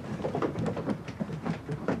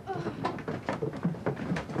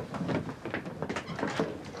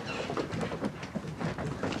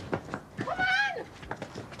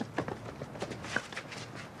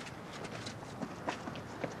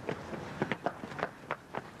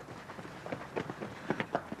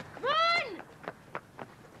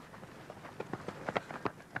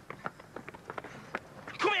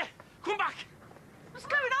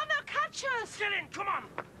 Get in, come on!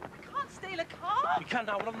 I can't steal a car! You can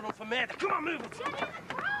now, we're on the run for murder. Come on, move it! Get in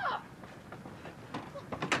the car!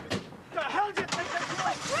 The hell do you think that's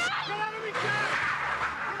for? Get out of me, car!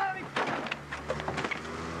 Get out of me!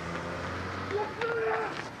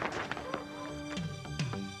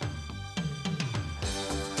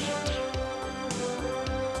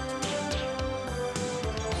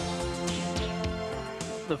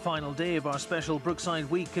 The final day of our special Brookside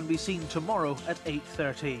week can be seen tomorrow at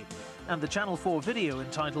 8:30. And the Channel 4 video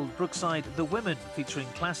entitled Brookside The Women, featuring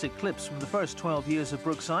classic clips from the first 12 years of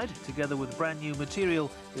Brookside, together with brand new material,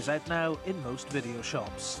 is out now in most video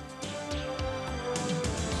shops.